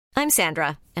I'm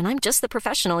Sandra, and I'm just the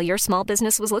professional your small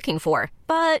business was looking for.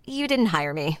 But you didn't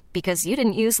hire me because you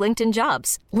didn't use LinkedIn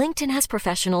Jobs. LinkedIn has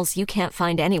professionals you can't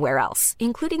find anywhere else,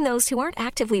 including those who aren't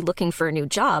actively looking for a new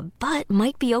job, but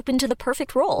might be open to the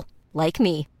perfect role, like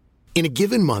me. In a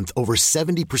given month, over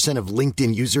 70% of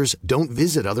LinkedIn users don't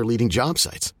visit other leading job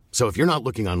sites. So if you're not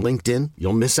looking on LinkedIn,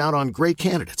 you'll miss out on great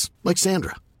candidates like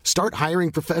Sandra. Start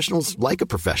hiring professionals like a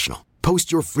professional.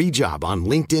 Post your free job on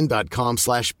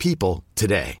linkedin.com/people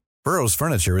today. Burrow's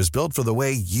furniture is built for the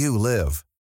way you live.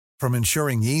 From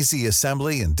ensuring easy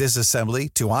assembly and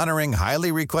disassembly to honoring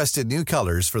highly requested new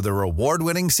colors for their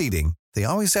award-winning seating, they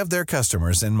always have their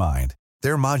customers in mind.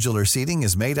 Their modular seating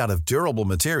is made out of durable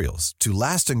materials to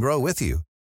last and grow with you.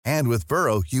 And with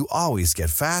Burrow, you always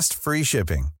get fast, free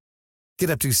shipping.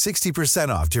 Get up to 60%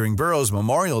 off during Burrow's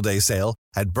Memorial Day sale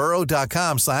at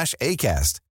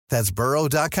burrow.com/ACAST. That's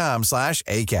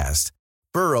burrow.com/ACAST.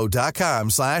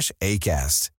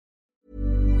 burrow.com/ACAST.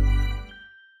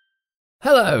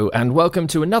 Hello, and welcome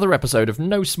to another episode of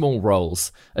No Small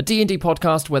Rolls, a D&D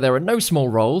podcast where there are no small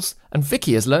rolls, and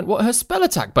Vicky has learnt what her spell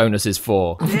attack bonus is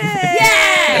for. Yay!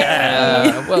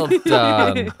 Yeah, well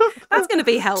done. That's going to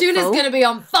be helpful. Juna's going to be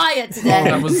on fire today.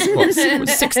 Well, that was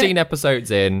 16 episodes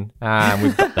in, and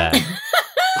we've got there.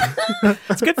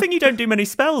 It's a good thing you don't do many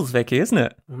spells, Vicky, isn't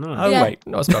it? No. Oh, Yeah. wait.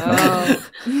 Not a spell.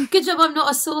 Good job I'm not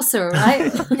a sorcerer,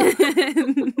 right?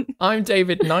 I'm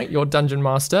David Knight, your Dungeon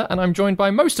Master, and I'm joined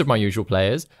by most of my usual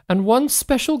players and one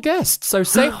special guest. So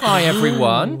say hi,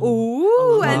 everyone.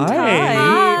 Ooh, and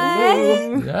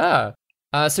hi. Yeah.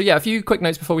 So a few quick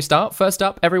notes before we start. First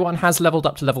up, everyone has leveled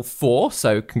up to level 4,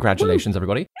 so congratulations,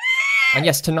 everybody. And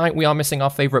yes, tonight we are missing our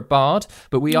favourite bard,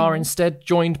 but we are instead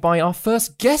joined by our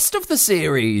first guest of the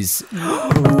series.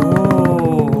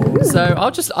 So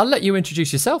I'll let you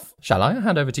introduce yourself, shall I? I'll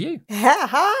hand over to you.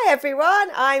 Hi everyone,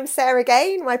 I'm Sarah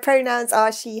Gain. My pronouns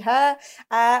are she, her.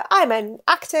 I'm an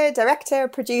actor, director,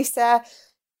 producer,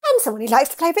 and someone who likes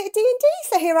to play a bit of D&D,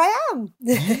 so here I am.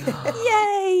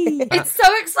 Yay! It's so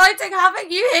exciting having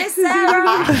you here,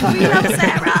 Sarah. We love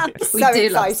Sarah. We do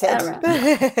love Sarah.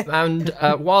 And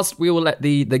whilst we will let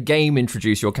the game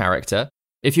introduce your character,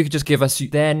 if you could just give us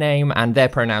their name and their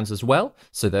pronouns as well,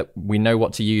 so that we know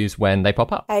what to use when they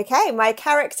pop up. Okay, my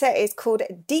character is called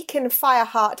Deacon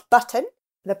Fireheart Button.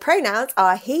 The pronouns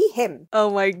are he, him.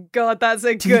 Oh my god, that's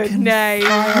a good name. It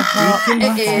is.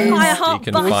 Fireheart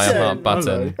Deacon Button. Fireheart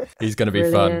Button. He's going to be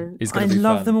fun. He's going to be fun. I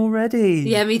love them already.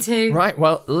 Yeah, me too. Right,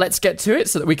 well, let's get to it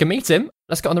so that we can meet him.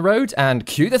 Let's get on the road and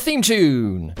cue the theme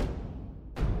tune.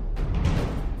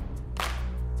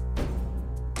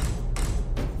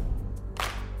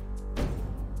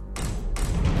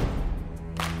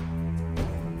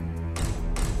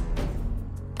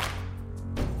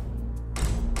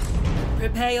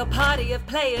 Prepare your party of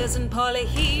players and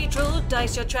polyhedral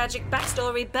dice. Your tragic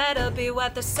backstory better be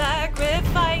worth the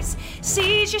sacrifice.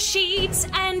 Seize your sheets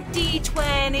and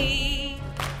D20.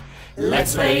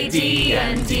 Let's play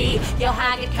D&D. Your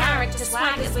haggard character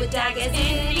swaggers with daggers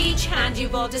in each hand.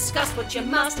 You've all discussed what you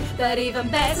must, but even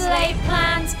better laid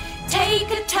plans. Take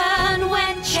a turn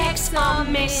when checks are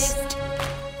missed.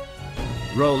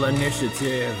 Roll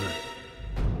initiative.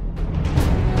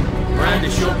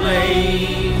 Brandish your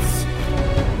blades.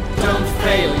 Don't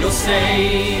fail your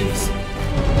saves.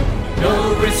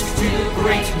 No risk too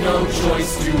great, no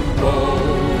choice too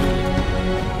bold.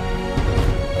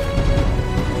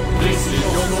 This is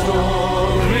your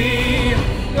story.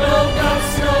 No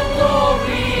guts, no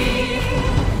glory.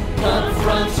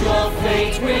 Confront your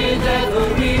fate with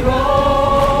every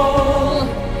roll.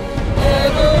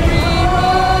 Every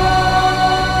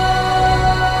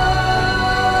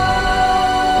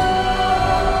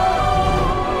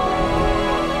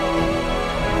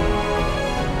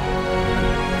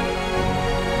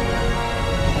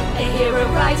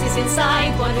rises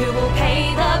inside, one who will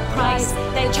pay the price.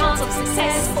 Their chance of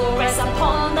success will rest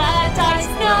upon the dice.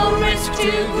 No risk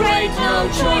too great, no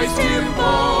choice too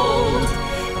bold.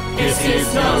 This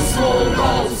is No Small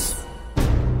Rolls.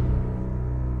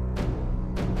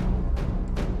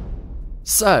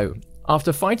 So,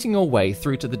 after fighting your way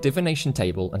through to the divination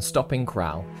table and stopping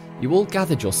Kral, you all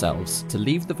gathered yourselves to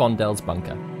leave the Vondel's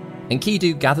bunker.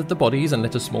 Enkidu gathered the bodies and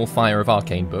lit a small fire of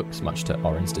arcane books, much to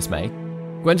Orin's dismay.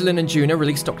 Gwendolyn and Juna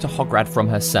released Dr. Hograd from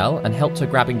her cell and helped her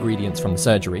grab ingredients from the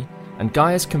surgery, and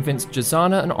Gaius convinced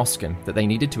Jazana and Oscan that they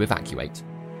needed to evacuate.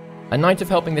 A night of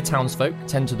helping the townsfolk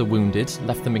tend to the wounded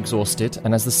left them exhausted,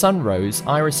 and as the sun rose,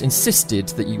 Iris insisted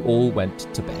that you all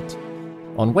went to bed.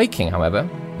 On waking, however,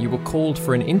 you were called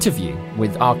for an interview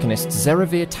with Arcanist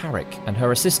Zeravir Tarek and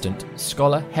her assistant,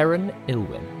 Scholar Heron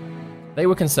Ilwin. They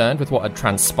were concerned with what had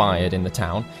transpired in the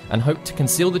town and hoped to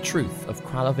conceal the truth of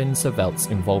Kralovin Servelt's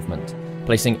involvement,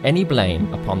 placing any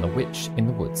blame upon the witch in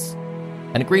the woods.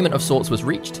 An agreement of sorts was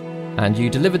reached, and you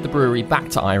delivered the brewery back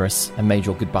to Iris and made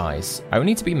your goodbyes,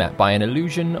 only to be met by an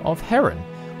illusion of Heron,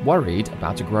 worried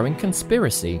about a growing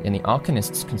conspiracy in the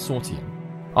Arcanists' consortium,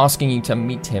 asking you to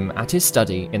meet him at his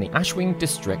study in the Ashwing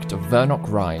district of Vernok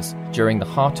Rise during the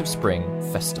Heart of Spring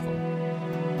festival.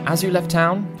 As you left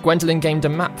town, Gwendolyn gained a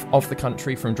map of the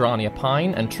country from Drania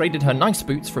Pine and traded her nice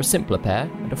boots for a simpler pair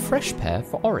and a fresh pair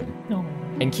for Orin.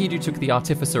 Enkidu took the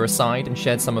artificer aside and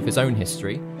shared some of his own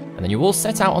history, and then you all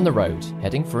set out on the road,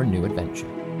 heading for a new adventure.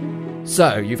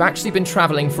 So, you've actually been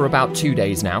travelling for about 2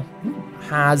 days now.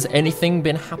 Has anything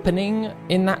been happening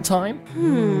in that time?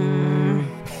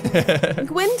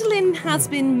 Gwendolyn has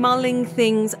been mulling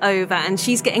things over, and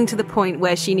she's getting to the point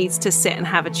where she needs to sit and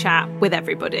have a chat with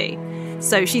everybody.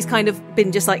 So she's kind of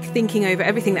been just like thinking over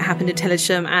everything that happened at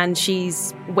Tillisham, and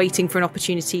she's waiting for an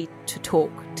opportunity to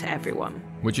talk to everyone.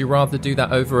 Would you rather do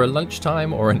that over a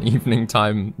lunchtime or an evening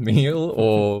time meal,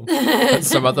 or at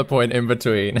some other point in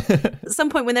between? At some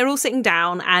point when they're all sitting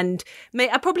down, and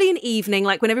probably an evening,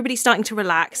 like when everybody's starting to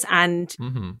relax, and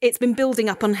it's been building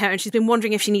up on her, and she's been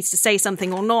wondering if she needs to say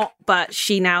something or not, but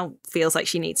she now feels like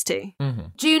she needs to.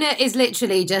 Juna is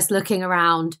literally just looking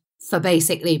around for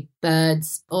basically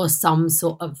birds or some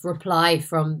sort of reply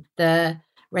from the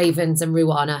ravens and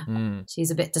Ruana. She's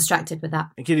a bit distracted with that.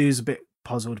 Enkidu's a bit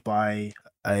puzzled by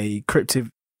a cryptic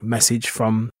message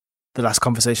from the last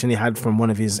conversation he had from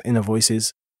one of his inner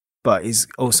voices, but he's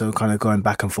also kind of going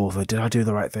back and forth. Did I do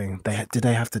the right thing? Did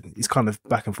they have to? He's kind of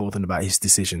back and forth about his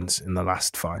decisions in the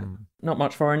last fight. Not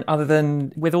much for him, other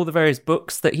than with all the various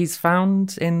books that he's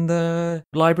found in the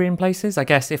library and places. I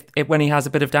guess if when he has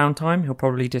a bit of downtime, he'll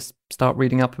probably just start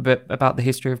reading up a bit about the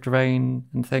history of Derain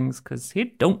and things, because he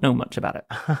don't know much about it.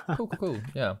 Cool,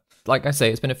 yeah. Like I say,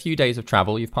 it's been a few days of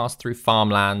travel. You've passed through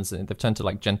farmlands, and they've turned to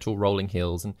like gentle rolling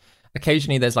hills, and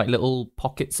occasionally there's like little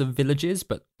pockets of villages,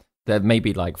 but there may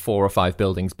be like 4 or 5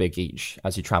 buildings big each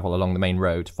as you travel along the main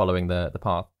road following the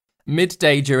path.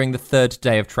 Midday during the 3rd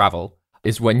day of travel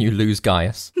is when you lose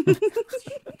Gaius.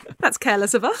 That's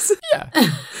careless of us. Yeah.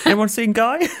 Anyone seen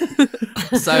Guy?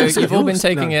 So you've all been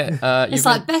taking it. It's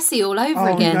like Bessie all over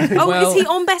again. No. Is he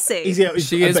on Bessie?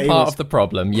 She is part of the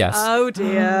problem, yes. Oh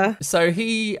dear. So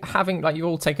you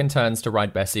all taken turns to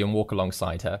ride Bessie and walk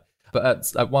alongside her.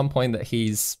 But at one point that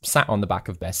he's sat on the back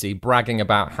of Bessie, bragging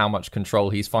about how much control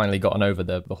he's finally gotten over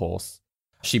the horse,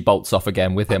 she bolts off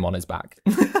again with him on his back.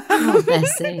 Oh,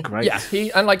 Bessie. Great. Yeah,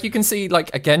 and like you can see, like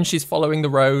again, she's following the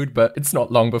road, but it's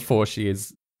not long before she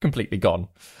is completely gone,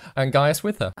 and Gaius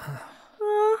with her.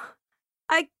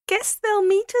 I guess they'll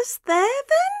meet us there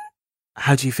then?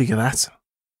 How do you figure that?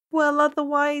 Well,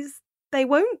 otherwise they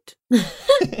won't.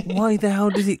 Why the hell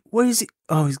did he? Where is he?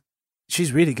 Oh,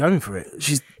 she's really going for it.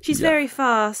 She's very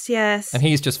fast, yes. And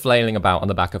he's just flailing about on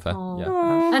the back of her. Oh.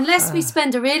 Yeah. Unless we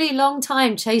spend a really long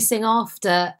time chasing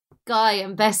after Guy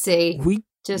and Bessie,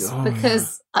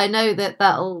 because I know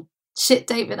that'll shit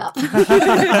David up. Juna,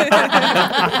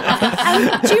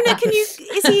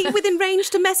 is he within range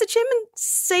to message him and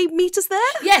say meet us there?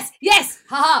 Yes,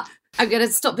 haha. I'm going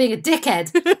to stop being a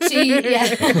dickhead.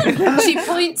 She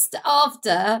points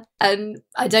after, and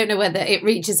I don't know whether it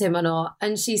reaches him or not,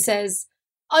 and she says,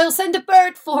 I'll send a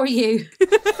bird for you.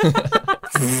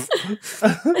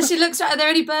 And she looks right, are there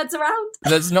any birds around?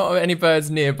 There's not any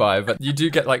birds nearby, but you do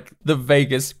get like the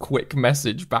vaguest quick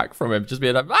message back from him, just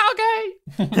being like, okay.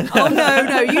 Oh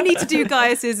no, you need to do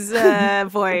Gaius's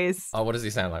voice. Oh, what does he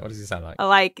sound like?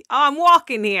 Like, I'm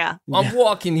walking here. I'm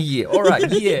walking here. All right,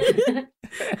 yeah.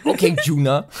 Okay,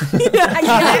 Juna.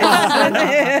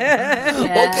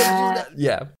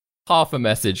 Yeah. Half a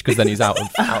message, because then he's out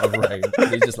of range.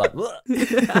 And he's just like,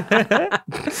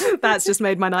 That's just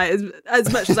made my night.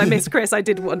 As much as I miss Chris, I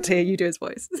did want to hear you do his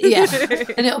voice. Yeah,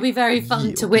 and it'll be very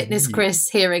fun to witness Chris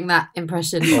hearing that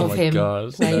impression of him.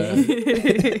 Oh my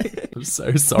gosh. I'm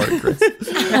so sorry, Chris.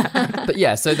 But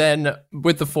yeah, so then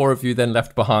with the 4 of you then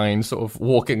left behind, sort of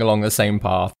walking along the same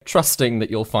path, trusting that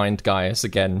you'll find Gaius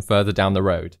again further down the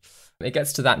road. It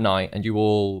gets to that night and you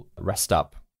all rest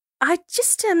up. I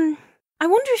just, I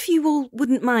wonder if you all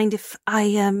wouldn't mind if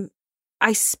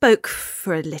I spoke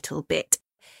for a little bit.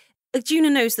 Juna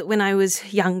knows that when I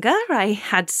was younger, I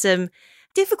had some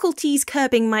difficulties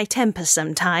curbing my temper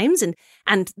sometimes,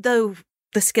 and though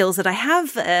the skills that I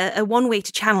have are one way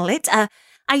to channel it,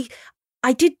 I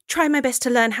did try my best to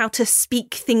learn how to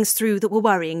speak things through that were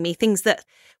worrying me, things that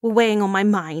were weighing on my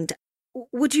mind.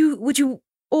 Would you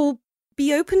all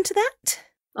be open to that?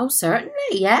 Oh, certainly,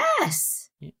 yes.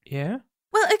 Yeah.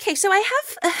 Well, okay, so I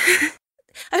have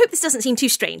I hope this doesn't seem too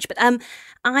strange, but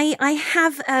I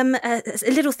have a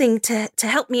little thing to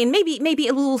help me, and maybe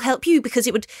it will all help you, because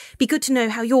it would be good to know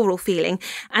how you're all feeling.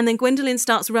 And then Gwendolyn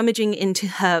starts rummaging into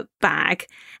her bag,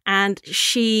 and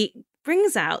she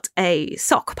brings out a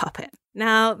sock puppet.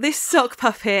 Now, this sock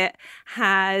puppet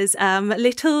has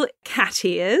little cat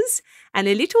ears and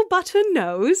a little button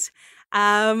nose.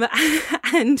 And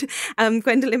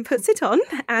Gwendolyn puts it on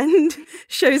and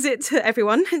shows it to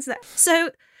everyone.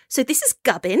 So this is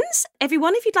Gubbins.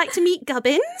 Everyone, if you'd like to meet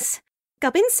Gubbins.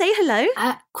 Gubbins, say hello.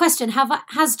 Question,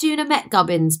 has Juna met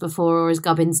Gubbins before, or is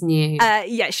Gubbins new?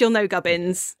 Yeah, she'll know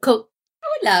Gubbins. Cool.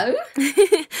 Oh, hello.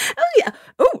 Oh, yeah.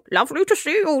 Oh, lovely to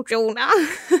see you, Juna,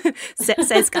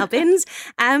 says Gubbins.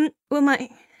 Well,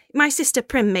 my sister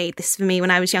Prim made this for me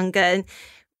when I was younger, and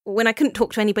when I couldn't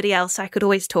talk to anybody else, I could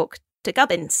always talk to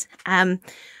Gubbins.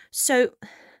 So...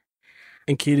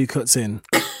 And Kidu cuts in.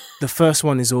 The first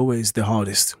one is always the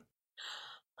hardest.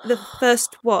 The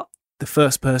first what? The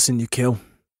first person you kill.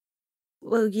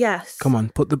 Well, yes. Come on,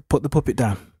 put the puppet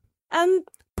down.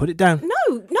 Put it down.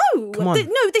 No. Come on.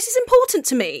 No, this is important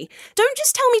to me. Don't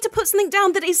just tell me to put something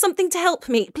down that is something to help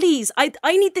me. Please,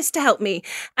 I need this to help me.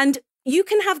 And you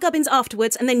can have Gubbins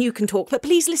afterwards, and then you can talk. But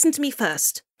please listen to me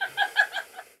first.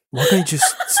 Why don't you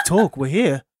just talk? We're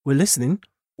here. We're listening.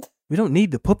 We don't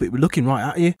need the puppet. We're looking right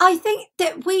at you. I think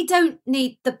that we don't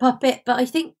need the puppet, but I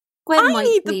think Gwen might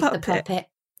need the puppet.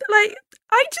 Like,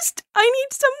 I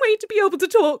need some way to be able to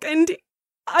talk, and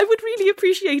I would really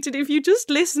appreciate it if you just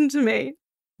listen to me.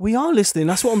 We are listening.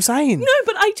 That's what I'm saying. No,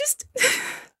 but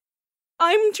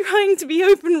I'm trying to be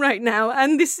open right now,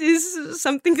 and this is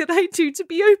something that I do to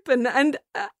be open. And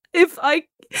I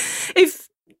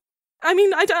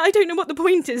don't know what the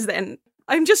point is then.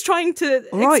 I'm just trying to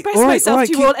express myself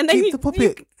to you all, and then keep the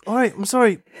puppet. All right, I'm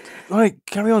sorry. All right,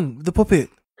 carry on with the puppet.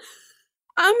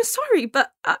 I'm sorry,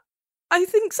 but I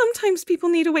think sometimes people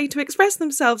need a way to express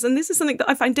themselves, and this is something that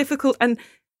I find difficult, and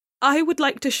I would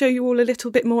like to show you all a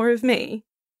little bit more of me.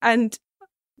 And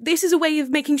this is a way of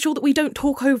making sure that we don't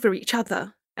talk over each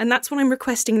other. And that's what I'm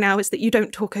requesting now, is that you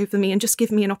don't talk over me and just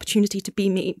give me an opportunity to be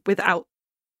me without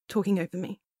talking over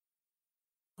me.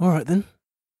 All right, then.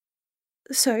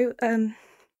 So,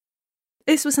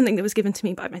 this was something that was given to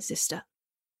me by my sister.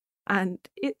 And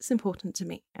it's important to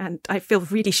me. And I feel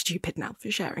really stupid now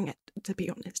for sharing it, to be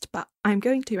honest. But I'm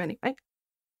going to anyway.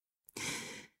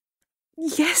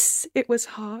 Yes, it was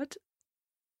hard.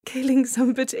 Killing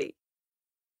somebody.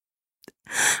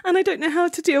 And I don't know how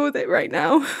to deal with it right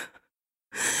now.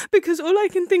 Because all I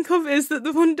can think of is that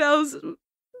the Vondells,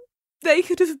 they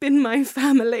could have been my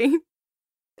family.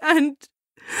 And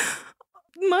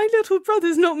my little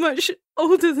brother's not much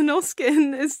older than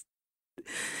Oskin.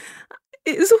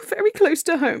 It's all very close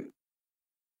to home.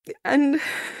 And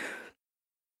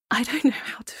I don't know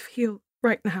how to feel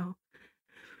right now.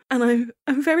 And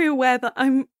I'm very aware that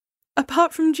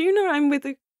apart from Juna, I'm with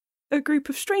a group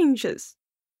of strangers.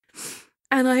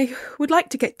 And I would like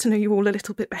to get to know you all a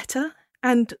little bit better.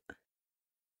 And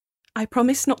I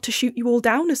promise not to shoot you all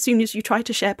down as soon as you try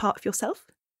to share part of yourself.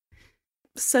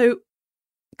 So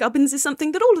Gubbins is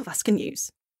something that all of us can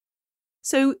use.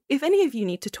 So if any of you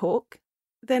need to talk,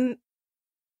 then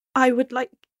I would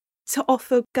like to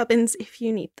offer Gubbins if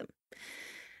you need them.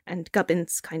 And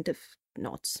Gubbins kind of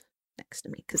nods next to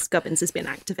me, because Gubbins has been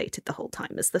activated the whole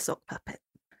time as the sock puppet.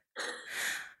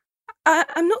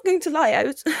 I'm not going to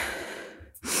lie,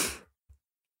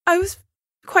 I was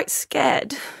quite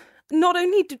scared. Not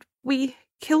only did we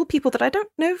kill people that I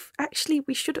don't know if actually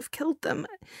we should have killed them,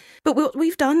 but what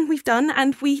we've done,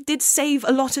 and we did save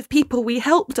a lot of people. We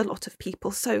helped a lot of people,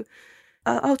 so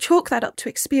I'll chalk that up to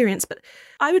experience. But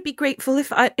I would be grateful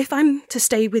if I'm to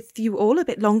stay with you all a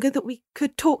bit longer, that we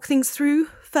could talk things through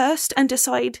first and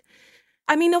decide.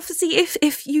 I mean, obviously,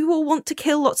 if you all want to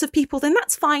kill lots of people, then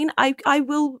that's fine. I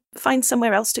will find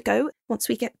somewhere else to go once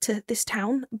we get to this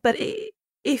town. But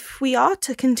if we are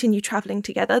to continue travelling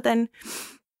together, then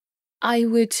I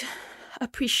would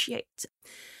appreciate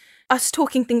us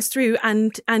talking things through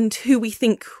and who we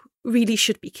think really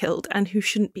should be killed and who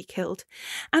shouldn't be killed.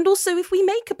 And also, if we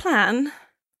make a plan,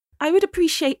 I would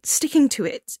appreciate sticking to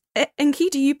it.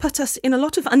 Enkidu, you put us in a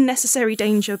lot of unnecessary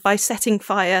danger by setting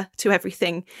fire to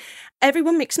everything.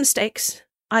 Everyone makes mistakes.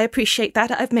 I appreciate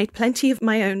that. I've made plenty of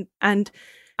my own, and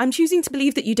I'm choosing to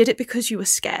believe that you did it because you were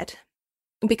scared.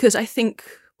 Because I think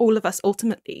all of us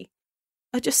ultimately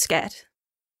are just scared.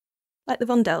 Like the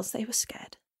Vondells, they were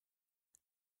scared.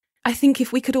 I think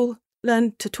if we could all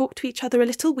learn to talk to each other a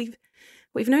little, we've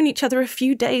known each other a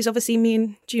few days. Obviously, me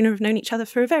and Juna have known each other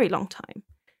for a very long time.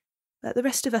 But the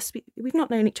rest of us, we've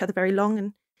not known each other very long,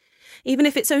 and even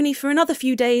if it's only for another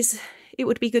few days, it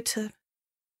would be good to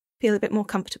feel a bit more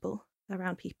comfortable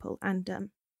around people and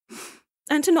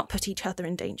to not put each other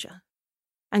in danger.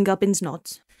 And Gubbins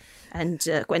nods, and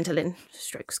Gwendolyn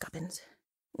strokes Gubbins.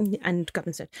 And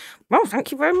Gubbins said, "Well,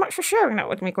 thank you very much for sharing that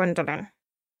with me, Gwendolyn.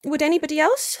 Would anybody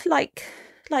else like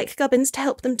Gubbins to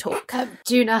help them talk?"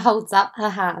 Juna holds up her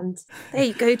hand. There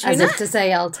you go, Juna. As if to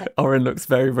say, I'll take. Oren looks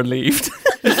very relieved.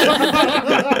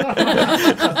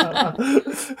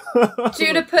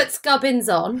 Juna puts Gubbins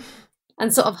on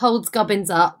and sort of holds Gubbins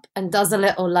up and does a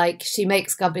little she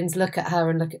makes Gubbins look at her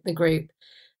and look at the group.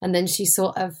 And then she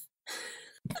sort of,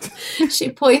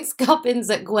 she points Gubbins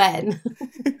at Gwen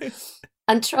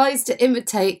and tries to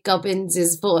imitate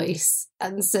Gubbins' voice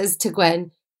and says to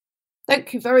Gwen,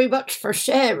 "Thank you very much for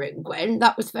sharing, Gwen.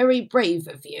 That was very brave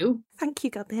of you." Thank you,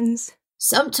 Gubbins.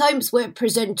 "Sometimes we're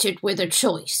presented with a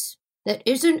choice that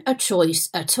isn't a choice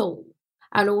at all.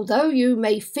 And although you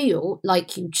may feel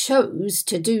like you chose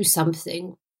to do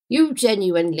something, we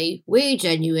genuinely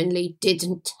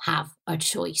didn't have a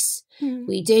choice.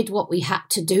 We did what we had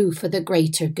to do for the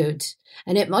greater good.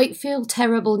 And it might feel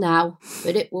terrible now,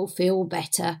 but it will feel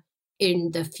better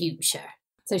in the future."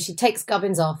 So she takes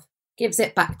Gubbins off, gives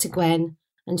it back to Gwen,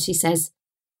 and she says,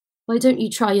 "Why don't you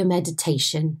try a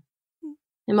meditation?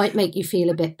 It might make you feel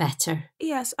a bit better."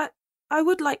 Yes, I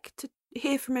would like to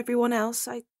hear from everyone else.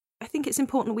 I think it's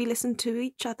important we listen to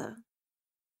each other.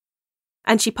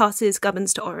 And she passes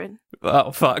Gubbins to Oren.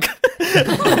 Oh, fuck.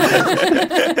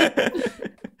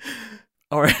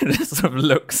 Oren sort of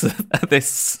looks at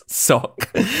this sock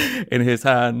in his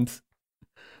hand,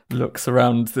 looks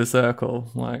around the circle,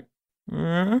 like...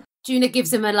 Juna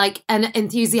gives him an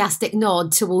enthusiastic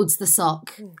nod towards the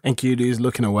sock. And Kudu's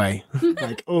looking away,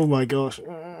 like, oh my gosh.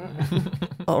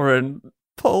 Oren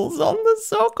pulls on the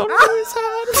sock onto his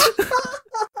hand.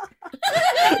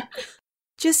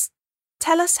 Just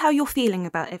tell us how you're feeling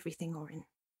about everything, Oren.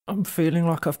 I'm feeling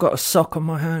like I've got a sock on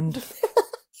my hand.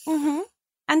 Mm-hmm.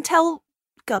 And tell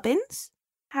Gubbins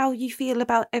how you feel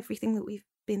about everything that we've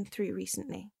been through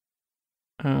recently.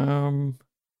 Hello,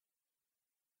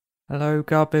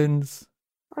 Gubbins.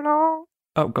 Hello.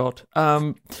 Oh God.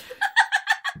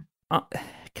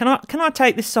 Can I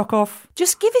take this sock off?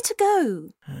 Just give it a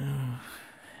go.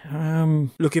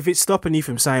 Look, if it's stopping you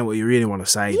from saying what you really want to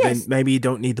say, then maybe you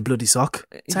don't need the bloody sock.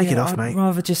 Take it off, mate. I'd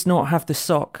rather just not have the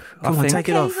sock. Come on, take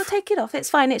it off. We'll take it off. It's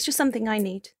fine. It's just something I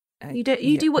need. You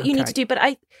do what you need to do, but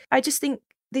I just think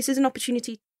this is an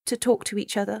opportunity to talk to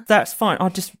each other. That's fine.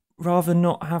 I'd just rather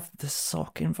not have the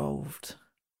sock involved.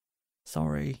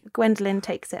 Sorry. Gwendolyn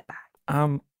takes it back.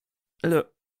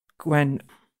 Look, Gwen,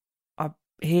 I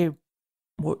hear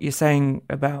what you're saying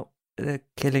about the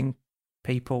killing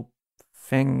people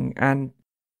thing, and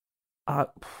I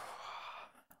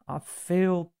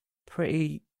feel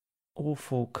pretty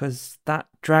awful because that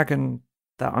dragon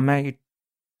that I made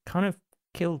kind of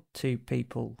killed 2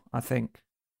 people, I think,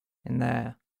 in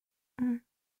there.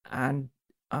 And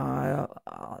I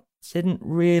didn't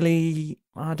really...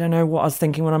 I don't know what I was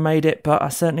thinking when I made it, but I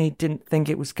certainly didn't think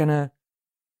it was gonna...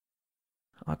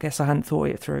 I guess I hadn't thought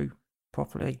it through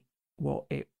properly, what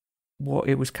it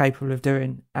was capable of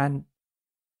doing. And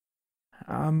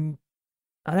I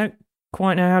don't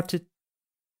quite know how to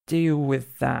deal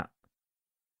with that,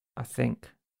 I think.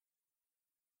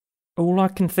 All I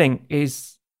can think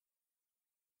is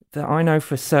that I know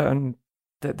for certain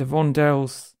that the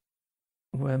Vondells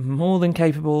were more than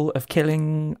capable of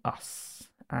killing us,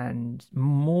 and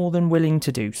more than willing to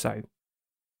do so.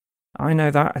 I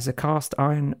know that as a cast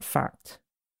iron fact.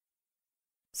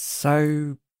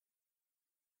 So,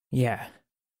 yeah.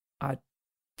 I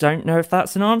don't know if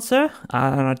that's an answer,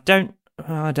 and I don't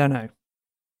know.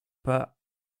 But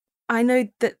I know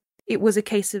that it was a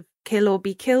case of kill or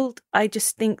be killed. I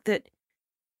just think that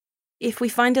if we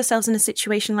find ourselves in a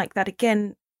situation like that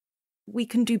again, we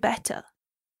can do better.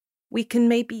 We can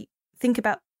maybe think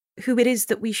about who it is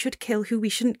that we should kill, who we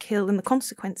shouldn't kill, and the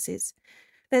consequences.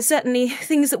 There's certainly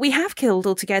things that we have killed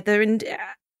altogether, and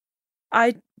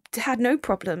I had no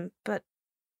problem, but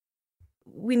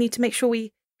we need to make sure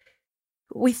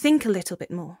we think a little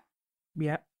bit more.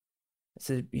 Yeah.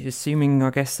 So you're assuming, I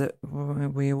guess, that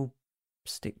we all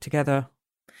stick together,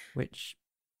 which...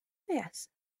 Yes.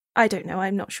 I don't know.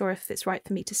 I'm not sure if it's right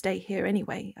for me to stay here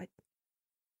anyway. I'm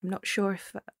not sure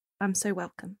if I'm so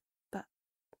welcome. But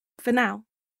for now.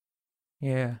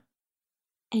 Yeah.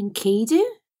 And Kidu?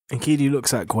 And Kidu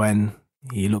looks at Gwen.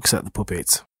 He looks at the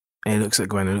puppet. And he looks at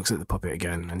Gwen and looks at the puppet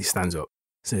again. And he stands up.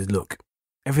 Says, look,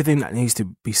 everything that needs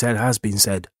to be said has been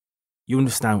said. You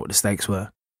understand what the stakes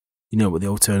were. You know what the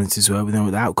alternatives were. We know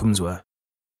what the outcomes were.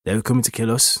 They were coming to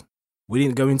kill us. We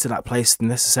didn't go into that place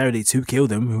necessarily to kill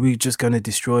them. We were just going to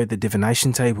destroy the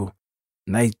divination table.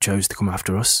 And they chose to come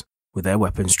after us with their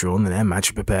weapons drawn and their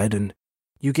magic prepared, and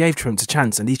you gave Trent a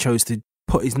chance and he chose to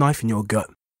put his knife in your gut.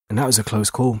 And that was a close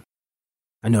call.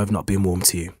 I know I've not been warm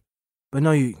to you, but I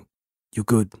know you're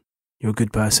good. You're a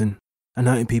good person, and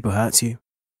hurting people hurts you.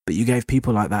 But you gave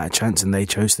people like that a chance and they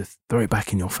chose to throw it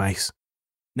back in your face.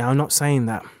 Now, I'm not saying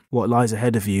that what lies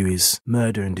ahead of you is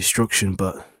murder and destruction,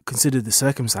 but consider the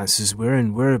circumstances we're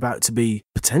in. We're about to be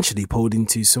potentially pulled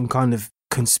into some kind of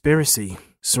conspiracy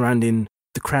surrounding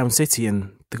the Crown City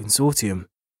and the Consortium.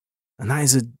 And that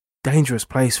is a dangerous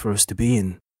place for us to be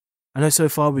in. I know so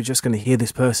far we're just going to hear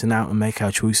this person out and make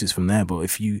our choices from there, but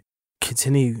if you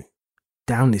continue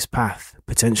down this path,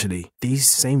 potentially, these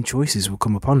same choices will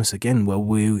come upon us again, where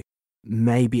we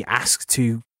may be asked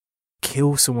to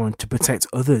kill someone to protect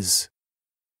others.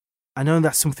 I know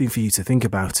that's something for you to think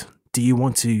about. Do you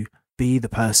want to be the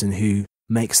person who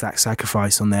makes that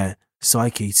sacrifice on their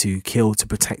psyche to kill to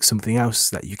protect something else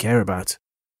that you care about?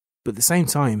 But at the same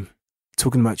time,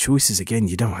 talking about choices again,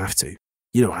 you don't have to.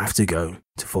 You don't have to go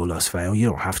to Full Lost Vale. You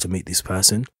don't have to meet this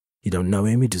person. You don't know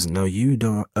him. He doesn't know you. You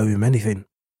don't owe him anything.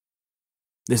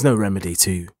 There's no remedy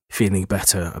to feeling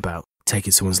better about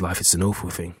taking someone's life. It's an awful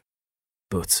thing.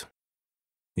 But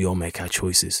we all make our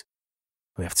choices.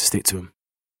 We have to stick to them.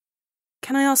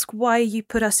 Can I ask why you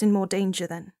put us in more danger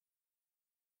then?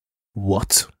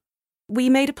 What? We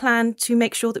made a plan to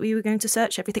make sure that we were going to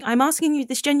search everything. I'm asking you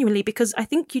this genuinely because I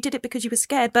think you did it because you were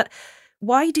scared, but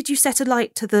why did you set a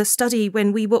light to the study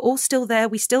when we were all still there?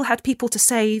 We still had people to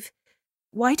save.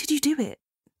 Why did you do it?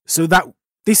 So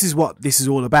this is what this is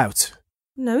all about?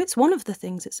 No, it's one of the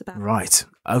things it's about. Right,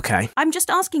 okay. I'm just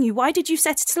asking you, why did you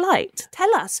set it alight?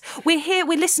 Tell us. We're here,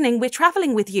 we're listening, we're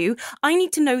travelling with you. I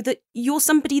need to know that you're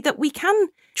somebody that we can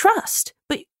trust.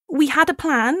 But we had a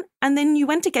plan, and then you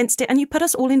went against it, and you put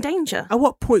us all in danger. At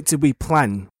what point did we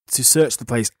plan to search the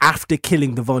place after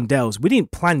killing the Vondells? We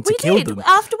didn't plan to kill them. But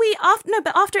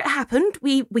after it happened,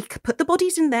 we put the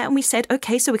bodies in there, and we said,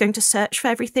 okay, so we're going to search for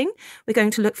everything. We're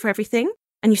going to look for everything.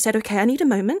 And you said, okay, I need a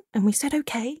moment. And we said,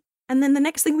 okay. And then the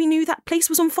next thing we knew, that place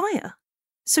was on fire.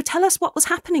 So tell us what was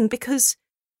happening, because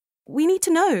we need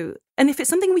to know. And if it's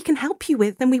something we can help you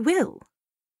with, then we will.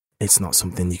 It's not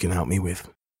something you can help me with.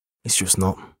 It's just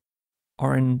not.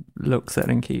 Oren looks at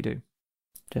Enkidu.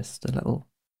 Just a little.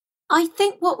 I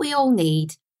think what we all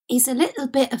need is a little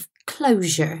bit of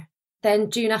closure.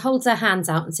 Then Juna holds her hands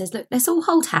out and says, look, let's all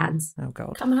hold hands. Oh,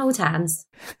 God. Come and hold hands.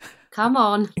 Come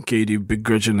on. Enkidu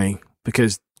begrudgingly,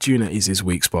 because Juna is his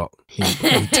weak spot. He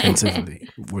tentatively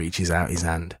reaches out his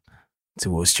hand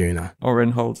towards Juna.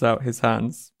 Oren holds out his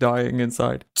hands, dying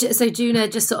inside. So Juna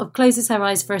just sort of closes her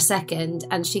eyes for a second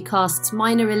and she casts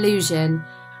Minor Illusion,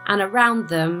 and around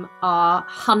them are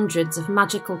hundreds of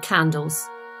magical candles.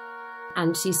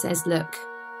 And she says, look,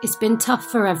 it's been tough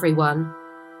for everyone,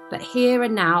 but here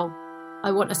and now,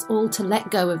 I want us all to let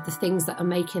go of the things that are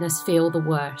making us feel the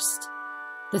worst.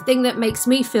 The thing that makes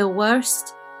me feel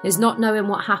worst is not knowing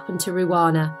what happened to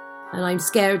Ruana, and I'm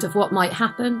scared of what might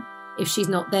happen if she's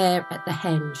not there at the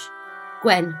henge.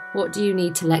 Gwen, what do you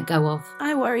need to let go of?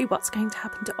 I worry what's going to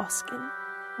happen to Oskin.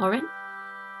 Oren?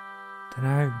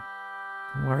 Dunno.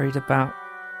 I'm worried about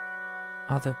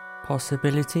other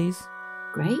possibilities.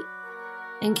 Great.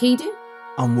 Enkidu?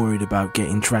 I'm worried about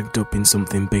getting dragged up in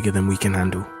something bigger than we can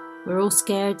handle. We're all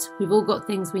scared. We've all got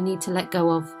things we need to let go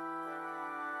of.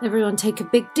 Everyone take a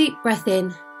big deep breath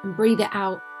in and breathe it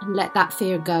out and let that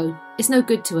fear go. It's no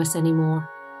good to us anymore.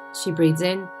 She breathes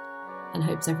in and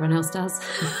hopes everyone else does.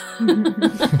 And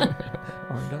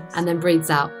then breathes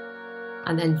out.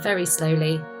 And then very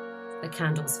slowly, the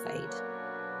candles fade.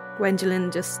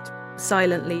 Gwendolyn just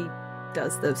silently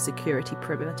does the security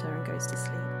perimeter and goes to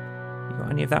sleep. You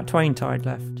got any of that Twain Tide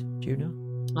left, Juna?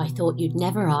 I thought you'd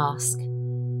never ask.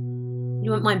 You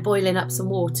wouldn't mind boiling up some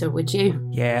water, would you?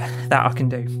 Yeah, that I can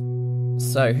do.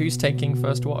 So, who's taking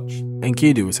first watch?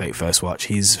 Enkidu will take first watch.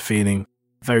 He's feeling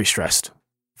very stressed,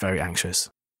 very anxious,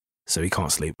 so he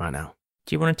can't sleep right now.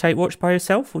 Do you want to take watch by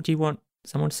yourself, or do you want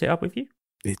someone to sit up with you?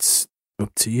 It's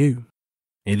up to you.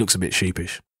 He looks a bit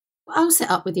sheepish. I'll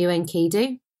sit up with you,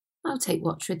 Enkidu. I'll take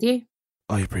watch with you.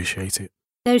 I appreciate it.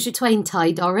 There's your Twain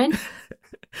Tide, Oren.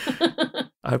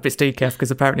 I hope it's decaf,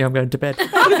 because apparently I'm going to bed.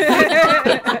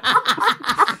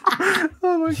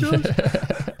 Oh my gosh.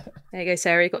 There you go,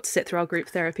 Sarah. You got to sit through our group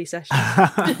therapy session.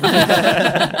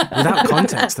 Without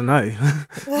context, I know.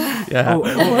 Yeah.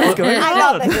 What's going on? I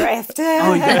love the grift.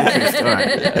 Oh, yeah. All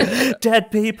right.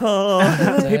 Dead people.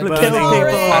 People are Burning killing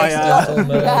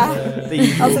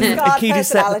people. Enkidu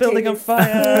set the building on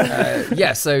fire.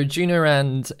 Yeah, so Juna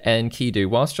and Enkidu,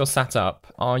 whilst you're sat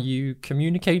up, are you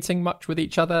communicating much with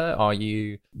each other? Are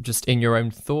you just in your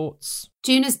own thoughts?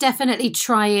 Juna's definitely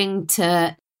trying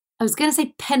to, I was going to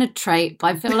say penetrate,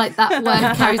 but I feel like that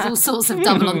word carries all sorts of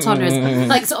double entendres.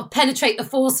 Like sort of penetrate the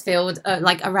force field,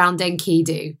 like around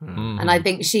Enkidu. And I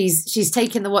think she's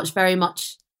taken the watch very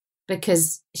much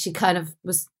because she kind of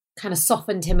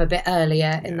softened him a bit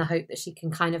earlier in the hope that she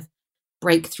can kind of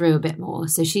break through a bit more.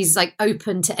 So she's like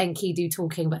open to Enkidu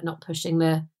talking, but not pushing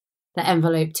the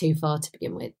envelope too far to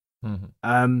begin with.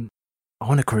 I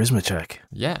want a charisma check.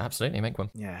 Yeah, absolutely. Make one.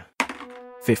 Yeah.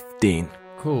 15.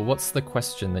 Cool. What's the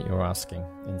question that you're asking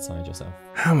inside yourself?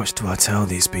 How much do I tell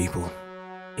these people?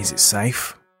 Is it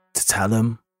safe to tell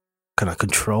them? Can I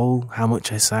control how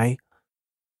much I say?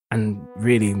 And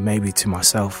really, maybe to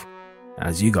myself,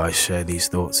 as you guys share these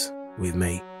thoughts with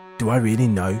me, do I really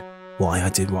know why I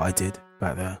did what I did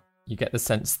back there? You get the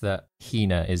sense that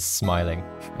Hina is smiling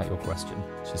at your question.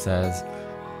 She says,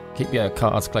 keep your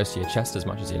cards close to your chest as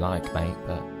much as you like, mate,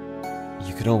 but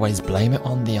you could always blame it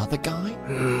on the other guy.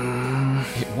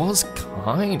 It was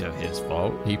kind of his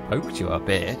fault. He poked you a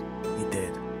bit. He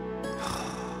did.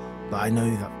 But I know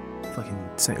that fucking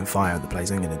setting fire at the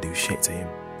place ain't gonna do shit to him.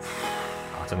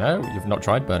 I don't know. You've not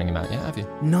tried burning him out yet, have you?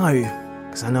 No,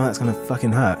 because I know that's gonna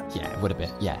fucking hurt. Yeah, it would a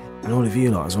bit, yeah. And all of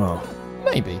you lot as well.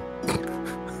 Maybe.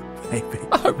 Maybe.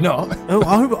 I hope not.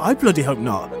 Oh, I bloody hope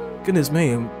not. Goodness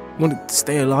me, I want to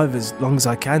stay alive as long as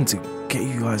I can to get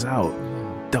you guys out.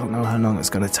 Don't know how long it's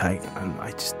going to take, and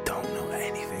I just don't know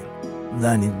anything.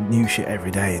 Learning new shit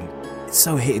every day, and it's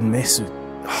so hit and miss.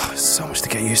 So much to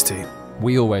get used to.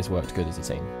 We always worked good as a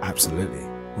team. Absolutely.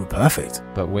 We're perfect.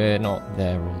 But we're not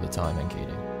there all the time,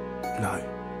 Enkidu. No.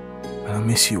 And I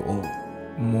miss you all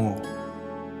more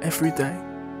every day.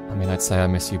 I mean, I'd say I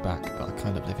miss you back, but I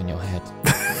kind of live in your head.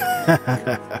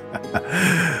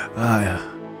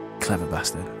 Yeah. Clever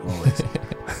bastard, always.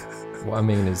 What I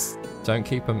mean is, don't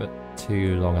keep them at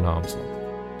too long an arm's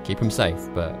length. Keep them safe,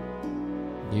 but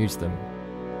use them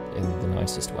in the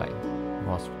nicest way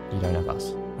whilst you don't have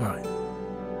us. Alright.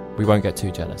 We won't get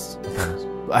too jealous, I promise.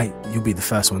 Hey, you'll be the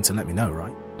first one to let me know,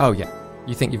 right? Oh, yeah.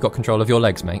 You think you've got control of your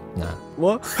legs, mate? Nah.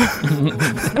 What?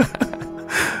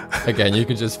 Again, you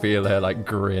can just feel her, like,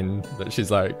 grin that she's,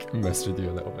 like, messed with you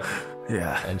a little bit.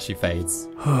 Yeah. And she fades.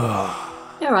 All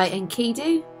right,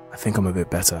 Enkidu. I think I'm a bit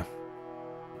better.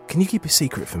 Can you keep a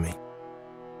secret for me?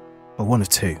 Or one or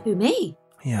two? Who, me?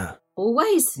 Yeah.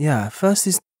 Always. Yeah, first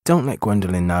is don't let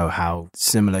Gwendolyn know how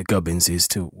similar Gubbins is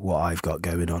to what I've got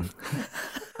going on.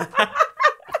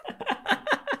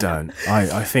 Don't.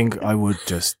 I think I would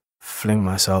just fling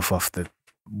myself off the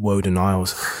Woden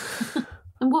Isles.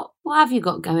 And what have you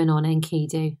got going on,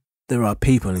 Enkidu? There are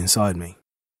people inside me,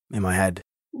 in my head.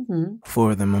 Mm-hmm.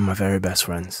 4 of them are my very best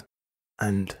friends.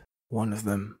 And one of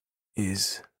them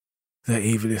is the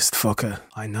evilest fucker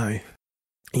I know.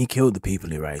 He killed the people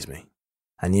who raised me.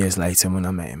 And years later, when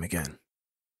I met him again,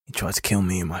 he tried to kill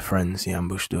me and my friends. He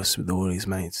ambushed us with all his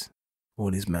mates,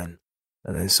 all his men.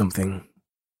 And then something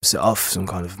set off, some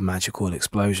kind of magical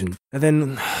explosion. And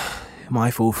then my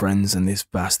 4 friends and this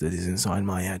bastard is inside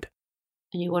my head.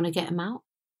 And you want to get him out?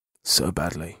 So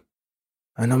badly.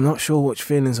 And I'm not sure which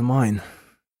feelings are mine.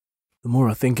 The more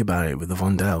I think about it with the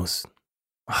Vondells,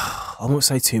 I won't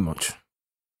say too much.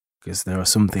 Because there are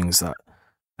some things that,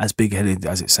 as big-headed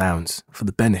as it sounds, for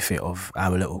the benefit of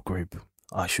our little group,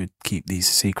 I should keep these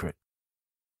a secret.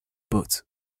 But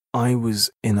I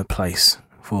was in a place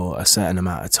for a certain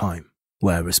amount of time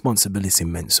where responsibility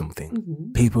meant something.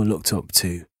 Mm-hmm. People looked up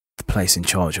to the place in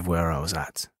charge of where I was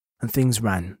at. And things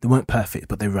ran. They weren't perfect,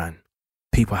 but they ran.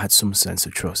 People had some sense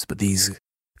of trust, but these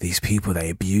people,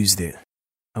 they abused it.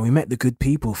 And we met the good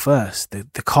people first, the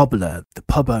cobbler, the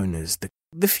pub owners,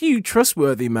 the few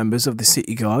trustworthy members of the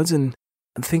city guards, and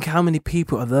think how many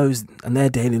people are those and their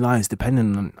daily lives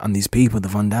depending on these people, the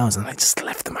Vondells, and they just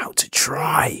left them out to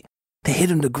dry. They hid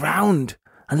underground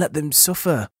and let them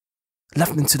suffer,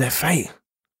 left them to their fate.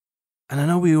 And I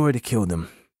know we already killed them,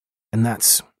 and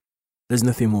there's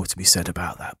nothing more to be said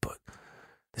about that, but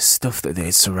the stuff that they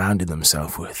had surrounded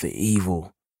themselves with, the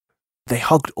evil, they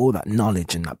hogged all that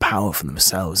knowledge and that power for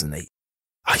themselves, and it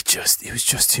was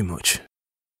just too much.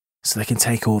 So they can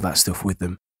take all that stuff with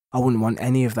them. I wouldn't want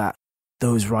any of that,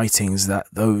 those writings,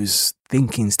 those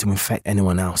thinkings to infect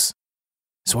anyone else.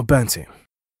 So I burnt it,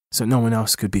 so no one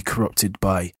else could be corrupted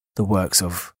by the works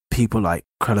of people like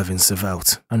Krelevin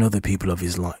Sevelt and other people of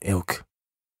his ilk.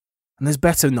 And there's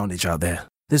better knowledge out there.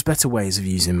 There's better ways of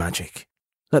using magic.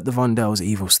 Let the Vondel's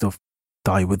evil stuff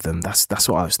die with them. That's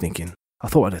what I was thinking. I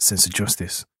thought I had a sense of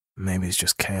justice. Maybe it's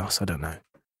just chaos, I don't know.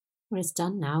 Well, it's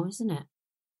done now, isn't it?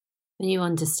 And you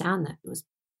understand that it was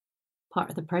part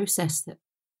of the process, that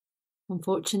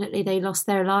unfortunately they lost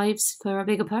their lives for a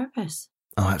bigger purpose.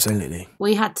 Oh, absolutely.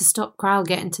 We had to stop Kral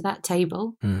getting to that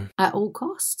table at all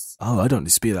costs. Oh, I don't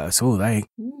dispute that at all.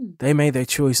 They made their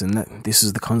choice, and this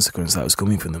is the consequence that was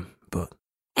coming for them. But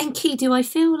Enki, do I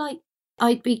feel like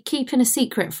I'd be keeping a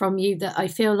secret from you that I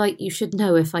feel like you should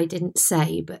know if I didn't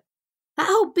say? But that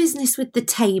whole business with the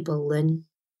table and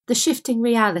the shifting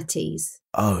realities.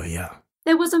 Oh, yeah.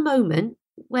 There was a moment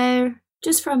where,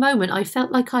 just for a moment, I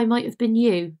felt like I might have been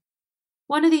you.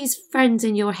 One of these friends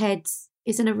in your heads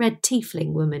isn't a red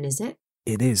tiefling woman, is it?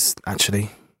 It is,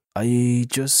 actually. I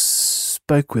just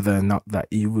spoke with her, not that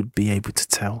you would be able to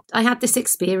tell. I had this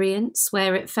experience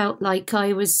where it felt like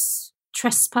I was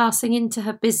trespassing into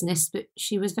her business, but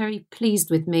she was very pleased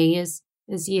with me as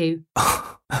you.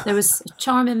 There was a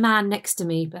charming man next to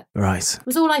me, but right. It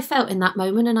was all I felt in that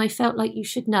moment, and I felt like you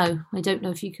should know. I don't know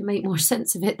if you can make more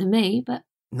sense of it than me, but...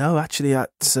 No, actually,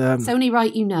 that's... it's only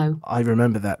right you know. I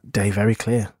remember that day very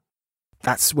clear.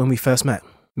 That's when we first met,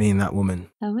 me and that woman.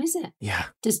 Oh, is it? Yeah.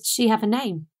 Does she have a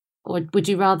name? Or would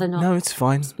you rather not? No, it's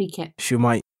fine. Speak it. She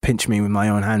might pinch me with my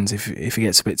own hands if it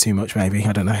gets a bit too much, maybe.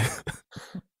 I don't know.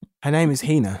 Her name is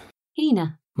Hina.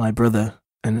 Hina? My brother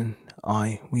and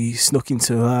we snuck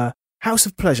into a house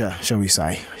of pleasure, shall we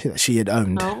say, that she had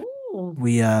owned. Oh.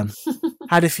 We had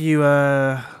a few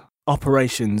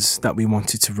operations that we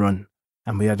wanted to run,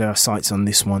 and we had our sights on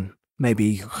this one.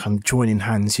 Maybe joining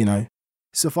hands,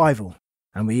 survival.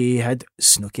 And we had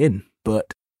snuck in,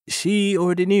 but she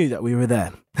already knew that we were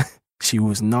there. She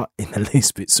was not in the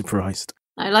least bit surprised.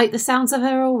 I like the sounds of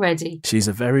her already. She's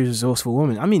a very resourceful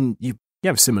woman. I mean, you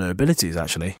have similar abilities,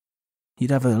 actually.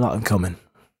 You'd have a lot in common.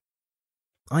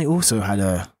 I also had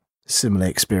a similar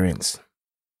experience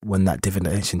when that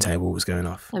divination table was going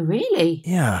off. Oh, really?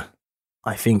 Yeah.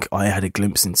 I think I had a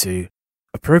glimpse into,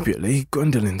 appropriately,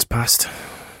 Gwendolyn's past.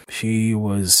 She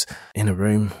was in a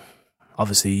room,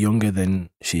 obviously younger than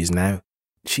she is now.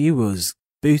 She was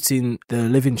booting the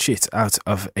living shit out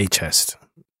of a chest.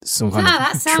 Some kind of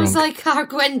that sounds trunk. like our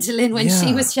Gwendolyn when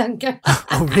she was younger.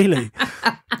 Oh, really?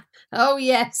 Oh,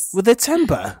 yes. With her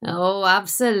temper? Oh,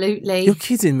 absolutely. You're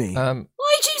kidding me. Why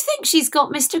do you think she's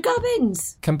got Mr.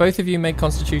 Gubbins? Can both of you make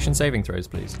Constitution saving throws,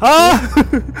 please?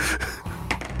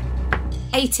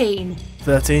 18.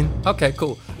 13. Okay,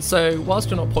 cool. So, whilst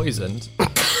you're not poisoned...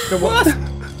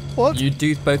 What? You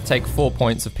do both take 4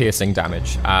 points of piercing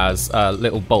damage as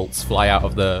little bolts fly out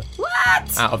of the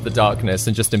darkness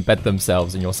and just embed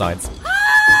themselves in your sides.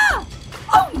 Ah!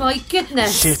 Oh my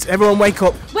goodness! Shit! Everyone, wake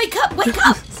up! Wake up! Wake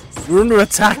up! We're under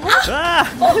attack.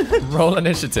 Roll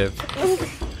initiative.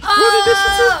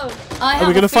 Oh! I have Are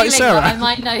we going to fight feeling Sarah? that I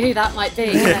might know who that might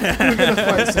be. We're going to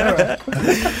fight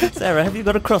Sarah. Sarah, have you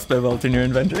got a crossbow bolt in your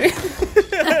inventory?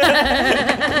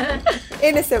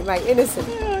 Innocent, mate, innocent.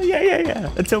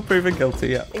 Yeah. Until proven guilty,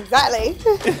 yeah. Exactly.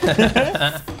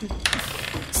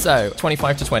 So,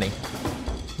 25 to 20.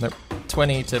 Nope.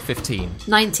 20 to 15.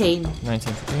 19.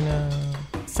 19 for Gina.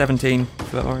 17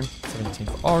 for Orin. 17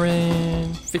 for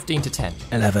Orin. 15 to 10.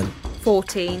 11.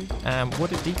 14. What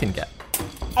did Deacon get?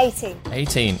 18.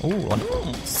 18.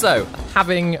 Ooh. So,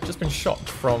 having just been shocked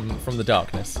from the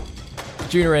darkness,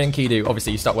 Juna and Kidu,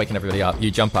 obviously you start waking everybody up.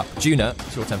 You jump up. Juna,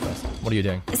 it's your turn first. What are you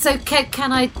doing? So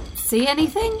can I see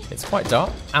anything? It's quite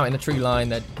dark. Out in the tree line,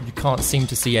 that you can't seem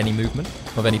to see any movement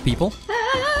of any people. What do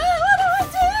I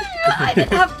do? I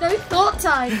didn't have no thought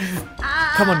time.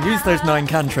 Come on, use those 9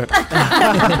 cantrips.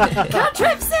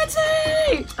 Cantrip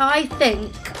City! I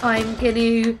think I'm going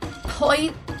to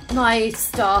point my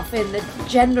staff in the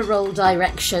general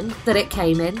direction that it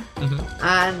came in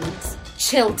and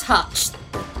chill touch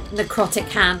the necrotic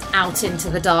hand out into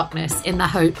the darkness in the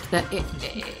hope that it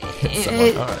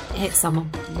hits someone.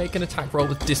 Make an attack roll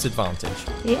with disadvantage.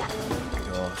 Yeah.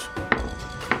 Gosh.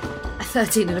 A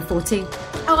 13 and a 14.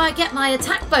 Oh, I get my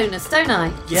attack bonus, don't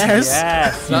I? Yes.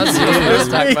 That's your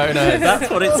attack bonus. That's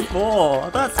what it's for.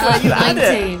 That's why you had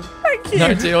 19. it. Thank you.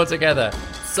 19 altogether.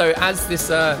 So as this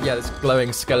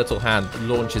glowing skeletal hand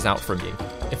launches out from you,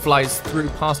 it flies through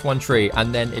past one tree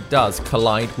and then it does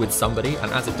collide with somebody. And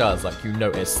as it does, you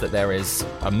notice that there is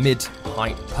a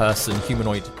mid-height person,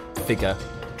 humanoid figure,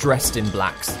 dressed in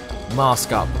blacks,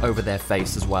 mask up over their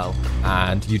face as well.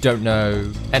 And you don't know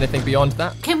anything beyond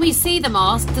that. Can we see the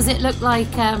mask? Does it look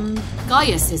like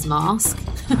Gaius's mask?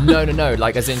 No,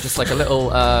 like as in just like a little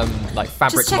like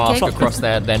fabric Just mask checking. across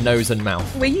their nose and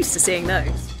mouth. We're used to seeing those.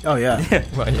 Oh yeah.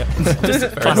 Well, yeah. Just a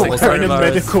very Not simple wearing a coronavirus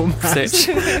medical mask. stitch.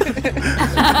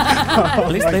 At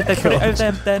least they put it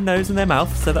over their nose and their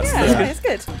mouth, so that's Yeah, good. it's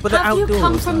good. But they're Have you come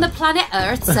outdoors, from though. the planet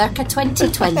Earth circa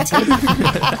 2020?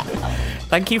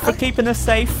 Thank you for keeping us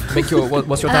safe. Make your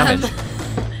what's your damage?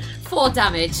 4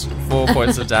 damage. 4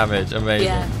 points of damage. Amazing.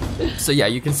 Yeah. So yeah,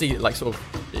 you can see like sort of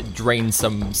it drains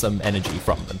some energy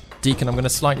from them. Deacon, I'm going to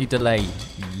slightly delay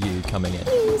you coming in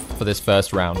for this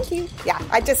first round. Thank you. Yeah,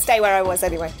 I'd just stay where I was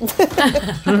anyway.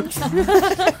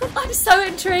 I'm so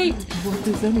intrigued.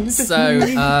 So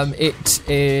it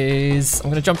is. I'm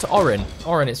going to jump to Orin.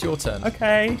 Orin, it's your turn.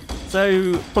 Okay,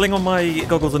 so pulling on my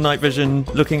goggles of night vision,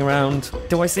 looking around.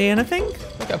 Do I see anything?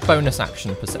 Make a bonus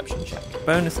action perception check.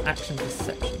 Bonus action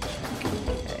perception check.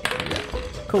 Okay.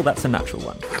 Cool, that's a natural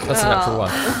one. That's a natural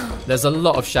one. There's a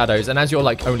lot of shadows, and as you're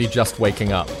like only just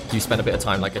waking up, you spend a bit of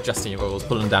time like adjusting your goggles,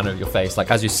 pulling them down over your face.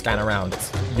 Like as you scan around,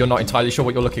 you're not entirely sure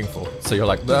what you're looking for. So you're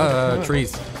like,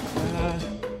 trees.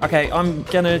 Okay, I'm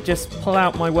gonna just pull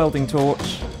out my welding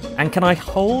torch. And can I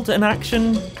hold an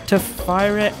action to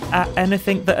fire it at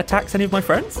anything that attacks any of my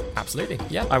friends? Absolutely,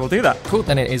 yeah. I will do that. Cool,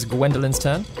 then it is Gwendolyn's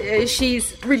turn.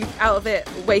 She's really out of it,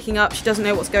 waking up. She doesn't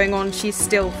know what's going on. She's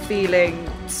still feeling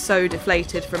so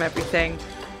deflated from everything.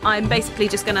 I'm basically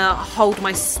just going to hold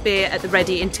my spear at the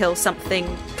ready until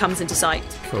something comes into sight.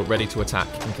 Cool, ready to attack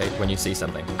in case when you see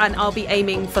something. And I'll be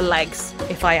aiming for legs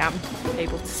if I am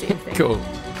able to see anything. Cool.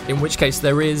 In which case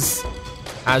there is,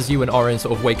 as you and Orin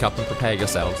sort of wake up and prepare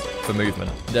yourselves for movement,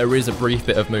 there is a brief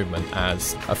bit of movement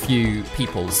as a few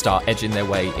people start edging their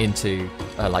way into,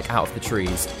 like out of the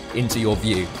trees, into your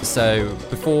view. So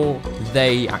before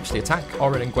they actually attack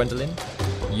Orin and Gwendolyn,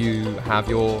 you have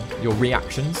your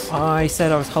reactions. I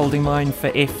said I was holding mine for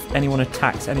if anyone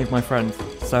attacks any of my friends.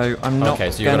 So I'm not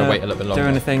Okay, so you're gonna wait a little bit longer. do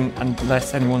anything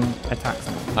unless anyone attacks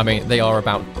me. I mean, they are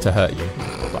about to hurt you,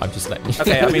 but I'm just letting you.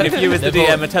 Okay, I mean, if you as the They've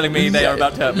all- DM are telling me they are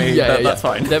about to hurt me, that's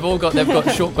fine. They've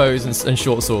got short bows and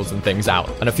short swords and things out,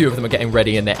 and a few of them are getting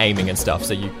ready and they're aiming and stuff.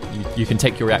 So you can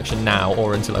take your reaction now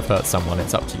or until I've hurt someone.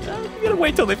 It's up to you. I'm gonna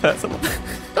wait till they've hurt someone.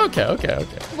 Okay.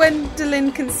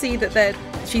 Gwendolyn can see that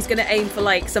she's going to aim for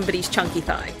like somebody's chunky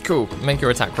thigh. Cool. Make your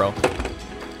attack roll.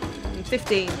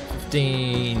 15.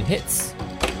 15 hits.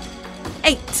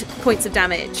 8 points of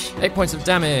damage. 8 points of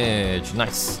damage.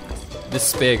 Nice. This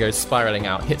spear goes spiraling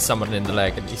out, hits someone in the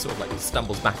leg, and he sort of like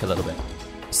stumbles back a little bit.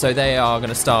 So they are going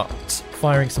to start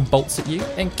firing some bolts at you.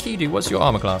 And Kidu, what's your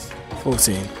armor class?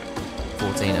 14.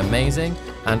 14, amazing.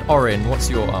 And Orin, what's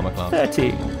your armor class?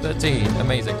 13. 13,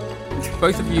 amazing.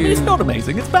 Both of you. It's not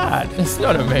amazing, it's bad. It's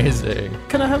not amazing.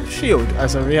 Can I have shield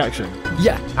as a reaction?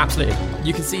 Yeah, absolutely.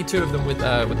 You can see two of them with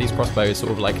these crossbows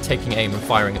sort of like taking aim and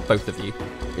firing at both of you.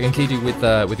 And Kidu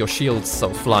with your shields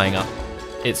sort of flying up.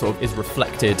 It sort of is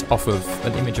reflected off of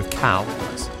an image of Cal.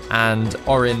 And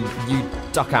Orin, you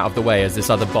duck out of the way as this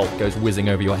other bolt goes whizzing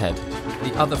over your head.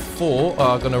 The other 4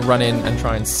 are going to run in and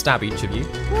try and stab each of you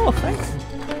Oh, thanks.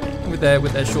 with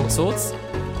their short swords.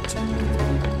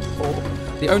 4.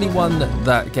 The only one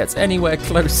that gets anywhere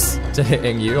close to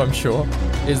hitting you, I'm sure,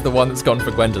 is the one that's gone for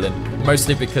Gwendolyn.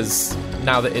 Mostly because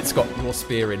now that it's got your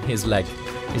spear in his leg,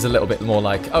 he's a little bit more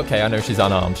like, okay, I know she's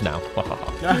unarmed now. But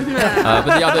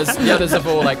the others have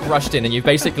all like rushed in, and you've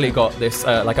basically got this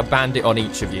like a bandit on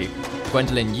each of you.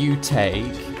 Gwendolyn, you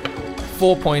take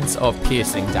 4 points of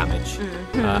piercing damage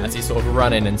as he sort of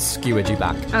run in and skewered you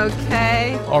back.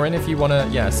 Okay. Orin, if you want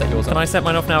to, set yours Can up. I set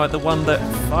mine off now at the one that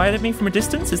fired at me from a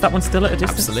distance? Is that one still at a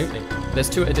distance? Absolutely. There's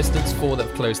 2 at a distance, 4 that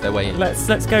have closed their way in.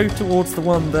 Let's go towards the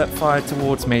one that fired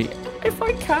towards me. If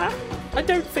I can. I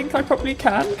don't think I probably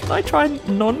can. Can I try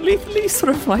and non-lethally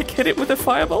sort of like hit it with a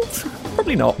firebolt?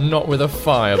 Probably not. Not with a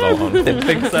fireball on. Didn't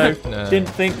think so. No. Didn't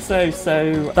think so.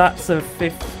 So that's a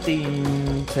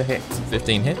 15 to hit.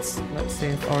 15 hits. Let's see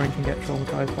if Orin can get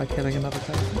traumatized by killing another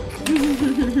person.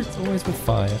 It's always with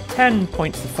fire. 10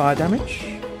 points of fire damage.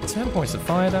 10 points of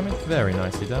fire damage. Very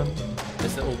nicely done.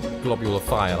 This little globule of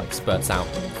fire like spurts out,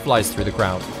 flies through the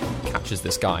crowd, catches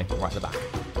this guy right at the back.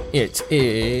 It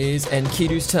is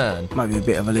Enkidu's turn. Might be a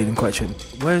bit of a leading question.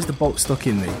 Where's the bolt stuck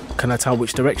in me? Can I tell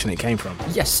which direction it came from?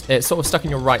 Yes, it's sort of stuck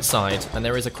in your right side, and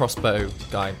there is a crossbow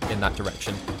guy in that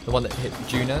direction. The one that hit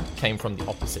Juna came from the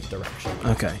opposite direction.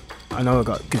 Okay. I know I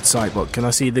got good sight, but can I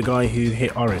see the guy who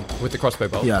hit Orin? With the crossbow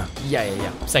bolt? Yeah.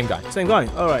 Yeah. Same guy. Same guy.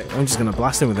 All right. I'm just going to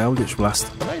blast him with Eldritch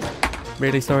Blast. Amazing.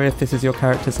 Really sorry if this is your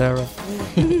character, Sarah.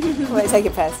 I won't take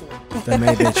it personally. They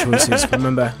made their choices,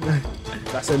 remember?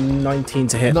 That's a 19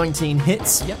 to hit. 19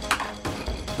 hits. Yep.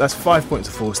 That's 5 points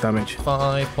of force damage.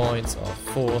 5 points of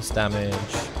force damage.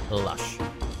 Lush.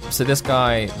 So this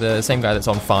guy, the same guy that's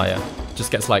on fire, just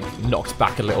gets like knocked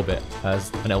back a little bit as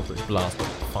an eldritch blast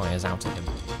fires out at him.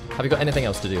 Have you got anything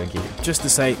else to do, Enkidu? Just to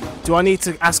say, do I need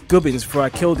to ask Gubbins before I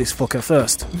kill this fucker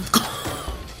first?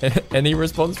 Any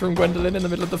response from Gwendolyn in the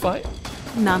middle of the fight?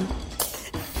 None.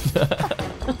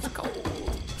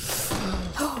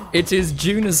 It is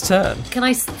Juna's turn. Can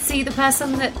I see the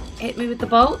person that hit me with the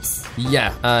bolts?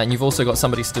 Yeah, and you've also got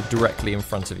somebody stood directly in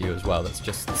front of you as well that's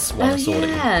just swung a sword at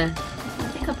you. Yeah. I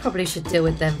think I probably should deal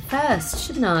with them first,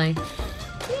 shouldn't I?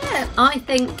 Yeah, I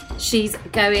think she's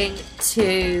going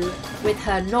to, with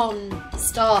her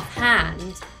non-staff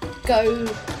hand, go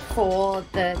for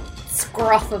the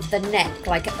scruff of the neck,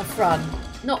 like at the front.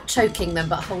 Not choking them,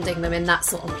 but holding them in that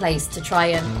sort of place to try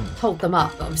and hold them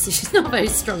up. But obviously she's not very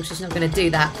strong, she's not going to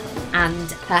do that. And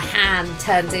her hand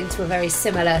turns into a very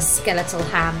similar skeletal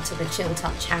hand to the Chill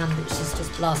Touch hand that she's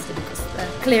just blasted across the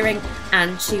clearing.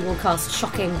 And she will cast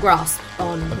Shocking Grasp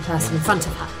on the person in front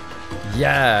of her.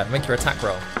 Yeah, make your attack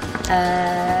roll.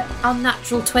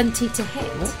 Unnatural 20 to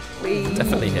hit.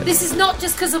 Definitely hit. This is not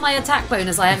just because of my attack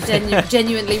bonus. I am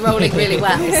genuinely rolling really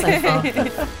well so far.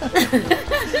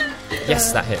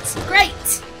 Yes, that hits.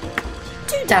 Great.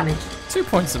 2 damage. 2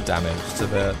 points of damage to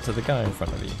the guy in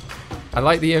front of you. I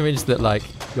like the image that like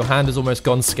your hand has almost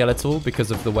gone skeletal because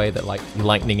of the way that like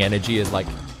lightning energy is like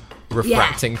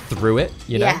refracting through it.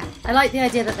 You know? Yeah, I like the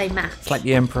idea that they match. It's like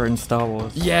the Emperor in Star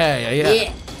Wars.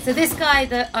 Yeah. So this guy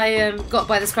that I got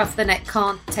by the scruff of the neck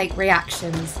can't take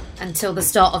reactions until the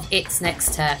start of its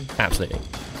next turn. Absolutely.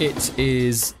 It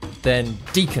is then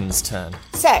Deacon's turn.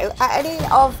 So, are any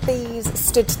of these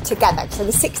stood together? So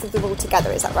the 6 of them all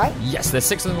together, is that right? Yes, there's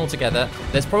 6 of them all together.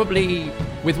 There's probably,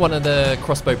 with one of the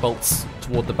crossbow bolts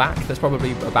toward the back, there's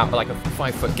probably about like a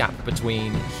 5-foot gap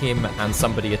between him and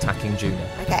somebody attacking Juna.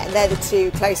 Okay, and they're the 2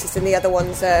 closest and the other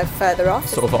ones are further off?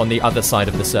 Sort of on the other side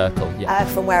of the circle, yeah.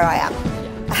 From where I am.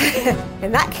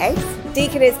 In that case,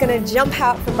 Deacon is going to jump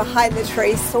out from behind the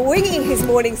tree, swinging his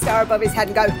morning star above his head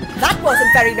and go, "That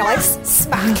wasn't very nice."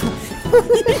 Smack.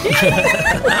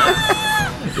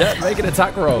 Yeah, make an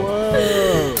attack roll.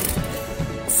 Whoa.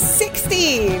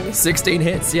 16. 16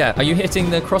 hits, yeah. Are you hitting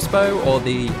the crossbow or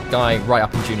the guy right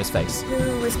up in Juna's face?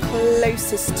 Who is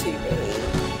closest to me?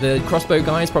 The crossbow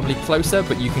guy is probably closer,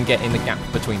 but you can get in the gap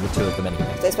between the 2 of them anyway.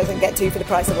 I don't suppose I can get 2 for the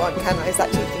price of 1, can I? Is that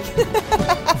cheeky?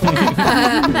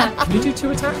 Can you do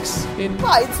 2 attacks in?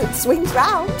 Right, it swings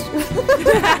round.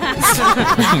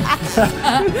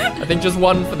 I think just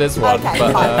 1 for this one. Okay,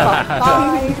 but,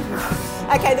 fine.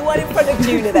 Okay, the one in front of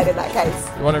Juna then in that case.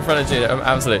 The one in front of Juna,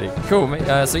 absolutely. Cool.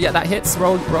 So yeah, that hits.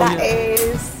 Roll. That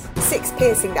is 6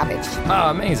 piercing damage. Ah,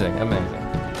 amazing.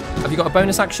 Have you got a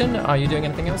bonus action? Are you doing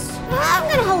anything else? I'm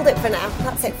going to hold it for now.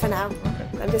 That's it for now.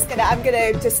 Okay. I'm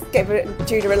gonna just give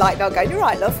Juna a light nod, going, "You're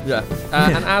right, love." Yeah.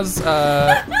 And as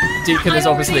Deacon is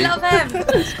obviously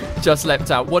just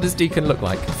leapt out, what does Deacon look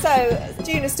like? So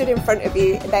Juna stood in front of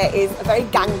you. There is a very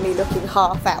gangly-looking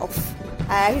half-elf.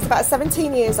 He's about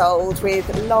 17 years old with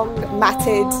long,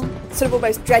 matted, sort of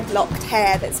almost dreadlocked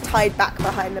hair that's tied back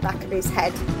behind the back of his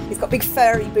head. He's got big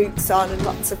furry boots on and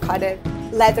lots of kind of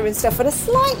leather and stuff, and a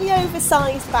slightly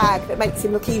oversized bag that makes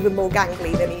him look even more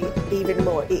gangly than he even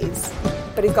more is.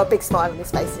 But he's got a big smile on his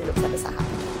face and he looks ever so happy.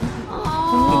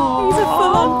 He's a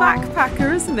full-on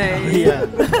backpacker, isn't he? Yeah.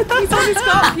 He's on his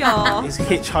Gopyar. He's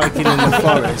hitchhiking in the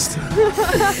forest.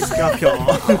 His Gopyar.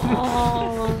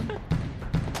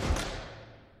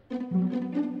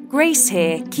 Grace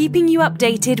here, keeping you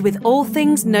updated with all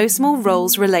things No Small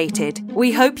Roles related.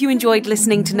 We hope you enjoyed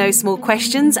listening to No Small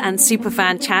Questions and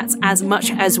Superfan Chats as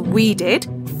much as we did.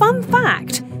 Fun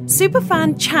fact,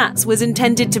 Superfan Chats was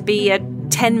intended to be a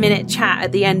 10-minute chat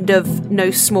at the end of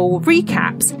No Small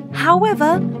Recaps.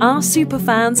 However, our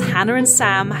superfans Hannah and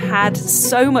Sam had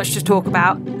so much to talk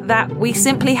about that we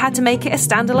simply had to make it a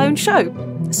standalone show.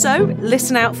 So,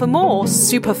 listen out for more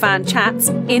Superfan Chats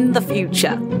in the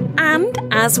future. And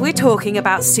as we're talking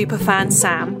about Superfan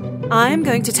Sam, I'm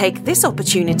going to take this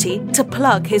opportunity to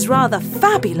plug his rather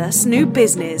fabulous new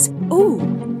business. Ooh,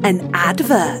 an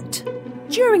advert.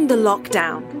 During the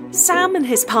lockdown, Sam and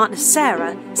his partner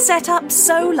Sarah set up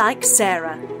Sew Like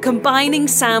Sarah, combining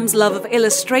Sam's love of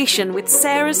illustration with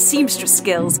Sarah's seamstress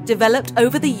skills developed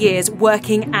over the years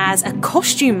working as a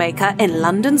costume maker in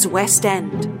London's West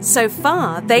End. So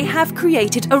far, they have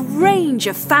created a range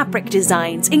of fabric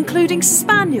designs, including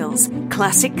spaniels,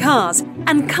 classic cars,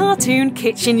 and cartoon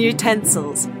kitchen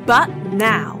utensils. But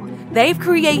now, they've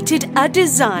created a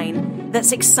design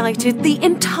that's excited the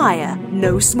entire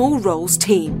No Small Roles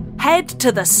team. Head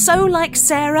to the Sew Like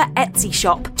Sarah Etsy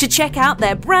shop to check out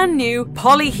their brand new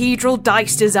polyhedral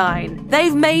dice design.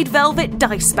 They've made velvet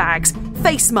dice bags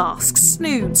face masks,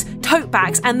 snoods, tote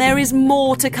bags, and there is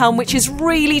more to come, which is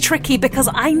really tricky because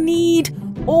I need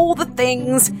all the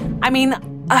things. I mean,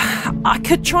 I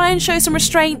could try and show some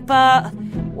restraint, but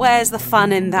where's the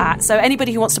fun in that? So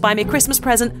anybody who wants to buy me a Christmas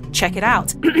present, check it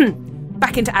out.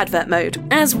 Back into advert mode.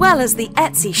 As well as the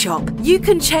Etsy shop, you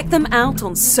can check them out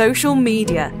on social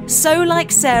media.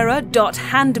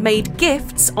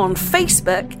 solikesarah.handmadegifts on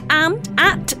Facebook and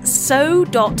at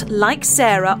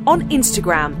so.likesarah on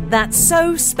Instagram. That's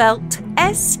so spelt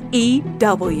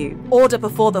SEW. Order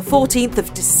before the 14th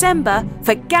of December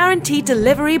for guaranteed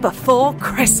delivery before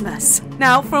Christmas.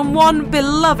 Now, from one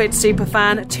beloved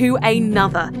superfan to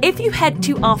another, if you head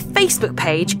to our Facebook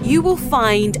page, you will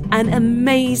find an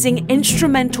amazing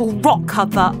instrumental rock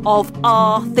cover of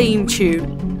our theme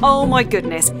tune. Oh my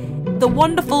goodness. The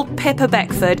wonderful Pippa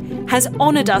Beckford has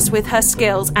honoured us with her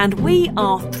skills and we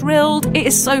are thrilled. It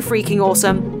is so freaking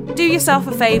awesome. Do yourself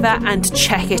a favour and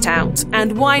check it out.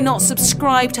 And why not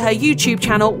subscribe to her YouTube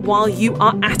channel while you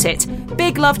are at it?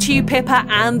 Big love to you, Pippa,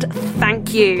 and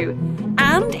thank you.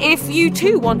 And if you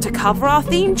too want to cover our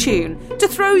theme tune, to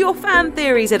throw your fan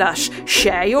theories at us,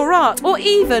 share your art, or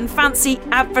even fancy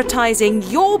advertising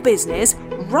your business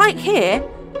right here,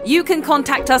 you can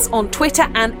contact us on Twitter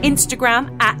and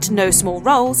Instagram at No Small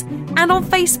Roles, and on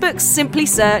Facebook simply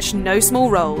search No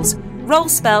Small Roles. Roll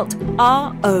spelt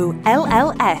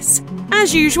ROLLS.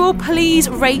 As usual, please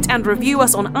rate and review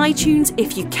us on iTunes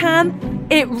if you can.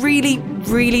 It really,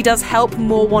 really does help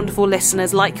more wonderful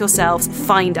listeners like yourselves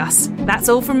find us. That's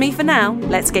all from me for now.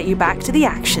 Let's get you back to the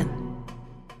action.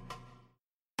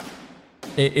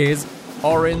 It is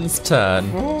Orin's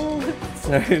turn.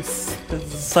 So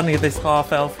suddenly this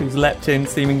half-elf who's leapt in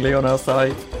seemingly on our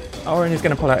side, Orin is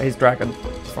going to pull out his dragon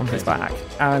from his back,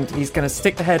 and he's going to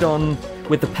stick the head on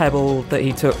with the pebble that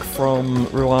he took from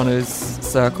Ruana's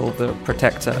circle, the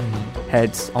protector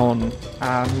head on,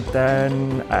 and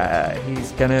then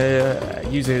he's going to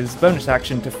use his bonus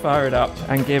action to fire it up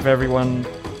and give everyone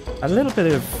a little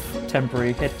bit of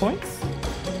temporary hit points,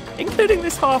 including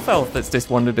this half-elf that's just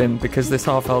wandered in, because this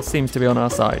half-elf seems to be on our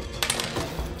side.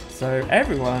 So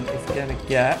everyone is going to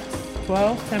get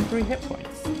 12 temporary hit points.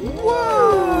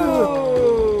 Whoa!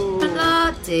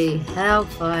 Bloody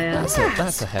hellfire.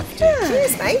 That's a hefty.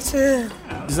 Cheers, mate.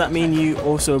 Does that mean you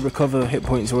also recover hit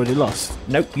points already lost?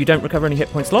 Nope, you don't recover any hit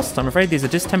points lost. I'm afraid these are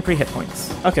just temporary hit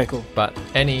points. Okay, cool. But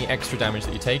any extra damage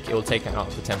that you take, it will take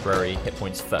out the temporary hit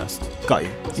points first. Got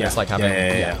you. So it's like having...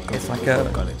 It's like a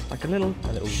little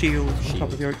shield on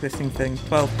top of your existing thing.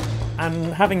 12.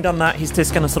 And having done that, he's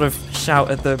just going to sort of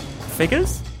shout at the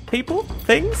figures? People?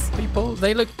 Things? People?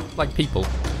 They look like people.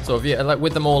 Sort of, yeah, like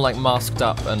with them all like masked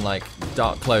up and like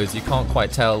dark clothes, you can't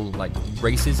quite tell like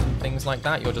races and things like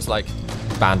that. You're just like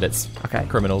bandits. Okay.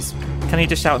 Criminals. Can he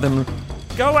just shout at them,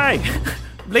 go away!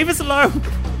 Leave us alone!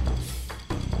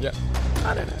 Yeah.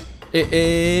 I don't know. It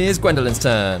is Gwendolyn's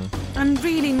turn. I'm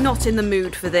really not in the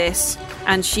mood for this.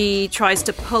 And she tries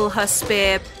to pull her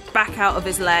spear back out of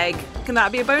his leg. Can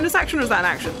that be a bonus action or is that an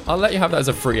action? I'll let you have that as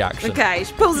a free action. Okay,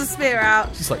 she pulls the spear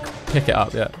out. Just like pick it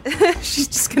up, yeah. She's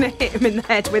just going to hit him in the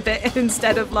head with it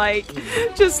instead of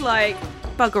just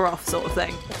bugger off sort of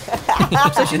thing.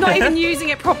 So she's not even using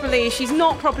it properly. She's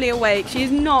not properly awake. She's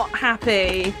not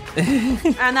happy.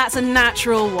 And that's a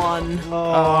natural one.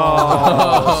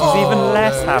 Oh. She's even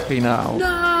less happy now.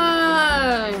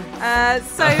 No!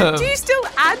 So do you still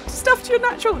add stuff to your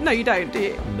natural? No, you don't, do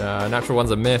you? No, natural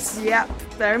one's a miss. Yep,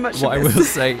 very much What a I miss. will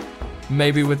say,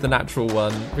 maybe with the natural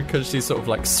one, because she sort of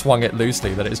like swung it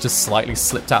loosely, that it's just slightly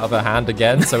slipped out of her hand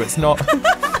again, so it's not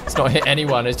hit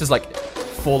anyone, it's just like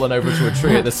fallen over to a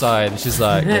tree at the side, and she's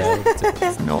like, yeah,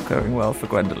 it's not going well for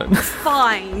Gwendolyn.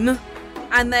 Fine.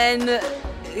 And then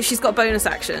she's got a bonus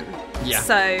action. Yeah.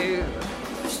 So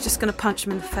she's just going to punch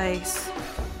him in the face.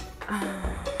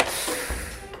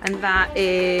 And that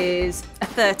is a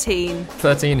 13.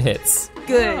 13 hits.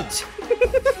 Good.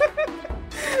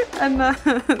 And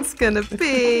that's going to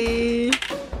be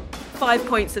 5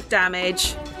 points of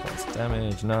damage. Points of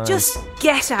damage, nice. Just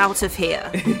get out of here.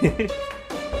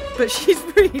 But she's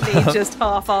really just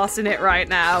half-arsing it right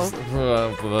now.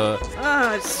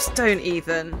 Just don't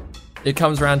even. It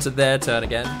comes around to their turn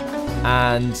again,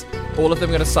 and all of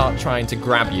them are going to start trying to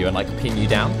grab you and like pin you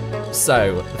down.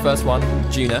 So, the first one,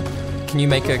 Juna, can you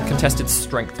make a contested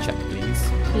strength check,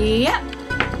 please? Yep.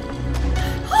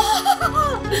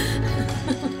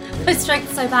 My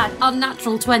strength's so bad.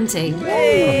 Unnatural 20.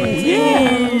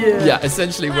 Yeah,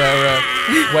 essentially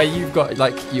where you've got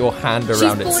like your hand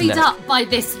around its She's neck. buoyed up by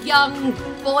this young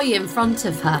boy in front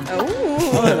of her.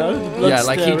 Yeah,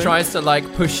 like he tries to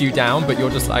like push you down, but you're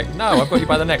just like, no, I've got you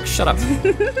by the neck. Shut up.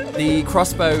 The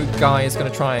crossbow guy is going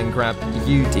to try and grab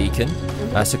you, Deacon.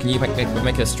 So can you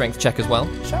make a strength check as well?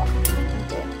 Sure.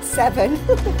 7.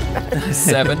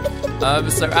 7.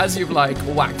 So as you've like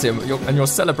whacked him, you're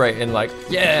celebrating like,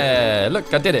 yeah,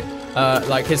 look, I did it.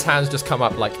 Like his hands just come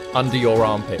up like under your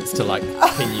armpits to like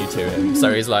pin you to him.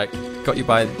 So he's like got you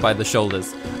by the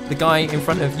shoulders. The guy in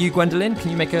front of you, Gwendolyn,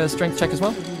 can you make a strength check as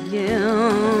well?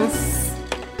 Yes.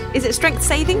 Is it strength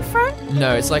saving throw?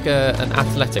 No, it's like an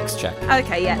athletics check.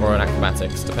 Okay, yeah. Or an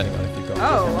acrobatics, depending on if you've got.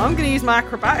 Oh, I'm going to use my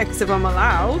acrobatics if I'm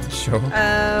allowed. Sure.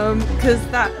 Because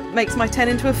that makes my 10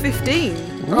 into a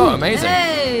 15. Oh, amazing.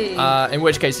 Hey! In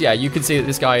which case, yeah, you can see that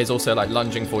this guy is also like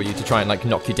lunging for you to try and like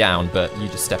knock you down, but you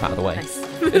just step out of the way. Nice.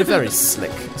 In a very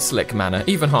slick manner.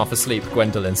 Even half asleep,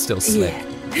 Gwendolyn's still slick.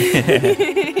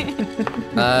 Yeah.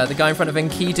 The guy in front of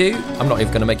Enkidu, I'm not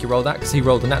even going to make you roll that because he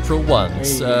rolled a natural 1.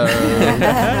 So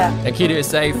Enkidu is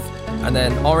safe. And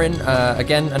then Orin,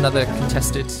 again, another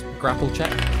contested grapple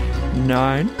check.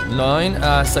 9.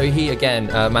 So he again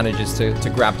manages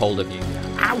to grab hold of you.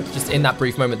 Ow! Just in that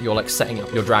brief moment that you're like setting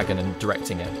up your dragon and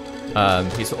directing it,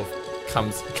 he sort of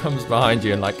comes behind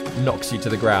you and like knocks you to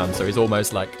the ground. So he's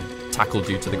almost like tackled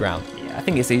you to the ground. Yeah, I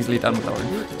think it's easily done with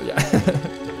Orin. Yeah.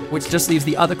 Which just leaves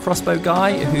the other crossbow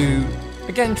guy who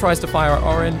again tries to fire at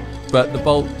Orin, but the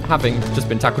bolt, having just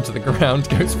been tackled to the ground,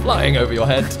 goes flying over your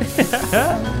head.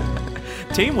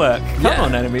 Teamwork. Come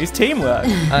on, enemies, teamwork.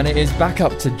 And it is back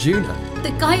up to Juna.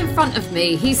 The guy in front of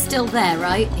me, he's still there,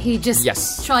 right? He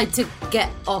just tried to get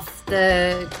off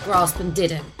the grasp and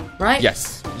didn't, right?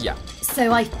 Yes, yeah.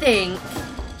 So I think,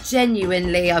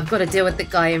 genuinely, I've got to deal with the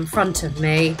guy in front of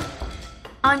me.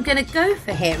 I'm going to go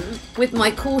for him with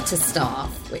my quarterstaff,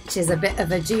 which is a bit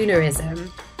of a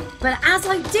Junerism. But as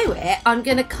I do it, I'm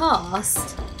going to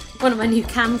cast one of my new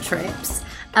cantrips,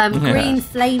 Green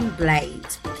Flame Blade.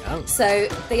 Oh. So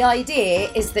the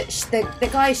idea is that the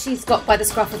guy she's got by the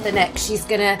scruff of the neck, she's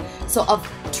going to sort of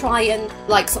try and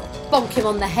like sort of bonk him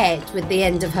on the head with the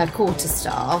end of her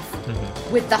quarterstaff,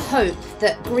 with the hope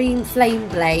that Green Flame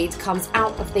Blade comes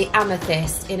out of the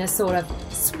amethyst in a sort of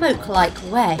smoke-like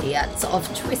way, a sort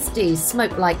of twisty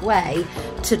smoke-like way,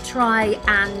 to try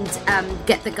and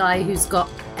get the guy who's got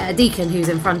Deacon who's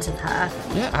in front of her.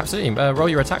 Yeah, absolutely. Roll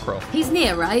your attack roll. He's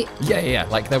near, right? Yeah.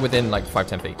 Like they're within like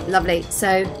 5-10 feet. Lovely.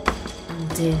 So,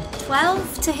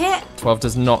 12 to hit. 12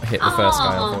 does not hit the first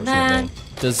guy, unfortunately. Man.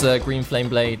 Does Green Flame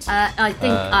Blade... I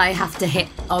think I have to hit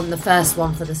on the first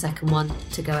one for the second one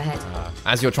to go ahead.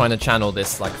 As you're trying to channel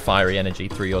this like fiery energy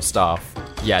through your staff,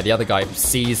 yeah, the other guy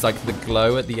sees like the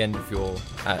glow at the end of your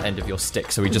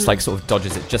stick, so he just like sort of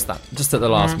dodges it just at the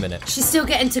last minute. She's still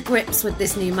getting to grips with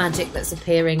this new magic that's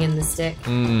appearing in the stick.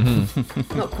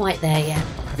 Not quite there yet.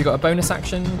 Have you got a bonus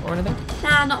action or anything?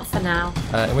 Nah, not for now.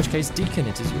 In which case, Deacon,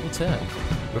 it is your turn.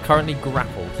 You're currently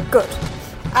grappled. Good.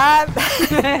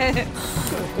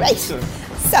 Great. So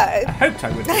I hoped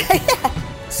I would.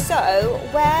 So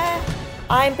where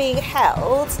I'm being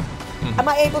held, am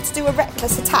I able to do a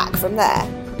reckless attack from there?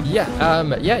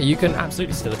 Yeah, you can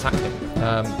absolutely still attack him.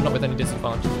 Not with any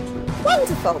disadvantage.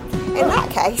 Wonderful. In that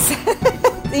case,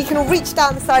 you can reach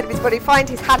down the side of his body, find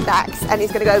his hand axe, and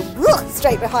he's going to go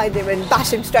straight behind him and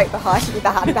bash him straight behind with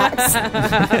the hand axe.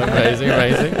 Amazing.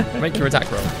 Make your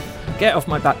attack roll. Get off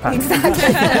my backpack.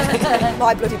 Exactly.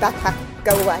 My bloody backpack.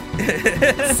 Go away.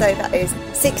 So that is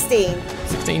 16.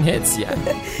 16 hits, yeah.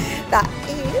 That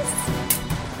is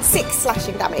 6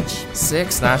 slashing damage.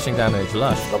 6 slashing damage,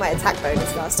 lush. Got my attack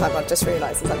bonus last time, I've just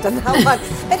realised as I've done that one. But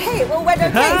hey, it all went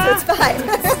okay, so it's fine.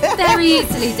 Very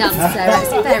easily done, Sarah.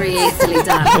 It's very easily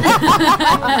done.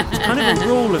 It's kind of a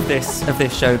rule of this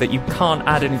show that you can't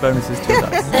add any bonuses to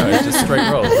that. No, it's just straight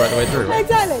rolls right the way through. Right?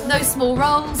 Exactly. No small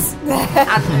rolls.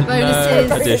 Add no bonuses.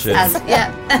 No additions. Yeah.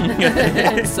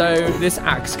 So this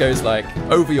axe goes like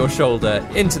over your shoulder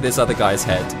into this other guy's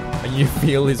head, and you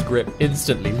feel his grip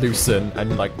instantly loosen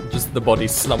and like just the body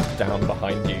slump down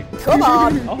behind you. Come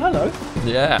on. Oh, hello.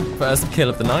 Yeah, first kill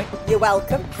of the night. You're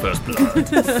welcome. First blood.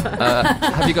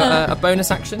 Have you got a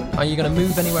bonus action? Are you going to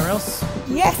move anywhere else?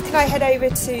 Yes, can I head over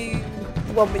to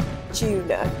the one with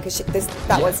Juna? Because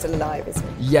that one's still alive, isn't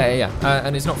it? Yeah.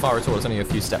 And it's not far at all. It's only a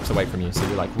few steps away from you, so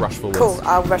you like rush forwards. Cool,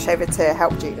 I'll rush over to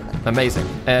help Juna then. Amazing.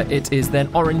 It is then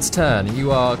Orin's turn.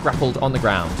 You are grappled on the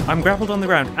ground. I'm grappled on the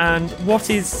ground. And what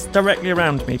is directly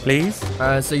around me, please?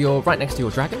 So you're right next to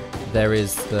your dragon. There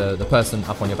is the person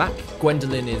up on your back.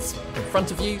 Gwendolyn is in front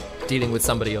of you, dealing with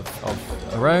somebody of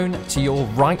her own. To your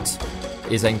right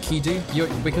is Enkidu.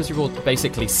 Because you're all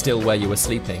basically still where you were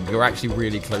sleeping, you're actually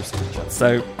really close to each other.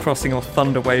 So, crossing off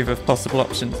thunder wave of possible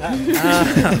options.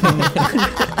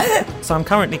 So I'm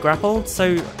currently grappled,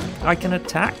 so I can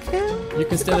attack him? You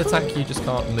can still attack, you just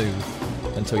can't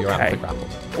move until you're out of the grapple.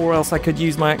 Or else I could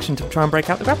use my action to try and break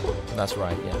out the grapple? That's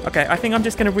right, yeah. Okay, I think I'm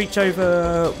just going to reach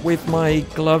over with my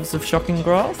gloves of shocking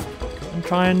grasp and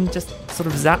try and just sort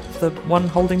of zap the one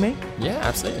holding me. Yeah,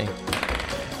 absolutely.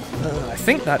 I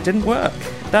think that didn't work.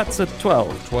 That's a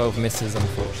 12. 12 misses,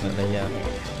 unfortunately, yeah.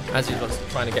 As you're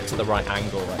trying to get to the right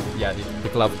angle, the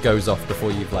glove goes off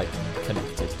before you've,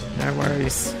 connected. No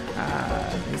worries.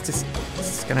 He's just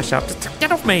going to shout, just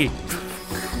get off me!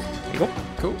 There you go.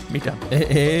 Cool. Me done. It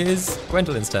is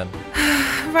Gwendolyn's turn.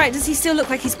 Right, does he still look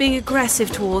like he's being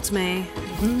aggressive towards me?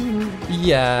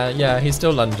 Yeah, he's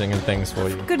still lunging and things for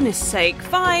you. Goodness sake,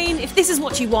 fine. If this is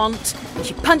what you want, and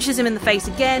she punches him in the face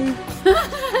again.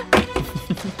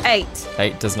 8.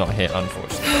 8 does not hit,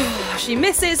 unfortunately. She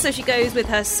misses, so she goes with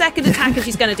her second attack, and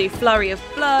she's going to do flurry of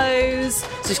blows.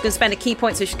 So she's going to spend a key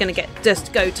point, so she's going to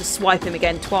just go to swipe him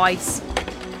again twice.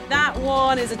 That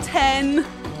one is a 10.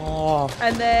 Oh.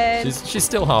 And then she's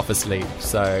still half asleep,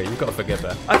 so you've got to forgive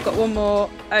her. I've got one more.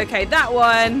 Okay, that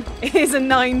one is a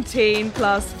 19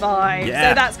 plus 5.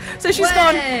 Yeah. So she's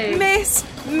gone miss,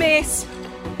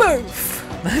 boof.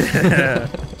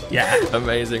 Yeah.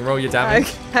 Amazing. Roll your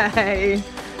damage. Okay.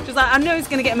 She's like, I know he's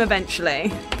going to get him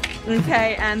eventually.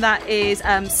 Okay, and that is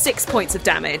 6 points of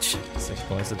damage. 6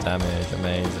 points of damage.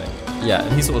 Amazing. Yeah,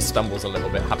 and he sort of stumbles a little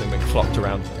bit, having been clocked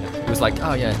around. He was like,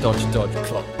 oh yeah, dodge,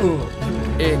 clock. Ooh.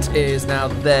 It is now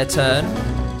their turn.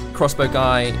 Crossbow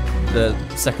guy, the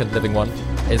second living one,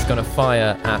 is going to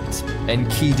fire at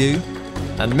Enkidu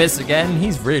and miss again.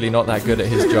 He's really not that good at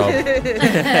his job. Is he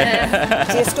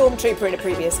a stormtrooper in a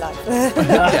previous life? Yeah,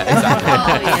 exactly.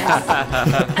 Oh,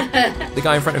 yes. The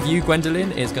guy in front of you,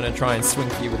 Gwendolyn, is going to try and swing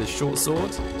for you with his short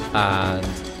sword. And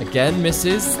again,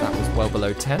 misses. That was well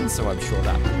below 10, so I'm sure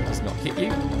that does not hit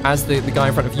you. As the guy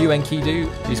in front of you, Enkidu,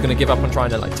 he's going to give up on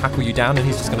trying to tackle you down, and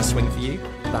he's just going to swing for you.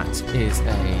 That is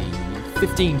a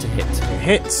 15 to hit. It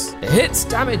hits. It hits.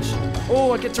 Damage.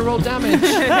 Oh, I get to roll damage.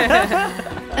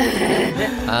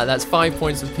 That's 5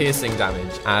 points of piercing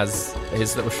damage as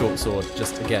his little short sword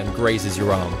just again grazes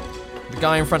your arm. The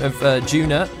guy in front of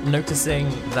Juna, noticing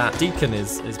that Deacon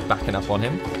is backing up on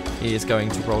him, he is going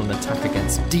to roll an attack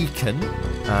against Deacon,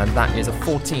 and that is a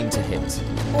 14 to hit.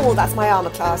 Oh, that's my armor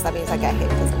class. That means I get hit,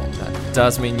 doesn't it? That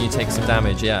does mean you take some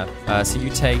damage, yeah. So you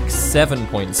take 7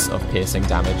 points of piercing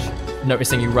damage.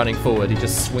 Noticing you running forward, he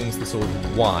just swings the sword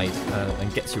wide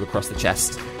and gets you across the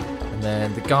chest. And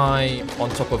then the guy on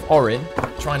top of Orin,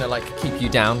 trying to keep you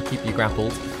down, keep you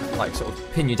grappled, sort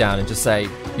of pin you down and just say,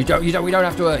 we don't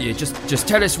have to hurt you. Just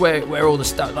tell us where all the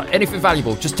stuff, anything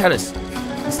valuable, just tell us.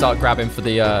 And start grabbing for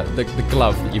the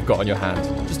glove that you've got on your hand.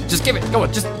 Just give it. Go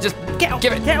on, just Get off,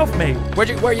 give it. Get off me. Where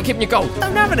are you keeping your gold? I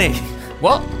don't have any.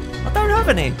 What? I don't have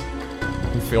any.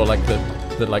 You feel like the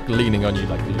leaning on you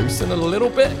loosen a little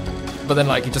bit, but then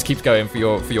he just keeps going for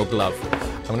your glove.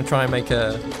 I'm going to try and make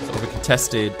a sort of a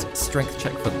contested strength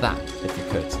check for that, if you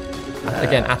could.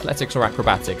 Again, athletics or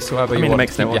acrobatics, whoever you want to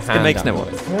keep your hand It makes down. no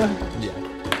odds. Yeah.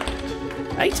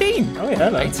 18. Oh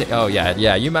yeah, 18. Oh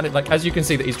yeah. You manage, as you can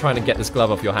see that he's trying to get this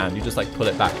glove off your hand. You just pull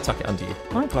it back, tuck it under you.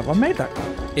 My glove, I made that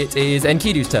glove. It is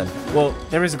Enkidu's turn. Well,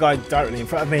 there is a guy directly in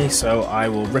front of me, so I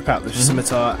will rip out the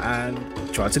scimitar and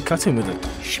try to cut him with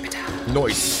it.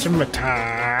 Nice.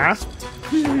 Scimitar.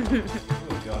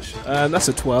 Oh gosh, that's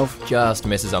a 12. Just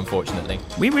misses, unfortunately.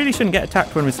 We really shouldn't get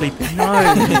attacked when we're sleeping. No,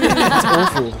 it's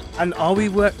awful. And are we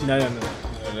No,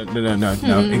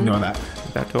 ignore that.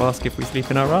 About to ask if we sleep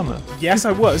in our armor. Yes,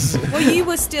 I was. Well, you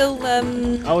were still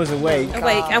I was awake.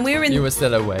 and we were in. You were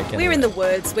still awake. We're anyway. in the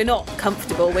woods. We're not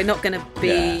comfortable. We're not going to be.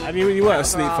 Yeah. I mean, you weren't out of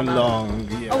asleep for armor. long.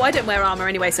 Yeah. Oh, I don't wear armor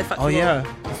anyway, so fuck Oh you all. yeah.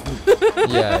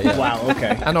 Yeah. Wow.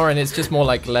 Okay. And Orin, it's just more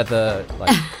like leather,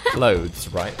 clothes,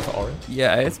 right, for Orin?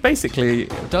 Yeah, it's basically.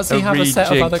 Does he have a set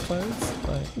of other clothes?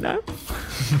 No.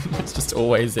 It's just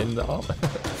always in the armor. I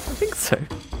think so.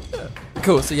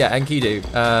 Cool. So yeah, Enkidu,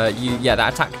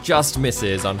 that attack just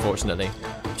misses, unfortunately.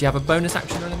 Do you have a bonus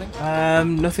action or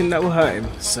anything? Nothing that will hurt him.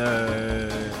 So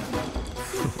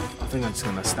I think I'm just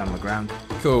gonna stand my ground.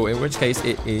 Cool. In which case,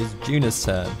 it is Juna's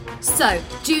turn. So,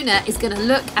 Juna is going to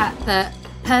look at the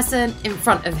person in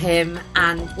front of him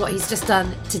and what he's just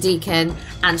done to Deacon,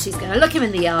 and she's going to look him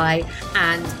in the eye,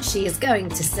 and she is going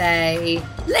to say,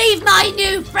 "Leave my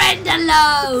new friend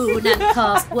alone," and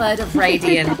cast Word of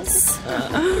Radiance.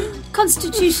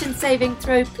 Constitution saving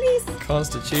throw, please.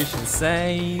 Constitution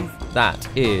save. That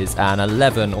is an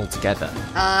 11 altogether.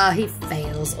 He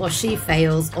fails, or she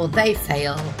fails, or they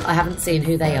fail. I haven't seen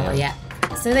who they are yet.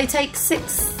 So they take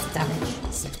 6 damage.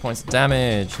 6 points of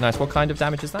damage. Nice. What kind of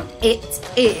damage is that? It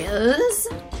is...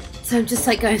 So I'm just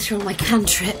like going through all my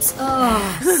cantrips.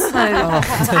 Oh, so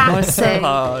It's so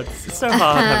hard. It's so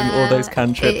hard having all those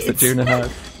cantrips that Juna had.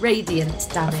 Radiant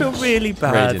damage. I feel really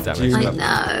bad. Radiant damage. I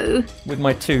know. With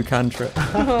my 2 cantrips.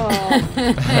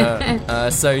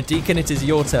 So, Deacon, it is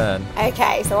your turn.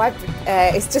 Okay, so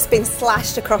it's just been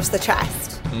slashed across the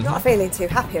chest. Not feeling too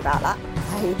happy about that.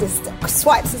 He just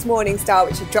swipes his Morning Star,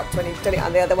 which he dropped when he'd done it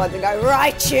on the other ones, and go,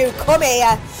 right, you, come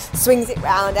here. Swings it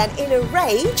round, and in a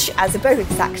rage, as a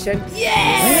bonus action, swings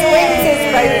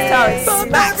his Bonus Star and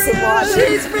smacks him one.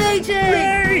 She's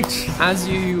raging! As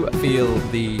you feel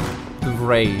the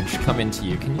rage come into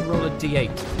you, can you roll a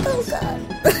d8? Oh, God.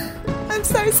 I'm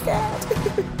so scared.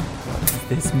 What does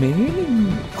this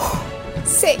mean?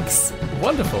 6.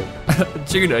 Wonderful.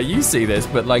 Juna, you see this,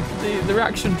 but like the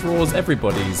reaction draws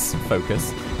everybody's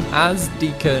focus. As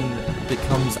Deacon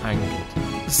becomes angered,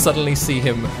 you suddenly see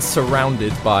him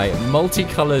surrounded by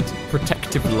multicolored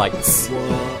protective lights.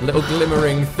 Little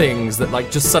glimmering things that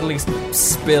like just suddenly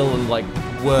spill and like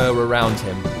whir around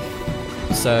him.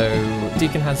 So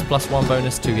Deacon has +1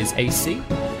 bonus to his AC.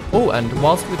 Oh, and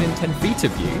whilst within 10 feet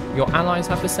of you, your allies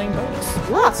have the same bonus.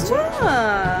 What?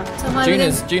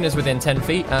 Juna's within 10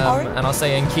 feet, and I'll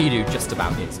say Enkidu just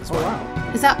about is as well.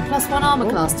 Is that +1 armor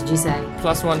class, did you say?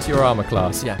 +1 to your armor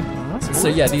class, yeah. So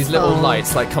yeah, these little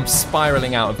lights like come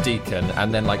spiraling out of Deacon,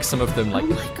 and then like some of them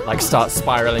like start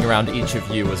spiraling around each of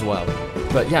you as well.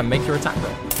 But yeah, make your attack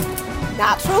roll.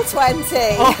 Natural 20.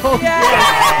 Oh,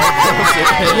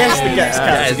 yes, the guest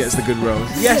character gets the good rolls.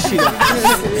 Yes, she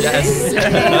does. Yes.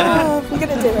 Oh, we're going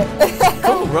to do it.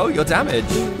 Cool, roll your damage.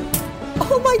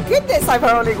 Oh my goodness, I'm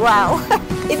rolling well.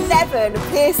 11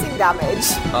 piercing damage.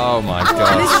 Oh my And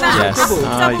god. isn't that Yes.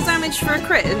 double damage for a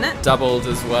crit, isn't it? Doubled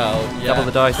as well. Yeah. Double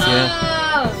the dice, yeah.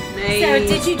 Oh. Sarah,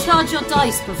 did you charge your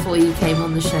dice before you came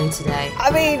on the show today?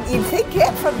 I mean, you'd think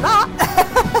it from that.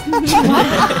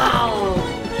 Wow.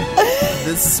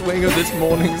 The swing of this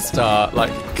Morning Star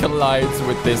like collides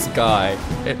with this guy.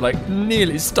 It like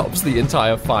nearly stops the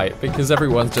entire fight because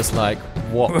everyone's just like,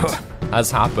 what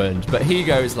has happened? But he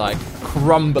goes like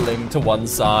crumbling to one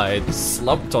side,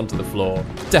 slumped onto the floor,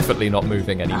 definitely not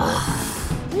moving anymore.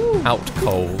 Out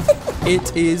cold.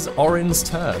 It is Orin's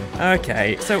turn.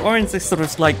 Okay, so Orin's just sort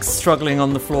of like struggling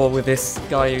on the floor with this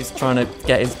guy who's trying to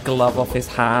get his glove off his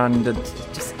hand and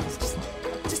just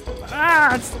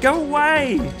go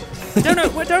away. We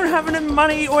don't have any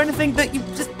money or anything that you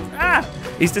just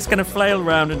He's just going to flail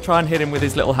around and try and hit him with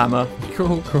his little hammer.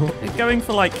 Cool. Going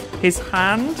for like his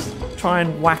hand, try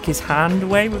and whack his hand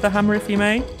away with the hammer if you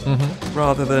may,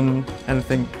 rather than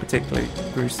anything particularly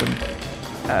gruesome.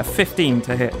 15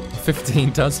 to hit.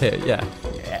 15 does hit, yeah.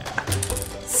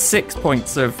 6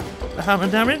 points of hammer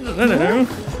damage? No.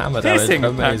 Hammer damage, Piercing.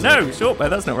 amazing. No, short bow,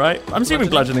 that's not right. I'm assuming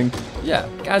bludgeoning. Yeah,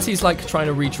 as he's like trying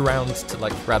to reach around to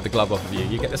like grab the glove off of you,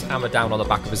 you get this hammer down on the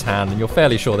back of his hand and you're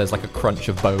fairly sure there's like a crunch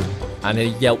of bone. And he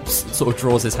yelps, sort of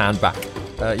draws his hand back.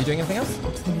 You doing anything else? I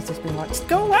think he's just been like, just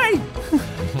go away!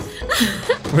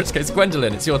 In which case,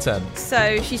 Gwendolyn, it's your turn.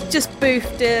 So she's just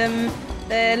boofed him.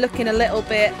 They're looking a little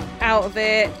bit out of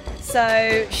it.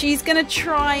 So she's going to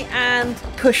try and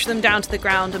push them down to the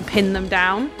ground and pin them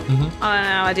down. I don't know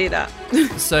how I do that.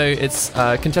 So it's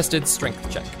a contested strength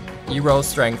check. You roll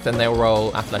strength and they'll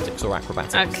roll athletics or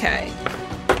acrobatics. Okay.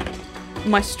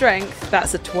 My strength,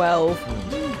 that's a 12.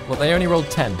 Well, they only rolled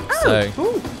 10.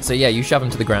 So yeah, you shove him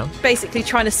to the ground. Basically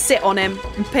trying to sit on him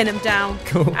and pin him down.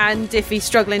 Cool. And if he's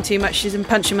struggling too much, she's going to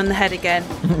punch him in the head again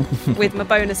with my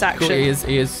bonus action. Cool, he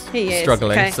is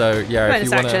struggling. Okay. So yeah, bonus if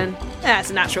you want action. That's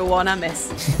a natural one, I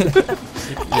miss.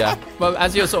 Yeah. Well,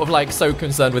 as you're sort of like so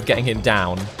concerned with getting him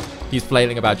down, he's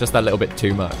flailing about just that little bit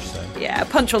too much. So. Yeah,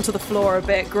 punch onto the floor a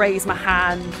bit, graze my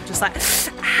hand, just like,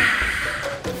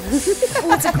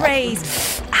 oh, it's a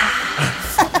graze.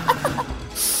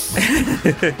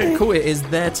 Cool, it is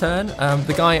their turn.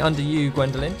 The guy under you,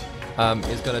 Gwendolyn,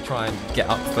 is going to try and get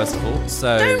up first of all.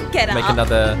 So Don't get make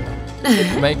up.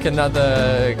 make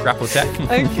another grapple check.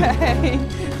 Okay.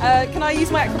 Can I use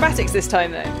my acrobatics this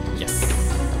time, though? Yes.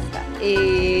 That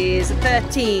is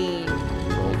 13.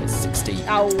 Roll is 16.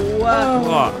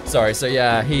 Oh. Sorry, so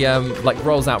yeah, he like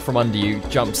rolls out from under you,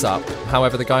 jumps up.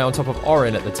 However, the guy on top of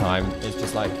Orin at the time is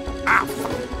just like,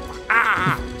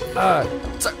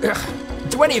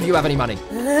 do any of you have any money?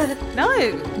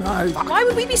 No. Why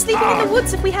would we be sleeping in the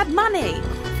woods if we had money?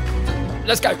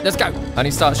 let's go. And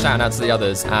he starts shouting out to the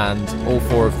others, and all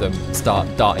 4 of them start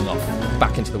darting off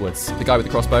back into the woods. The guy with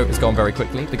the crossbow is gone very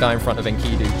quickly. The guy in front of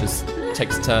Enkidu just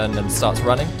takes a turn and starts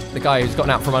running. The guy who's gotten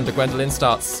out from under Gwendolyn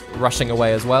starts rushing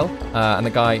away as well. And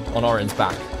the guy on Orin's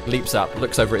back leaps up,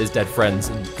 looks over at his dead friends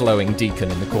and glowing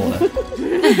Deacon in the corner.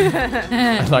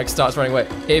 And starts running away.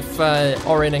 If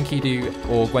Orin, Enkidu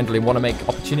or Gwendolyn want to make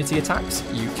opportunity attacks,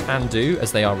 you can do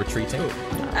as they are retreating.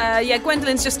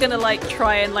 Gwendolyn's just gonna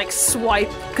try and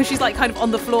swipe, because she's kind of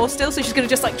on the floor still, so she's gonna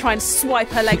just try and swipe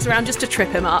her legs around just to trip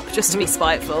him up, just to be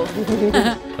spiteful.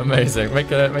 Amazing. Make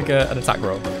an attack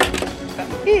roll. That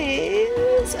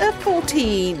is a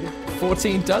 14.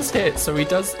 14 does hit, so he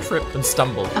does trip and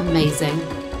stumble. Amazing.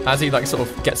 As he sort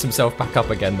of gets himself back up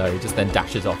again, though, he just then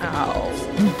dashes off.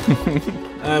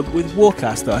 With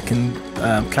Warcaster, I can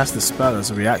cast a spell as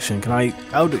a reaction. Can I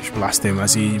Eldritch Blast him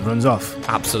as he runs off?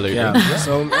 Absolutely. Yeah.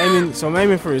 So I'm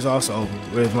aiming for his arsehole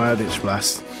with my Eldritch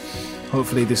Blast.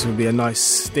 Hopefully this will be a nice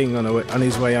sting on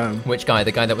his way home. Which guy?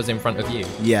 The guy that was in front of you?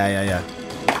 Yeah.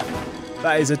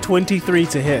 That is a 23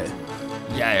 to hit.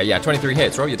 Yeah. 23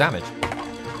 hits. Roll your damage.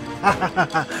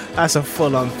 That's a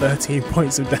full-on 13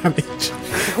 points of damage.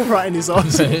 Right in his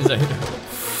arse.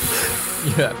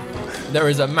 Yeah. There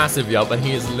is a massive yelp, and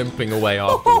he is limping away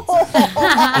afterwards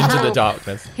into the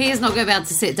darkness. He is not going to be able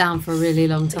to sit down for a really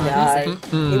long time, is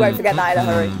he? He won't forget that in a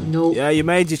hurry. Nope. Yeah, you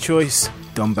made your choice,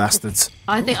 dumb bastards.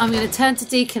 I think I'm going to turn to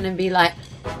Deacon and be like,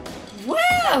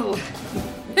 "Whoa!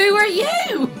 Who are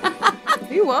you?"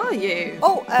 Who are you?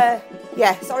 Oh,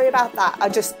 yeah, sorry about that. I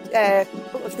just,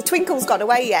 the twinkle's gone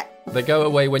away yet. They go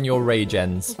away when your rage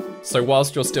ends. So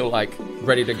whilst you're still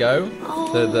ready to go,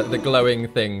 the glowing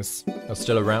things are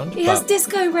still around. He has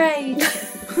disco rage.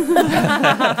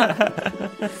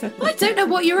 I don't know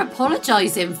what you're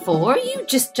apologising for. You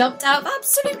just jumped out of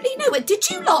absolutely nowhere. Did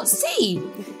you not see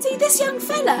this young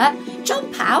fella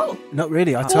jump out? Not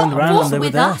really. I turned around and they were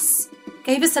with there. us.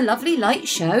 Gave us a lovely light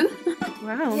show.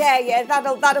 Wow. Yeah,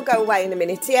 that'll go away in a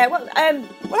minute. Yeah, well,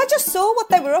 I just saw what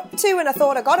they were up to, and I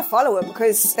thought I got to follow them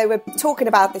because they were talking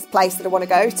about this place that I want to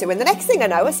go to. And the next thing I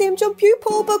know, I see them jump you,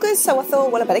 poor buggers. So I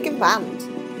thought, well, I better give them a hand.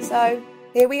 So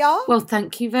here we are. Well,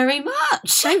 thank you very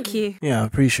much. Thank you. Yeah, I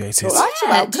appreciate it. All right,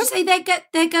 you're welcome. Did you say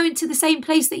they're going to the same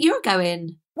place that you're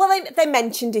going? Well, they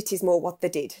mentioned it is more what they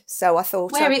did. So I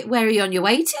thought, where are you on your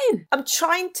way to? I'm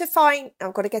trying to find.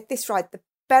 I've got to get this right. The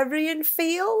Berrien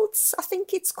Fields, I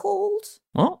think it's called.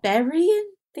 What?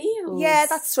 Berrien Fields? Yeah,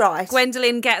 that's right.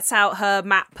 Gwendolyn gets out her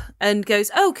map and goes,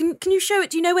 "Oh, can you show it?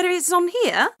 Do you know whether it's on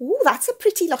here?" Oh, that's a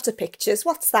pretty lot of pictures.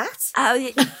 What's that? Oh,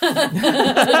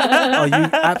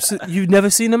 yeah. You've never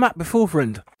seen a map before,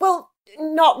 friend? Well,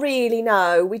 not really,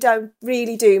 no. We don't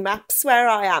really do maps where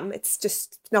I am. It's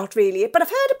just not really it. But I've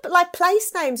heard of,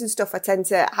 place names and stuff. I tend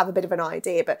to have a bit of an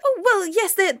idea, but... Oh, well,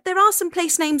 yes, there are some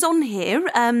place names on here.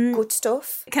 Good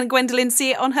stuff. Can Gwendolyn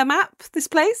see it on her map, this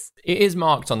place? It is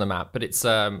marked on the map, but it's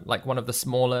one of the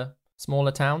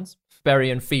smaller towns.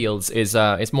 Berrien Fields is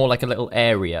it's more like a little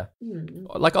area,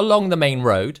 along the main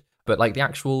road. But the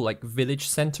actual village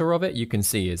centre of it, you can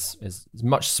see is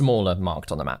much smaller,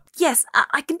 marked on the map. Yes,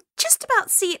 I can just about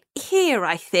see it here,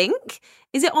 I think.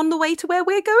 Is it on the way to where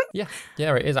we're going? Yeah,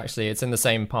 it is actually. It's in the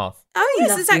same path. Oh,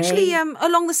 yes, it's actually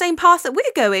along the same path that we're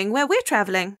going, where we're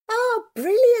travelling. Oh,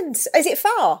 brilliant. Is it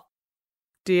far?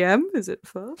 DM, is it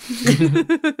far?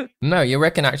 No, you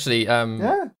reckon actually,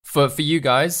 for you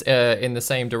guys, in the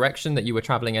same direction that you were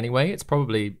travelling anyway, it's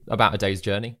probably about a day's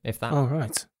journey, if that. Oh,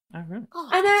 right. And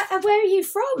where are you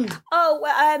from? Oh,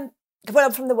 well,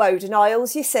 I'm from the Woden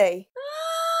Isles, you see.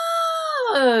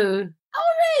 Oh,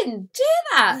 Orin, do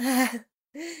that.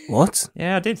 What?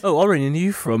 Yeah, I did. Oh, Orin, and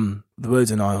you from the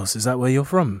Woden Isles? Is that where you're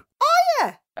from?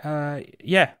 Oh, yeah.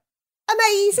 Yeah.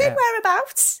 Amazing. Yeah.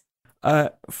 Whereabouts?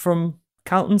 From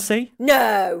Calton Sea?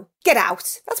 No. Get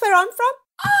out. That's where I'm from.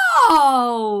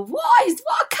 Oh, what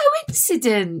a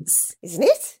coincidence. Isn't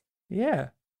it? Yeah,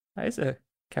 that is a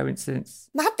coincidence.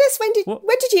 Madness. When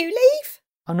did you leave?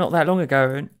 Oh, not that long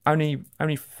ago. Only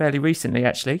fairly recently,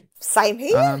 actually. Same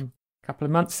here. A couple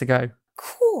of months ago.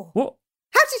 Cool. What?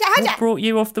 What brought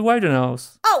you off the Woden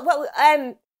Isles? Oh,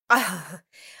 well,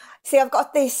 see, I've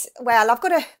got this. Well, I've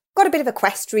got a bit of a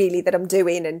quest really that I'm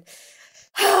doing, and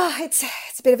it's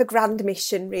a bit of a grand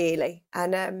mission really.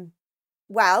 And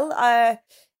I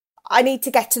need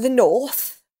to get to the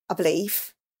north, I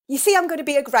believe. You see, I'm going to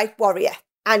be a great warrior,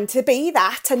 and to be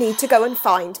that, I need to go and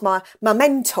find my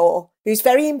mentor, who's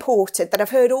very important, that I've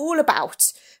heard all about,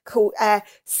 called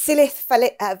Silith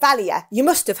Valia. You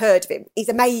must have heard of him. He's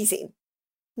amazing.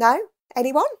 No?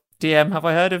 Anyone? DM, have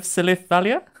I heard of Silith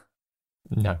Valia?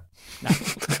 No.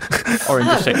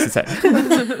 Orange shakes his head.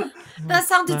 That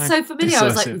sounded so familiar. I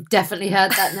was like, we've definitely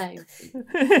heard that name.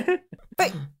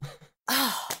 But,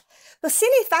 well,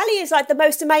 Silith Valley is like the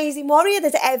most amazing warrior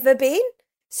there's ever been.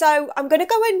 So I'm going to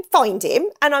go and find him,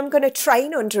 and I'm going to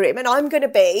train under him, and I'm going to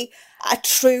be a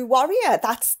true warrior.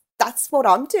 That's what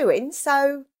I'm doing.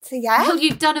 So yeah. Well,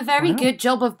 you've done a very good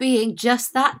job of being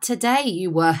just that today. You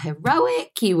were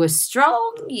heroic, you were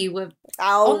strong, you were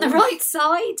on the right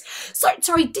side.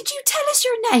 Sorry, did you tell us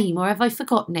your name, or have I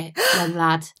forgotten it, young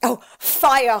lad? Oh,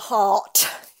 Fireheart.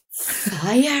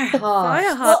 Fireheart.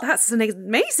 Fireheart, Well, that's an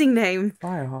amazing name.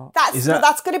 Fireheart.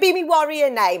 That's going to be my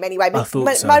warrior name anyway.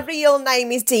 My real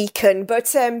name is Deacon, but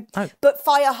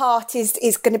Fireheart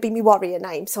is going to be my warrior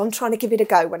name. So I'm trying to give it a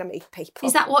go when I meet people.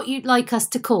 Is that what you'd like us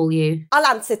to call you? I'll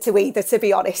answer to either, to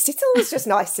be honest. It's always just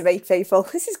nice to meet people.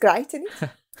 This is great, isn't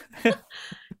it?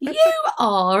 You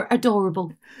are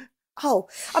adorable. Oh,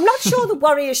 I'm not sure the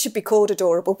warriors should be called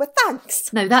adorable, but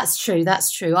thanks. No, that's true.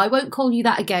 I won't call you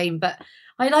that again, but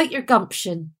I like your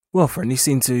gumption. Well, friend, you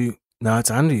seem to know how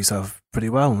to handle yourself pretty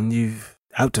well, and you've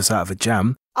helped us out of a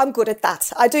jam. I'm good at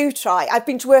that. I do try. I've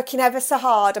been working ever so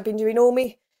hard. I've been doing all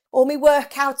my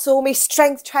workouts, all my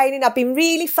strength training. I've been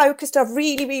really focused. I've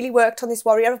really, really worked on this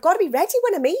warrior. I've got to be ready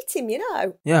when I meet him, you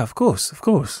know. Yeah, of course.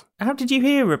 How did you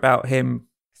hear about him,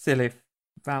 Silith?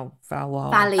 Valia.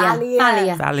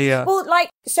 Well,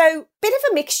 so bit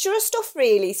of a mixture of stuff,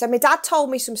 really. So my dad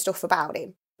told me some stuff about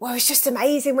him. Well, it was just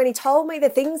amazing when he told me the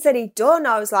things that he'd done.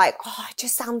 I was like, oh, it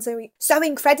just sounds so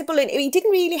incredible. And he didn't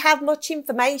really have much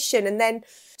information. And then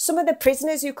some of the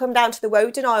prisoners who come down to the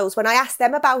Woden Isles, when I asked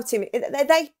them about him,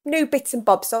 they knew bits and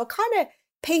bobs. So I kind of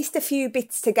pieced a few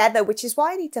bits together, which is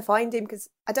why I need to find him, because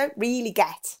I don't really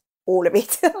get all of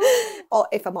it, or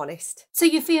if I'm honest. So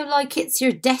you feel like it's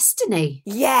your destiny?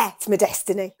 Yeah, it's my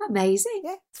destiny. Amazing.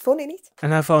 Yeah, it's fun, isn't it?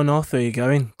 And how far north are you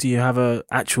going? Do you have an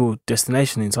actual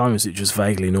destination in time, or is it just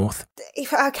vaguely north?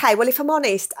 If I'm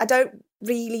honest, I don't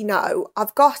really know.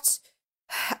 I've got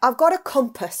a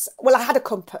compass. Well, I had a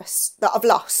compass that I've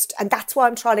lost, and that's why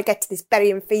I'm trying to get to this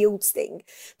Berrien Fields thing,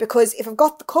 because if I've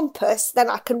got the compass, then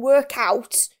I can work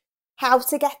out how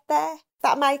to get there.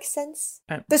 That makes sense.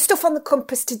 There's stuff on the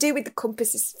compass to do with the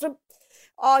compass. Is from,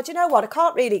 do you know what? I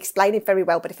can't really explain it very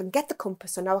well, but if I can get the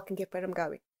compass, I know I can get where I'm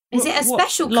going. Is it a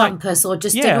special compass or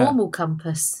just a normal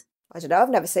compass? I don't know. I've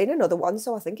never seen another one,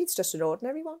 so I think it's just an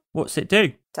ordinary one. What's it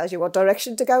do? Tells you what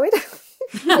direction to go in.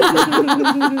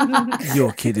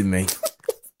 You're kidding me.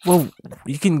 Well,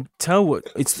 you can tell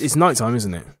what it's nighttime,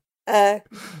 isn't it?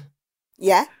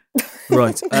 Yeah.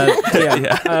 Right.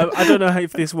 I don't know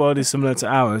if this world is similar to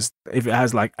ours, if it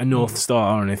has like a North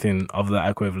Star or anything of that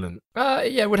equivalent.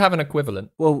 Yeah, it would have an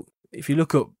equivalent. Well, if you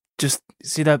look up, just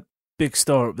see that big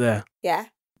star up there? Yeah.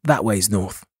 That way's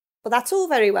north. Well, that's all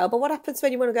very well, but what happens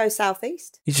when you want to go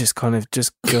southeast? You just kind of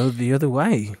go the other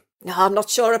way. No, I'm not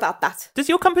sure about that. Does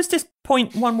your compass just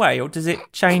point one way, or does it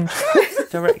change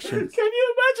direction? Can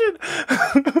you imagine?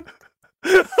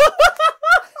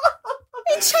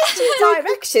 It changes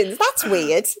directions. That's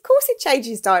weird. Of course it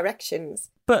changes directions.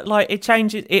 But it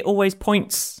changes, it always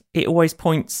points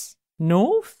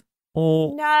north?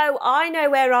 Or no, I know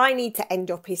where I need to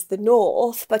end up is the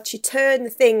north, but you turn the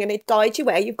thing and it guides you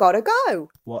where you've got to go.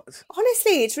 What?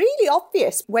 Honestly, it's really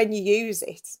obvious when you use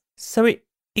it. So it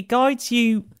guides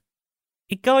you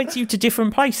to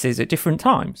different places at different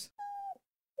times?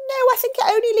 No, I think it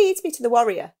only leads me to the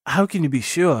warrior. How can you be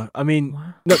sure? I mean,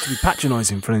 not to be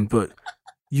patronising, friend, but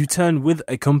you turn with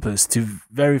a compass to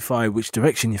verify which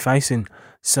direction you're facing.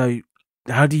 So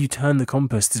how do you turn the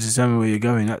compass to determine where you're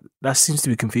going? That seems to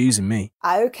be confusing me.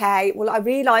 Okay, well, I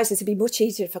realise it'd be much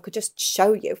easier if I could just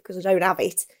show you, because I don't have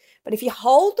it. But if you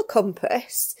hold the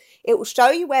compass, it will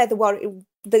show you where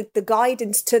the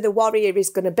guidance to the warrior is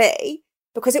going to be,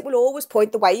 because it will always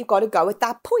point the way you've got to go at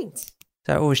that point.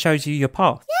 So it always shows you your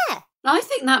path? Yeah. I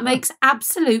think that makes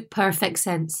absolute perfect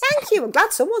sense. Thank you. I'm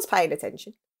glad someone's paying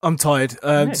attention. I'm tired.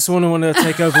 Does someone want to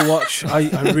take over watch?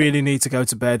 I really need to go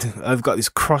to bed. I've got this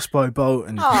crossbow bolt.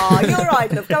 Oh, you're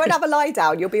right, love. Go and have a lie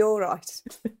down. You'll be all right.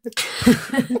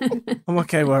 I'm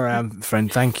okay where I am,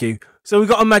 friend. Thank you. So we've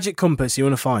got a magic compass you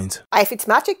want to find? If it's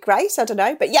magic, great. I don't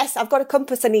know. But yes, I've got a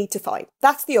compass I need to find.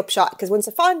 That's the upshot, because once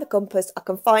I find the compass, I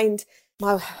can find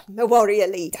my warrior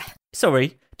leader.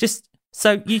 Sorry,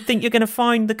 so you think you're going to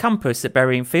find the compass at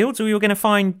Berrien Fields, or you're going to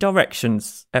find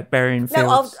directions at Berrien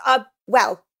Fields? No,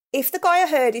 well, if the guy I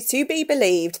heard is to be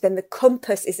believed, then the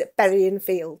compass is at Berrien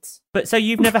Fields. But so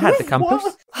you've never had the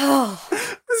compass? Oh,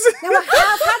 no, I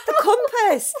have had the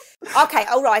compass. Okay,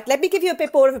 all right, let me give you a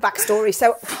bit more of a backstory.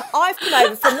 So I've come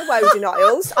over from the Woden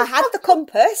Isles. I had the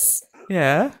compass.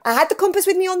 Yeah. I had the compass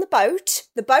with me on the boat.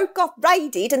 The boat got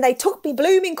raided and they took me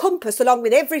blooming compass along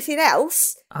with everything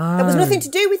else. There was nothing to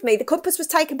do with me. The compass was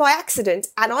taken by accident.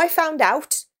 And I found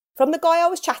out from the guy I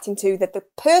was chatting to that the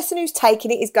person who's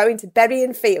taking it is going to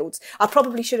Berrien Fields. I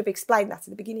probably should have explained that at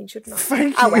the beginning, shouldn't I?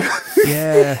 Thank oh, you. well.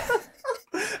 Yeah.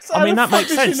 So I mean, that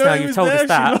makes sense now you've told us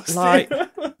that. Like,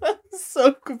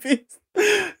 so confused.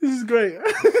 This is great.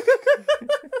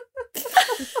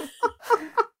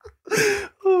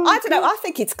 I don't know. I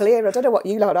think it's clear. I don't know what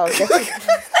you lot are getting.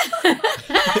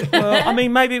 well, I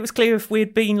mean, maybe it was clear if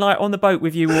we'd been like on the boat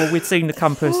with you, or we'd seen the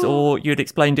compass, or you'd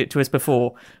explained it to us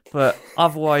before. But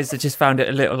otherwise, I just found it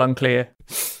a little unclear.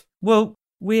 Well,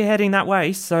 we're heading that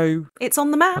way, so It's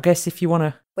on the map. I guess if you want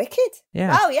to, Wicked.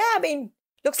 yeah. Oh, yeah. I mean,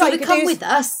 looks Do like you you want could to come do... with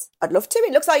us? I'd love to.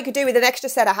 It looks like you could do with an extra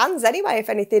set of hands anyway, if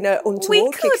anything untoward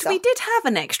We could. kicks We off. did have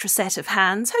an extra set of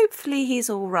hands. Hopefully he's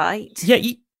all right. Yeah,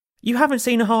 you haven't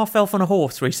seen a half elf on a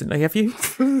horse recently, have you?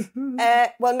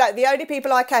 Well, no, the only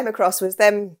people I came across was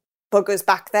them buggers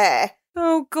back there.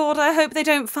 Oh, God, I hope they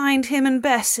don't find him and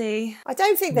Bessie. I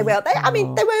don't think they will. I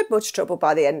mean, they weren't much trouble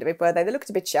by the end of it, were they? They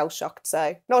looked a bit shell-shocked,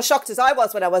 so... Not shocked as I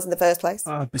was when I was in the first place.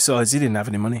 Besides, he didn't have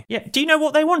any money. Yeah. Do you know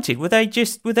what they wanted? Were they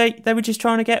just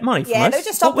trying to get money from Yeah, us? they were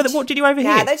just... What did you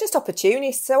overhear? Yeah, they're just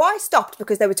opportunists. So I stopped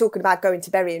because they were talking about going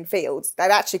to Berrien Fields. They'd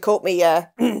actually caught me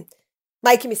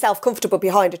making myself comfortable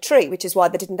behind a tree, which is why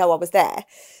they didn't know I was there.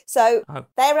 So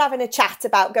they were having a chat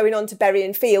about going on to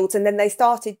Berrien Fields, and then they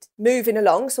started moving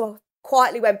along, so I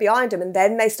quietly went behind them, and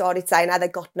then they started saying how they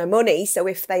got no money, so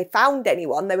if they found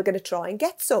anyone, they were going to try and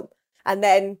get some. And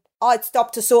then I'd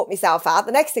stopped to sort myself out.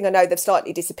 The next thing I know, they've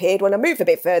slightly disappeared. When I move a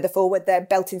bit further forward, they're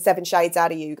belting 7 shades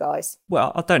out of you guys.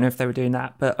 Well, I don't know if they were doing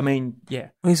that, but I mean, yeah.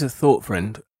 Here's a thought,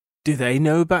 friend. Do they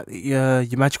know about your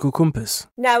magical compass?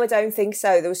 No, I don't think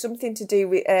so. There was something to do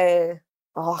with... I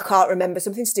can't remember.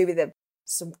 Something to do with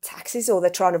some taxes, or they're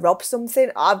trying to rob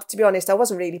something. To be honest, I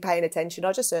wasn't really paying attention.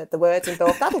 I just heard the words and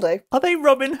thought, that'll do. Are they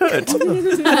Robin Hood?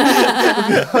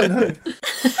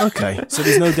 Okay, so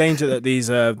there's no danger that these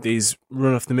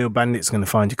run-off-the-mill bandits are going to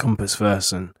find your compass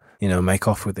first and, make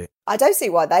off with it. I don't see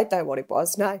why they'd know what it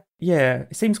was, no. Yeah,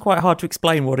 it seems quite hard to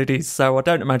explain what it is, so I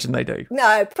don't imagine they do.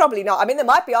 No, probably not. I mean, they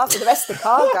might be after the rest of the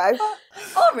cargo.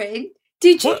 Orin,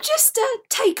 did you just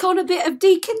take on a bit of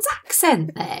Deacon's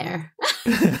accent there?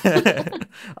 I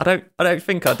don't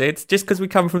think I did. Just because we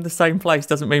come from the same place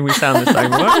doesn't mean we sound the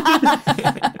same,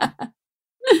 right?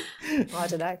 I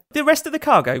don't know. The rest of the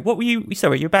cargo, what were you...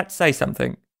 Sorry, you're about to say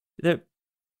something.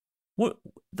 What?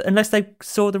 Unless they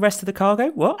saw the rest of the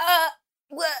cargo? What?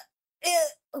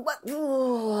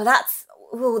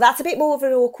 That's a bit more of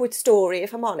an awkward story,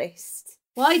 if I'm honest.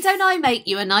 Why don't I make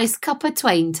you a nice cup of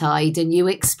twain tide and you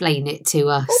explain it to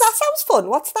us? Oh, that sounds fun.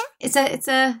 What's that? It's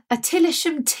a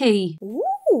Tillisham tea.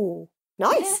 Ooh,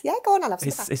 nice. Yeah, go on, I'll have some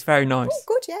of that. It's very nice. Oh,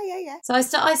 good, yeah. So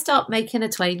I start making a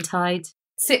twain tide.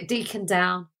 Sit Deacon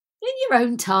down in your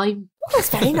own time. Oh, that's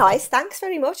very nice. Thanks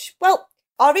very much. Well,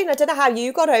 Irene, I don't know how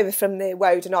you got over from the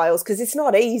Woden Isles, because it's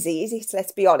not easy, is it?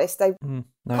 Let's be honest. No.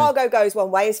 Cargo goes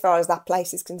one way as far as that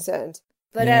place is concerned.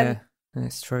 But yeah,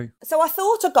 that's true. So I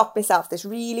thought I got myself this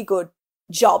really good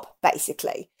job,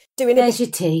 basically. There's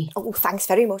your tea. Oh, thanks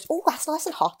very much. Oh, that's nice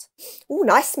and hot. Oh,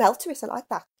 nice smell to it. I like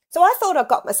that. So I thought I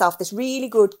got myself this really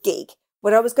good gig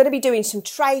where I was going to be doing some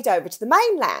trade over to the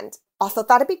mainland. I thought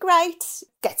that'd be great.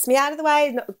 Gets me out of the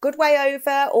way, a good way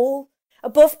over, all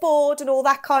above board and all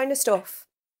that kind of stuff.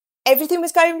 Everything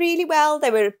was going really well.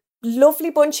 They were a lovely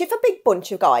bunch, if a big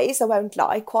bunch of guys, I won't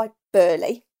lie, quite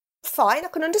burly. Fine, I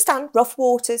can understand. Rough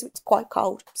waters, it's quite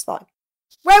cold, it's fine.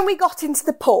 When we got into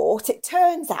the port, it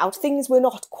turns out things were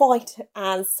not quite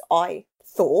as I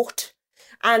thought.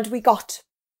 And we got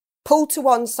pulled to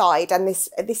one side, and this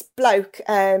bloke,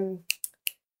 Alec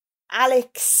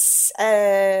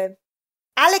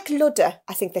Ludder,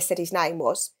 I think they said his name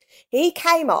was, he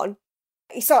came on,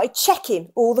 he started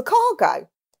checking all the cargo.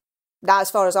 Now,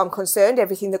 as far as I'm concerned,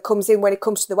 everything that comes in when it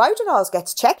comes to the Woden Isles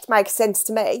gets checked. Makes sense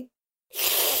to me.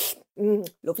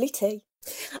 Lovely tea.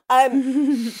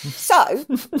 So,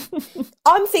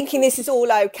 I'm thinking this is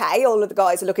all okay. All of the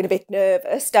guys are looking a bit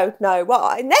nervous. Don't know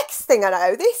why. Next thing I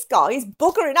know, this guy is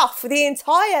buggering off with the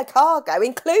entire cargo,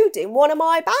 including one of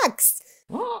my bags.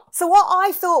 What? So what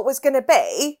I thought was going to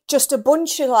be just a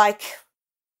bunch of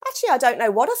actually, I don't know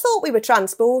what I thought we were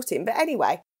transporting, but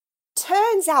anyway.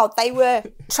 Turns out they were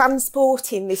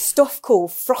transporting this stuff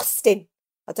called frosting.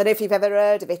 I don't know if you've ever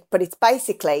heard of it, but it's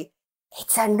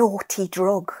a naughty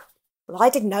drug. Well, I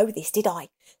didn't know this, did I?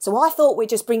 So I thought we're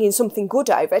just bringing something good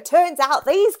over. Turns out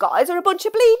these guys are a bunch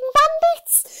of bleeding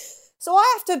bandits. So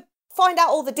I have to find out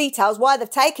all the details, why they've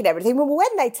taken everything. Well,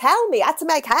 when they tell me I had to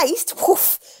make haste,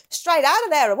 woof, straight out of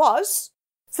there I was.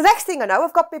 So next thing I know,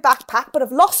 I've got my backpack, but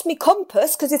I've lost my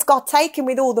compass because it's got taken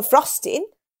with all the frosting.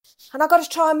 And I've got to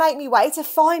try and make me way to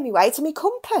find me way to my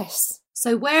compass.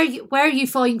 So where you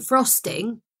find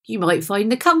frosting, you might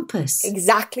find the compass.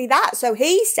 Exactly that. So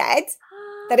he said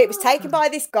that it was taken by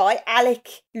this guy, Alec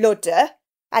Ludder,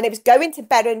 and it was going to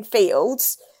Berren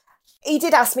Fields. He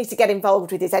did ask me to get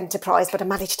involved with his enterprise, but I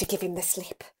managed to give him the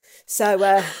slip. So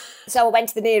I went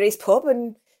to the nearest pub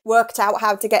and worked out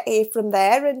how to get here from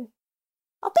there, and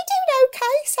I've been doing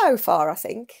okay so far, I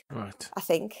think. Right. I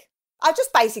think. I've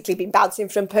just basically been bouncing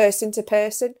from person to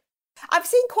person. I've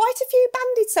seen quite a few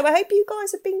bandits, so I hope you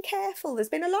guys have been careful. There's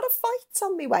been a lot of fights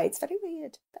on my way. It's very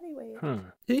weird. Very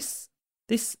weird.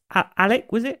 This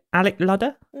Alec, was it? Alec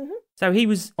Ludder? Mm-hmm. So he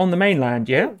was on the mainland,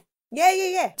 yeah?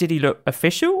 Yeah. Did he look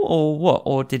official or what?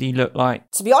 Or did he look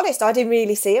like... To be honest, I didn't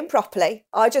really see him properly.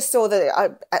 I just saw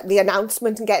the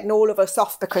announcement and getting all of us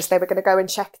off because they were going to go and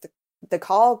check the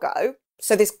cargo.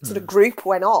 So this sort of group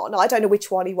went on. I don't know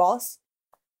which one he was.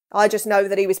 I just know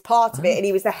that he was part of it and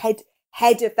he was the head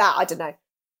of that, I don't know,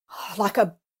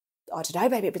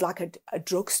 maybe it'd be like a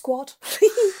drug squad.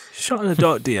 Shot in the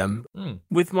dark, DM.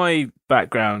 With my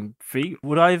background, Fee,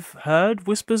 would I have heard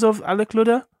whispers of Alec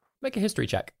Ludder? Make a history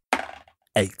check.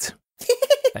 8.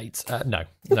 8. No,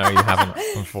 you haven't,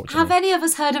 unfortunately. Have any of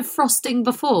us heard of frosting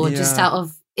before, Yeah. just out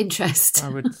of interest? I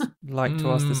would like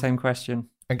to ask the same question.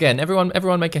 Again,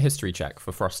 everyone make a history check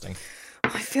for frosting.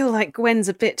 I feel like Gwen's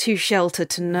a bit too sheltered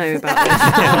to know about this.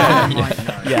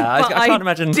 I can't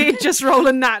imagine. I did just roll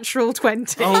a natural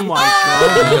 20. Oh my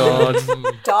god.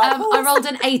 I rolled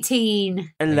an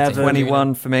 18. 11.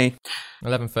 21 for me.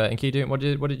 11 for Enkidu. What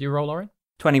did you roll, Orin?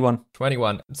 21.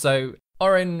 21. So,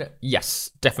 Orin, yes,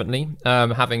 definitely.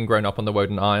 Having grown up on the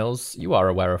Woden Isles, you are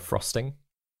aware of frosting.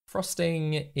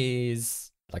 Frosting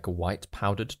is like a white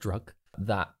powdered drug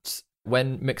that,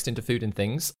 when mixed into food and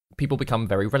things, people become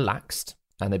very relaxed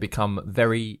and they become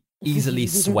very easily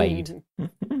swayed,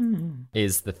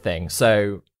 is the thing.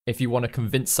 So if you want to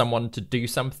convince someone to do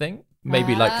something,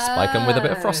 maybe spike them with a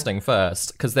bit of frosting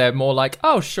first, because they're more like,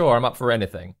 oh, sure, I'm up for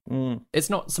anything. It's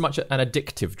not so much an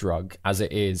addictive drug as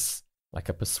it is like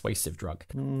a persuasive drug.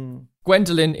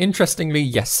 Gwendolyn, interestingly,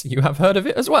 yes, you have heard of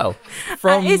it as well.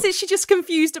 Is she just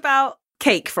confused about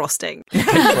cake frosting?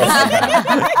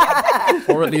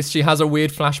 Or at least she has a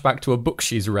weird flashback to a book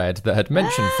she's read that had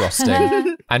mentioned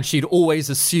frosting, and she'd always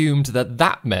assumed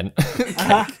that meant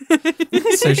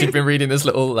cake. So she'd been reading this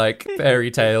little like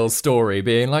fairy tale story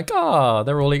being like,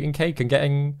 they're all eating cake and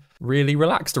getting really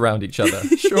relaxed around each other.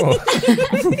 Sure.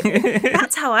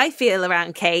 That's how I feel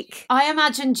around cake. I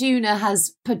imagine Juna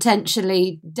has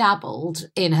potentially dabbled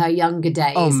in her younger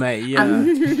days. Oh, mate, yeah.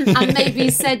 And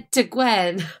maybe said to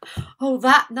Gwen,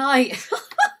 that night,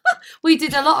 we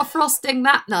did a lot of frosting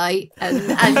that night.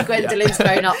 And Gwendolyn's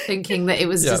grown up thinking that it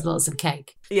was just lots of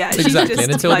cake. Yeah, exactly.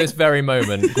 And until this very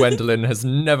moment, Gwendolyn has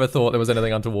never thought there was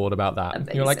anything untoward about that.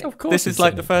 Amazing. You're like, of course. This is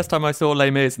like the first time I saw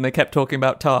Les Mis and they kept talking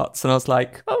about tarts and I was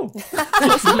like,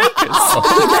 lots of makers.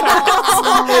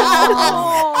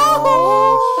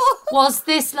 Was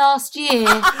this last year?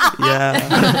 Yeah.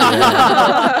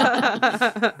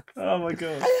 Oh my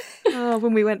god. Oh,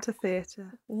 when we went to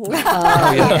theatre.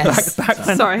 Yes. Back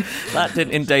when Sorry. that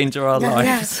didn't endanger our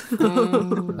lives.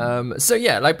 So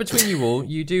yeah, like between you all,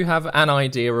 you do have an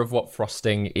idea of what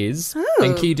frosting is.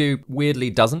 And Kidu weirdly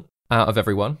doesn't, out of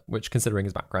everyone, which considering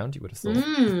his background, you would have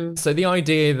thought. So the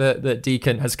idea that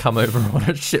Deacon has come over on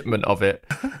a shipment of it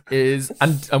is,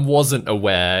 and wasn't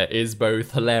aware, is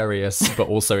both hilarious but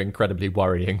also incredibly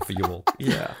worrying for you all.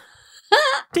 Yeah.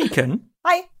 Deacon?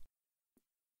 Hi.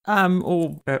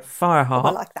 Or Fireheart.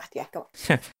 I like that, yeah, go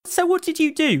on. So what did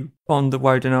you do on the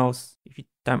Woden Isles, if you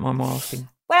don't mind my asking?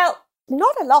 Well,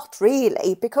 not a lot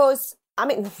really, because, I'm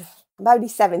only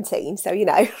 17, so,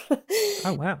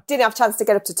 Oh, wow. didn't have a chance to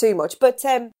get up to too much. But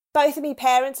both of my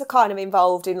parents are kind of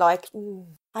involved in, like,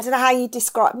 I don't know how you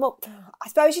describe them. I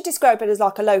suppose you describe it as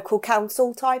like a local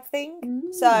council type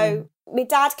thing. So my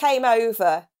dad came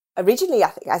over originally, I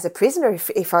think, as a prisoner,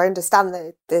 if I understand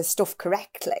the stuff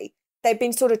correctly. They've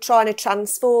been sort of trying to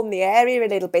transform the area a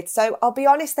little bit. So I'll be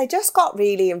honest, they just got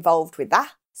really involved with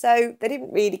that. So they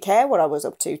didn't really care what I was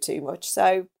up to too much.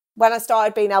 So when I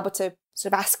started being able to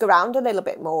sort of ask around a little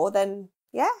bit more, then,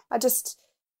 yeah, I guess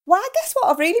what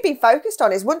I've really been focused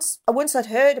on is once I'd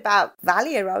heard about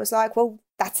Valia, I was like, well,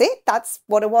 that's it. That's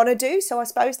what I want to do. So I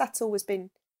suppose that's always been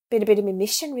a bit of my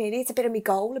mission, really. It's a bit of my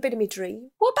goal, a bit of my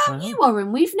dream. What about you,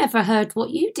 Warren? We've never heard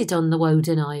what you did on the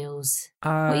Woden Isles.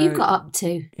 What you got up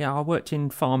to? Yeah, I worked in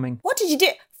farming. What did you do?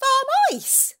 Farm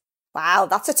ice? Wow,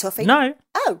 that's a toughie. No.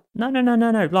 Oh.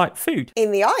 No. Like food.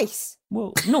 In the ice?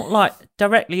 Well, not like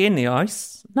directly in the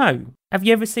ice. No. Have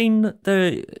you ever seen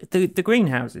the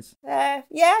greenhouses? Yeah,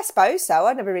 I suppose so.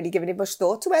 I've never really given it much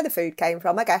thought to where the food came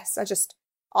from, I guess.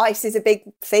 Ice is a big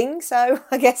thing, so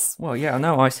I guess... Well, yeah, I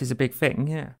know ice is a big thing,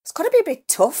 yeah. It's got to be a bit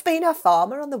tough being a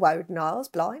farmer on the Woden Isles,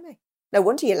 blimey. No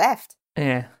wonder you left.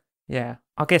 Yeah.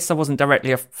 I guess I wasn't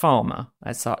directly a farmer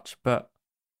as such, but,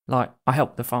 like, I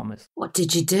helped the farmers. What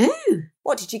did you do?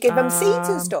 What, did you give them seeds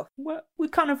and stuff? Well, we're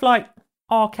kind of like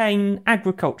arcane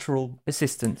agricultural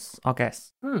assistants, I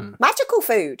guess. Magical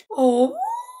food? Oh.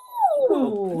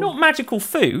 Well, not magical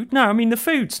food. No, I mean, the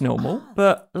food's normal,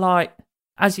 but, like,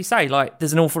 as you say, like,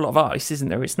 there's an awful lot of ice, isn't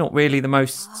there? It's not really the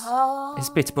most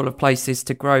hospitable of places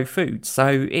to grow food,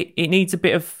 so it needs a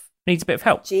bit of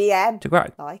help. GM. To grow.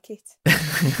 Like it.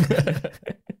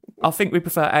 I think we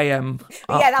prefer AM.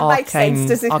 Yeah, that makes sense,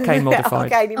 doesn't it? Arcane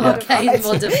modified. Arcane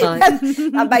modified.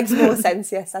 That makes more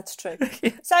sense, yes, that's true.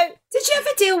 Yeah. So, did you ever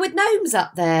deal with gnomes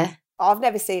up there? I've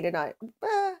never seen a gnome.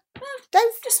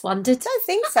 Just wondered. Don't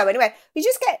think so, anyway. You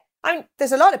just get...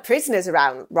 there's a lot of prisoners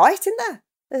around, right, isn't there?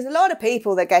 There's a lot of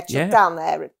people that get chucked down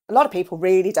there. A lot of people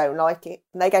really don't like it,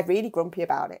 and they get really grumpy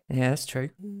about it. Yeah, that's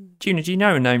true. Juna, do you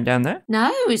know a gnome down there? No,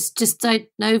 it's just I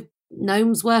know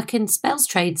gnomes work in spells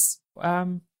trades.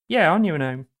 Yeah, I knew a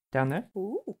gnome down there.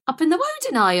 Ooh. Up in the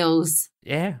Woden Isles.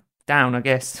 Yeah, down, I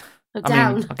guess.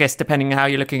 Down. I mean, I guess depending on how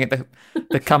you're looking at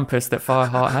the compass that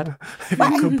Fireheart had. If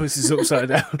the compass is upside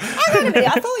down. Hang on a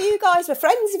minute, I thought you guys were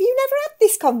friends. Have you never had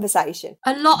this conversation?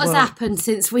 A lot has happened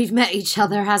since we've met each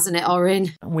other, hasn't it,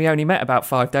 Orin? We only met about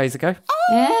 5 days ago.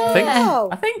 Oh,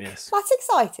 I think. Yes. that's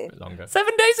exciting. Longer.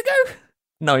 7 days ago?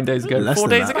 9 days ago? Less 4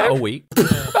 than days that. ago? About a week.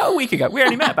 About a week ago. We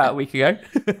only met about a week ago.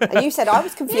 And you said I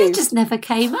was You confused. just never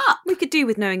came up. We could do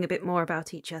with knowing a bit more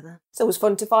about each other. It's always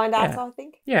fun to find out, Yeah. I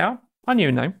think. Yeah, I knew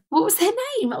a gnome. What was their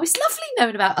name? It was lovely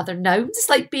knowing about other gnomes. It's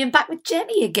like being back with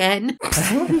Jenny again.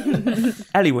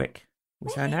 Eliwick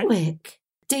was her name. Wick.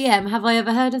 DM, have I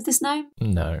ever heard of this gnome?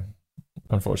 No,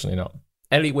 unfortunately not.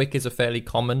 Eliwick is a fairly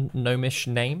common gnomish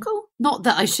name. Cool. Not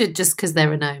that I should just because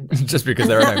they're a gnome. Just because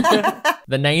they're a gnome.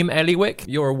 The name Eliwick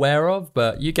you're aware of,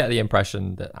 but you get the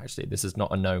impression that actually this is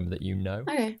not a gnome that you know.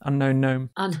 Okay. Unknown gnome.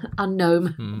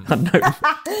 Unknown. Unknown.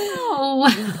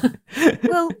 Oh.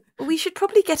 Well, we should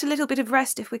probably get a little bit of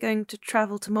rest if we're going to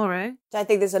travel tomorrow. Don't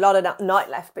think there's a lot of night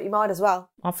left, but you might as well.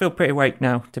 I feel pretty awake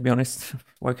now, to be honest.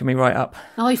 Woken me right up.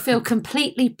 I feel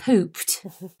completely pooped.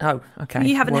 Oh, okay.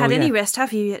 You haven't Well, had any yeah. rest,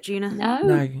 have you yet, Juna? No.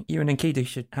 No, you and Enkidu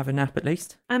should have a nap at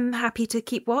least. I'm happy to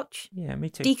keep watch. Yeah, me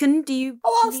too. Deacon, do you...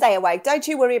 Oh, I'll stay awake. Don't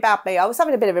you worry about me. I was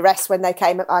having a bit of a rest when I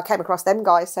came across them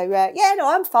guys. So,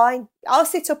 I'm fine. I'll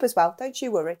sit up as well. Don't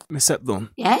you worry. Miss Epthorn,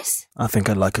 Yes? I think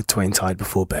I'd like a twain tied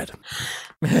before bed.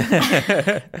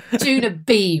 Juna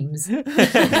beams.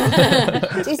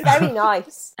 She's very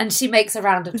nice. And she makes a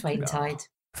round of twain tide.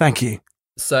 Thank you.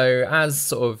 So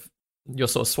as you're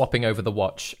swapping over the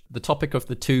watch, the topic of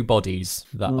the two bodies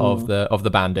of the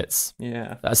bandits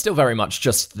Yeah. that are still very much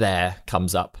just there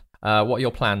comes up. What are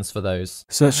your plans for those?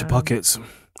 Search the pockets.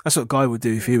 That's what Guy would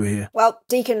do if you were here. Well,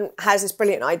 Deacon has this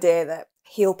brilliant idea that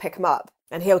he'll pick them up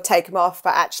and he'll take them off,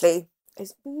 but actually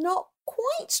is not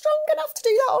quite strong enough to do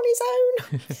that on his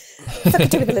own. So I could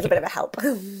do with a little bit of a help.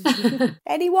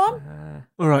 Anyone?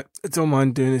 All right, I don't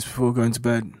mind doing this before going to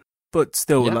bed, but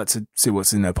still would like to see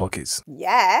what's in their pockets.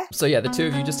 Yeah. So yeah, the two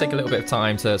of you just take a little bit of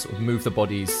time to sort of move the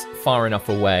bodies far enough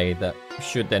away that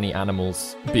should any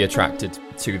animals be attracted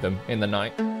to them in the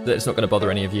night, that it's not going to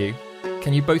bother any of you.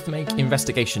 Can you both make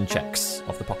investigation checks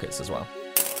of the pockets as well?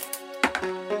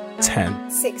 10.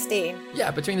 16.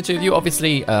 Yeah, between the two of you,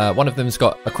 obviously, one of them's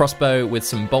got a crossbow with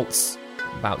some bolts,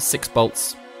 about 6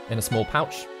 bolts in a small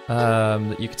pouch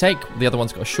that you could take. The other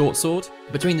one's got a short sword.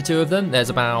 Between the two of them, there's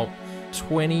about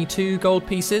 22 gold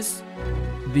pieces.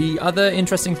 The other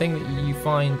interesting thing that you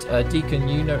find, Deacon,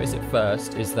 you notice it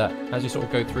first, is that as you sort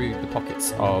of go through the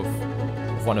pockets of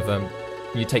one of them,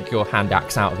 you take your hand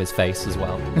axe out of his face as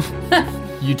well.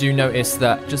 You do notice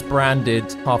that just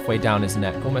branded halfway down his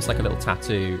neck, almost like a little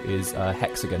tattoo, is a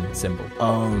hexagon symbol.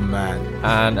 Oh, man.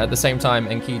 And at the same time,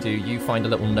 Enkidu, you find a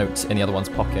little note in the other one's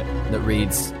pocket that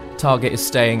reads, "Target is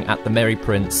staying at the Merry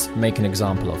Prince, make an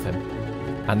example of him."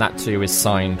 And that too is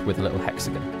signed with a little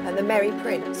hexagon. And the Merry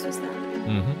Prince was that.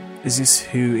 Mm-hmm. Is this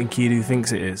who Enkidu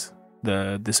thinks it is?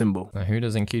 The symbol? Now, who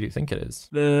does Enkidu think it is?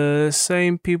 The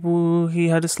same people he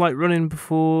had a slight run-in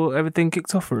before everything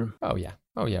kicked off for him. Oh yeah,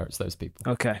 it's those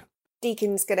people. Okay.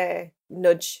 Deacon's going to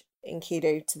nudge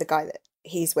Enkidu to the guy that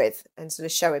he's with and sort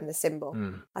of show him the symbol.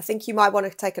 I think you might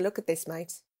want to take a look at this,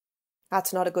 mate.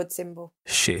 That's not a good symbol.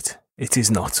 Shit, it is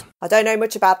not. I don't know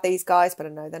much about these guys, but I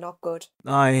know they're not good.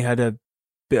 I had a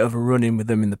bit of a run-in with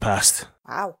them in the past.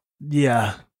 Wow.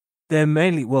 Yeah. They're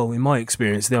mainly, well, in my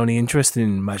experience, they're only interested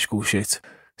in magical shit.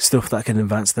 Stuff that can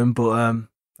advance them, but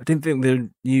I didn't think they'd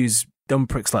use dumb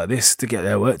pricks like this to get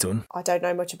their work done. I don't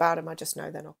know much about them, I just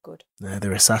know they're not good.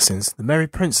 They're assassins. The Merry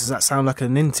Prince, does that sound like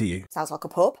an inn to you? Sounds like a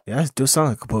pub. Yeah, it does sound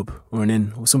like a pub or an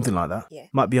inn or something like that. Yeah.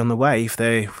 Might be on the way if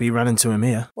we ran into him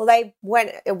here. Well, they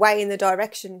went away in the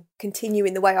direction,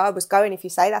 continuing the way I was going. If you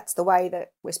say that's the way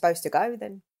that we're supposed to go,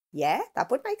 then yeah,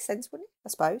 that would make sense, wouldn't it? I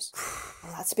suppose.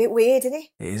 Well, that's a bit weird, isn't it?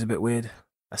 It is a bit weird.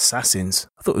 Assassins.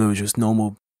 I thought they were just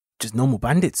normal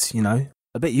bandits, you know.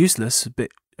 A bit useless, a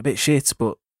bit shit,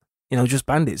 but, you know, just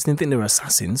bandits. Didn't think they were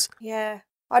assassins. Yeah.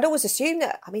 I'd always assumed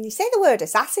that. I mean, you say the word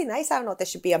assassin, they sound like they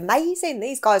should be amazing.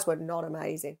 These guys were not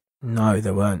amazing. No,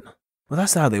 they weren't. Well,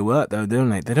 that's how they work, though, don't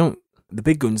they? The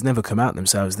big guns never come out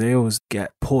themselves. They always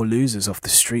get poor losers off the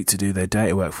street to do their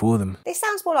dirty work for them. This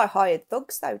sounds more like hired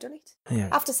thugs, though, doesn't it? Yeah.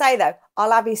 I have to say, though,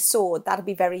 I'll have his sword. That'd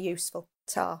be very useful.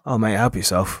 Tar. Oh, mate, help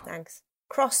yourself. Thanks.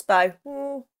 Crossbow.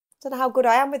 Don't know how good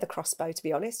I am with a crossbow, to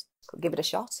be honest. Could give it a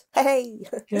shot. Hey!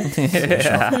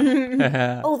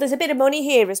 Oh, there's a bit of money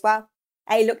here as well.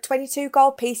 Hey, look, 22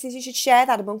 gold pieces. You should share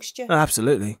that amongst you. Oh,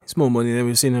 absolutely. It's more money than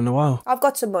we've seen in a while. I've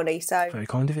got some money, so Very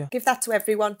kind of you. give that to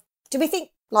everyone. Do we think,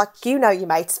 like, you know your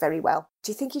mates very well,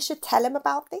 do you think you should tell them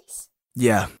about this?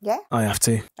 Yeah. Yeah? I have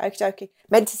to. Okie dokie.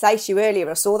 Meant to say to you earlier,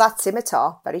 I saw that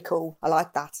scimitar. Very cool. I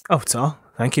like that. Oh, Tar,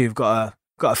 thank you. You've got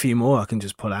a few more I can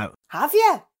just pull out. Have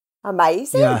you?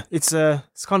 Amazing. Yeah, it's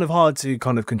kind of hard to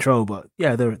kind of control, but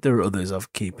yeah, there are others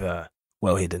I've keep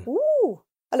well hidden. Ooh,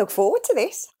 I look forward to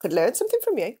this. Could learn something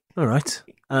from you. All right.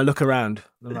 And I look around.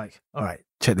 I'm like, all right,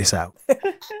 check this out.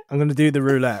 I'm going to do the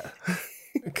roulette.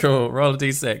 Cool. Roll a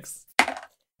d6.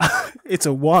 It's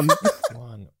a 1.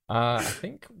 1. I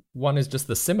think 1 is just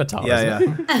the scimitar. Yeah,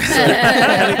 isn't it?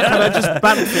 Can I just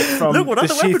bamf it from Look what the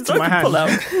other sheath weapons to I my can hand? pull out.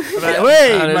 Like,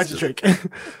 wait, And magic it's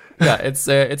trick. Yeah,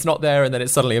 it's not there, and then it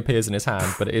suddenly appears in his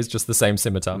hand, but it is just the same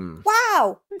scimitar.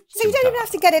 Wow. So you don't even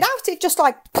have to get it out. It just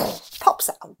like pops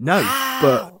out. No, Wow.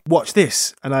 but watch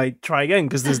this, and I try again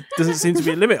because there doesn't seem to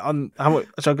be a limit on how much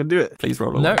I can do it. Please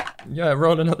roll a No, one. yeah,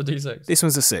 roll another d6. This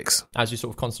one's a 6. As you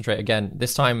sort of concentrate again,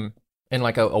 this time in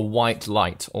like a white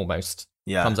light almost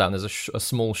Yeah. comes out, and there's a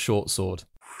small short sword.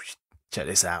 Check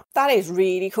this out. That is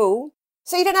really cool.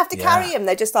 So you don't have to Yeah. carry them.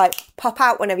 They just like pop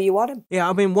out whenever you want them. Yeah,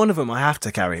 I mean, one of them I have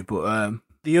to carry, but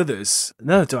the others,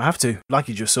 no, don't have to. Like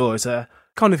you just saw, it's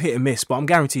kind of hit and miss, but I'm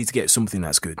guaranteed to get something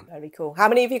that's good. Very cool. How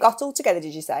many have you got all together,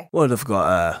 did you say? Well, I've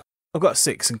got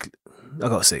 6. I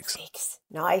got 6. 6.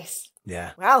 Nice.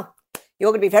 Yeah. Well,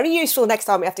 you're going to be very useful next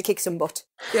time we have to kick some butt.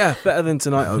 Yeah, better than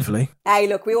tonight, hopefully. Hey,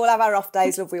 look, we all have our off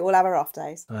days, love. We all have our off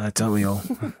days. Don't we all?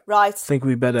 Right. Think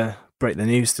we better break the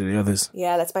news to the others.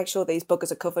 Yeah, let's make sure these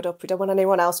buggers are covered up. We don't want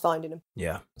anyone else finding them.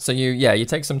 Yeah. So you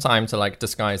take some time to like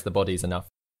disguise the bodies enough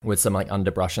with some like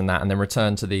underbrush and that, and then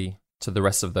return to the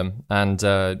rest of them. And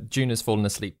June has fallen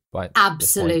asleep by this point.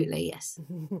 Absolutely, yes.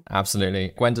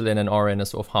 Absolutely. Gwendolyn and Orin are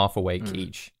sort of half awake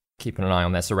each, keeping an eye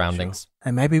on their surroundings.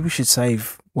 And maybe we should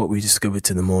save what we discovered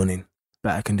to the morning.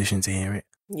 Better condition to hear it.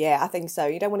 Yeah, I think so.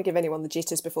 You don't want to give anyone the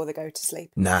jitters before they go to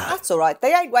sleep. Nah. That's all right.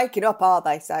 They ain't waking up, are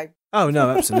they? So Oh, no,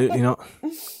 absolutely not.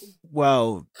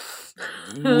 Well,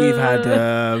 we've had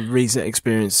recent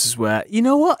experiences where, you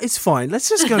know what, it's fine. Let's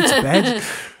just go to bed.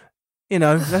 You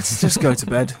know, let's just go to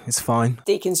bed. It's fine.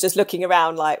 Deacon's just looking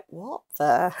around like, what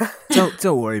the?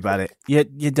 Don't worry about it.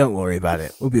 You don't worry about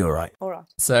it. We'll be all right. All right.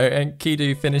 So and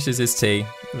Kidu finishes his tea,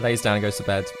 lays down and goes to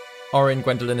bed. Orin,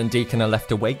 Gwendolyn and Deacon are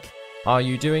left awake. Are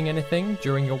you doing anything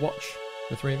during your watch,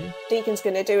 the three of you? Deacon's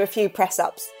going to do a few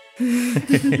press-ups.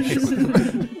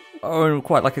 Oh,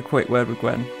 quite like a quick word with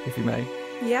Gwen, if you may.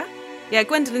 Yeah? Yeah,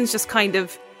 Gwendolyn's just kind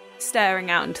of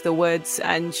staring out into the woods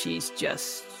and she's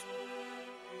just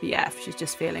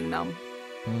feeling numb.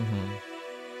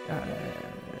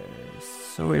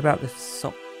 Sorry about the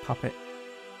sock puppet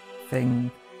thing.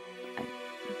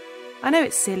 I know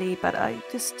it's silly, but I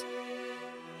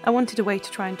wanted a way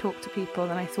to try and talk to people,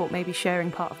 and I thought maybe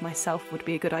sharing part of myself would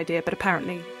be a good idea, but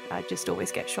apparently I just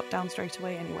always get shot down straight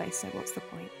away anyway, so what's the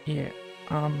point? Yeah,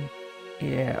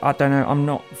 I don't know. I'm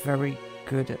not very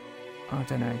good at, I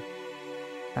don't know,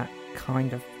 that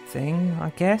kind of thing, I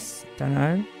guess. Don't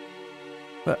know.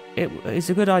 But it's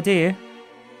a good idea.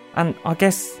 And I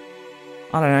guess,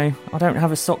 I don't know, I don't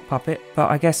have a sock puppet, but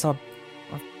I guess I've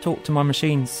talked to my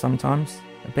machines sometimes.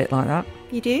 A bit like that.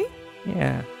 You do?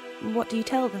 Yeah. What do you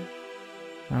tell them?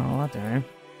 Oh, I don't know.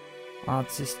 I'll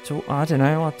just talk, I don't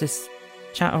know, I'll just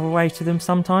chatter away to them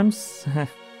sometimes.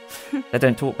 They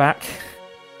don't talk back.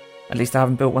 At least I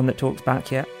haven't built one that talks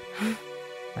back yet.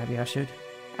 Maybe I should.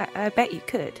 I bet you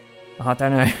could. I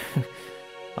don't know.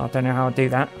 I don't know how I'd do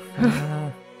that.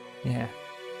 Yeah.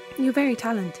 You're very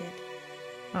talented.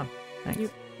 Oh, thanks. You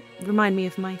remind me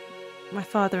of my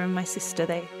father and my sister.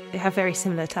 They have very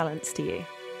similar talents to you.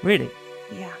 Really?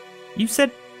 Yeah. You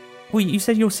said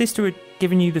your sister had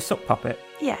given you the sock puppet.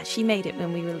 Yeah, she made it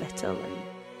when we were little,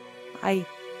 and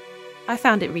I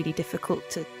found it really difficult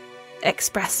to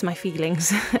express my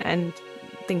feelings and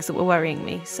things that were worrying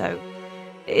me. So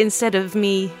instead of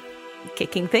me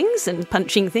kicking things and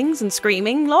punching things and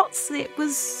screaming lots, it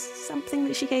was something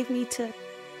that she gave me to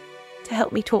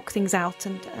help me talk things out,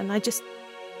 and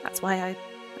that's why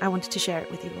I wanted to share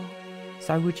it with you all.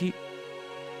 So would you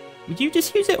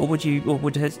just use it, or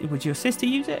would your sister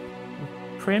use it?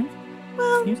 Prim?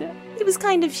 Well, use it? It was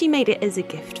kind of, she made it as a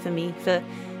gift for me.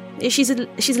 She's a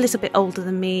little bit older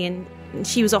than me, and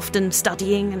she was often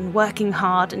studying and working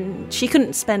hard, and she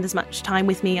couldn't spend as much time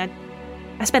with me. I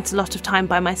spent a lot of time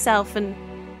by myself,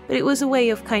 but it was a way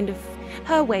of kind of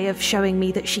her way of showing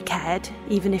me that she cared,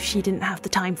 even if she didn't have the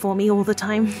time for me all the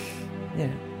time.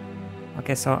 Yeah. I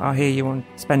guess I hear you on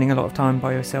spending a lot of time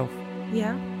by yourself.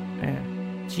 Yeah. Yeah.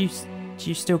 Do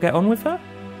you still get on with her?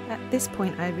 At this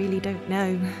point, I really don't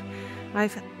know.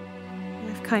 I've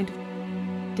kind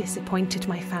of disappointed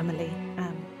my family.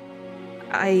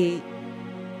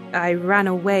 I ran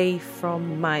away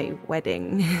from my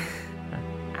wedding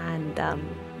and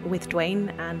with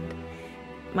Dwayne, and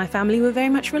my family were very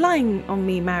much relying on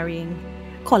me marrying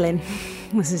Colin.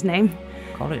 Was his name?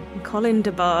 Colin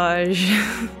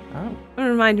DeBarge. Oh. It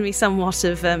reminded me somewhat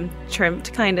of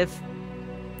Trimpt, kind of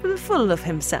full of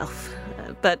himself,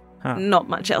 but not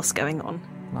much else going on.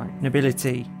 Like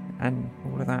nobility and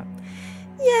all of that.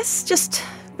 Yes, just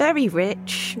very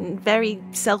rich and very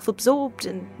self-absorbed,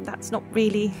 and that's not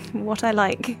really what I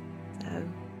like. So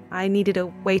I needed a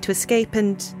way to escape,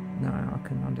 and no, I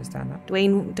can understand that.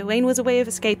 Dwayne was a way of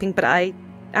escaping, but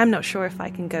I'm not sure if I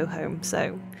can go home,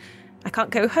 so I can't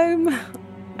go home.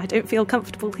 I don't feel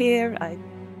comfortable here.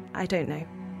 I don't know.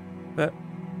 But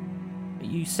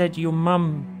you said your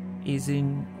mum is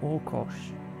in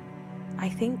Orkosh. I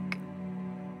think.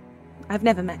 I've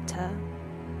never met her.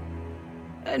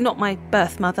 Not my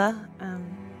birth mother.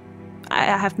 I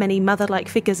have many mother-like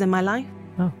figures in my life.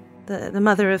 Oh. The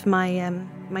mother of my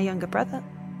younger brother.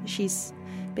 She's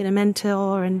been a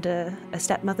mentor and a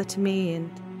stepmother to me, and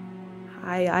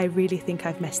I really think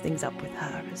I've messed things up with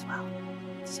her as well.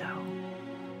 So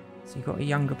you got a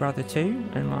younger brother too,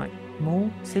 and like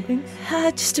more siblings?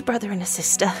 Just a brother and a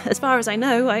sister, as far as I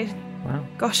know. Wow.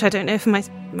 Gosh, I don't know if my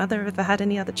mother ever had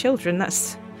any other children.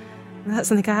 That's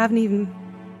something I haven't even.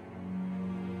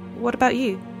 What about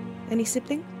you? Any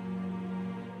siblings?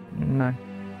 No.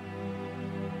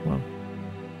 Well,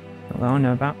 not that I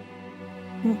know about.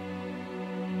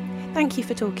 Thank you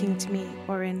for talking to me,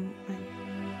 Orin.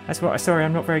 That's what. Sorry,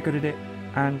 I'm not very good at it,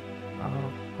 and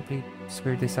I'll probably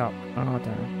screwed this up. Oh, I don't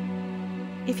know.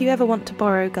 If you ever want to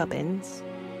borrow gubbins,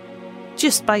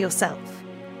 just by yourself,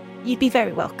 you'd be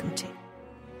very welcome to.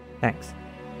 Thanks.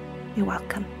 You're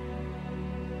welcome.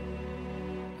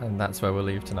 And that's where we'll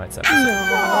leave tonight's episode.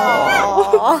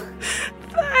 Aww.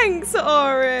 Thanks,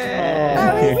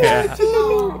 Orin. That was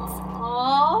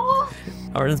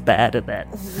Orin's bad at that.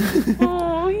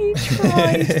 Oh, he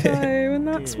tried though, and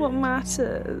that's what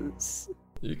matters.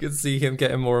 You can see him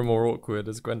getting more and more awkward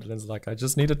as Gwendolyn's like, I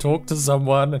just need to talk to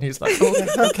someone. And he's like, oh,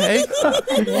 okay.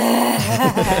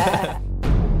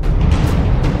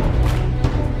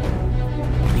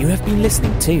 You have been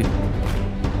listening to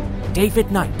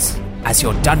David Knight as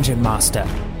your Dungeon Master,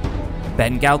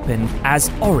 Ben Galpin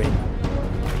as Orin,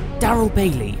 Daryl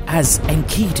Bailey as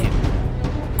Enkidu,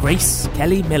 Grace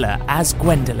Kelly Miller as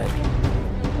Gwendolyn,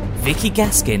 Vicky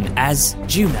Gaskin as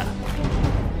Juna,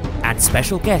 and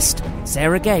special guest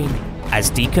Sarah Gain as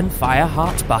Deacon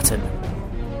Fireheart Button.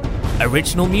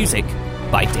 Original music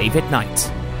by David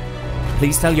Knight.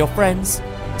 Please tell your friends,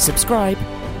 subscribe,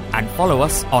 and follow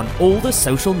us on all the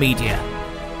social media.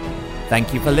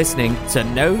 Thank you for listening to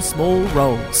No Small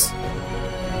Roles.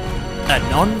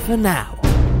 Anon for now.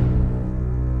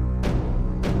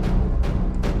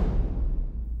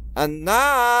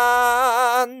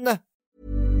 Anon!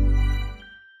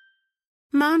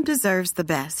 Mom deserves the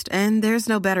best, and there's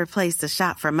no better place to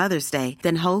shop for Mother's Day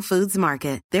than Whole Foods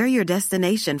Market. They're your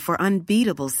destination for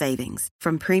unbeatable savings,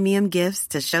 from premium gifts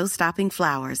to show-stopping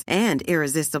flowers and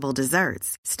irresistible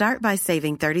desserts. Start by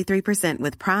saving 33%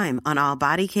 with Prime on all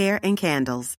body care and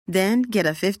candles. Then get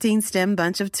a 15-stem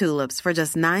bunch of tulips for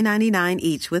just $9.99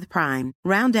 each with Prime.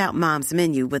 Round out Mom's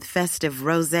menu with festive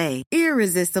rosé,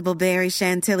 irresistible berry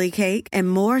chantilly cake, and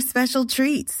more special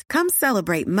treats. Come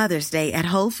celebrate Mother's Day at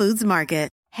Whole Foods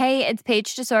Market. Hey, it's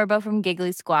Paige DeSorbo from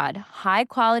Giggly Squad. High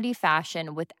quality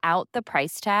fashion without the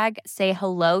price tag. Say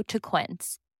hello to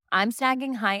Quince. I'm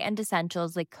snagging high-end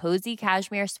essentials like cozy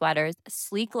cashmere sweaters,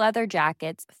 sleek leather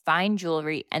jackets, fine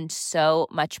jewelry, and so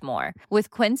much more. With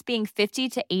Quince being 50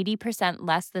 to 80%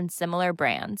 less than similar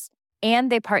brands.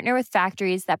 And they partner with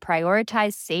factories that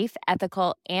prioritize safe,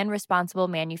 ethical, and responsible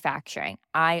manufacturing.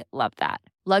 I love that.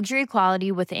 Luxury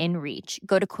quality within reach.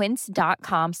 Go to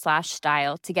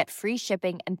quince.com/style to get free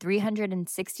shipping and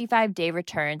 365-day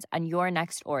returns on your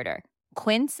next order.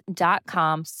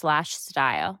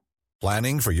 Quince.com/style.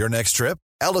 Planning for your next trip?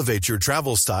 Elevate your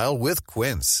travel style with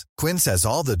Quince. Quince has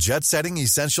all the jet-setting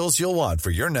essentials you'll want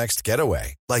for your next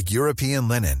getaway, like European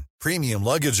linen, premium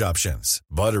luggage options,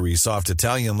 buttery soft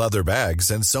Italian leather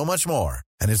bags, and so much more.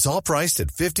 And it's all priced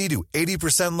at 50 to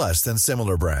 80% less than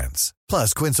similar brands.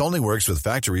 Plus, Quince only works with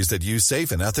factories that use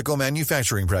safe and ethical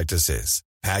manufacturing practices.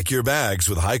 Pack your bags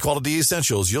with high-quality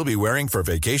essentials you'll be wearing for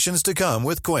vacations to come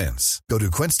with Quince. Go to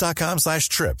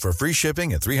quince.com/trip for free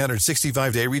shipping and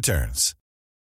 365-day returns.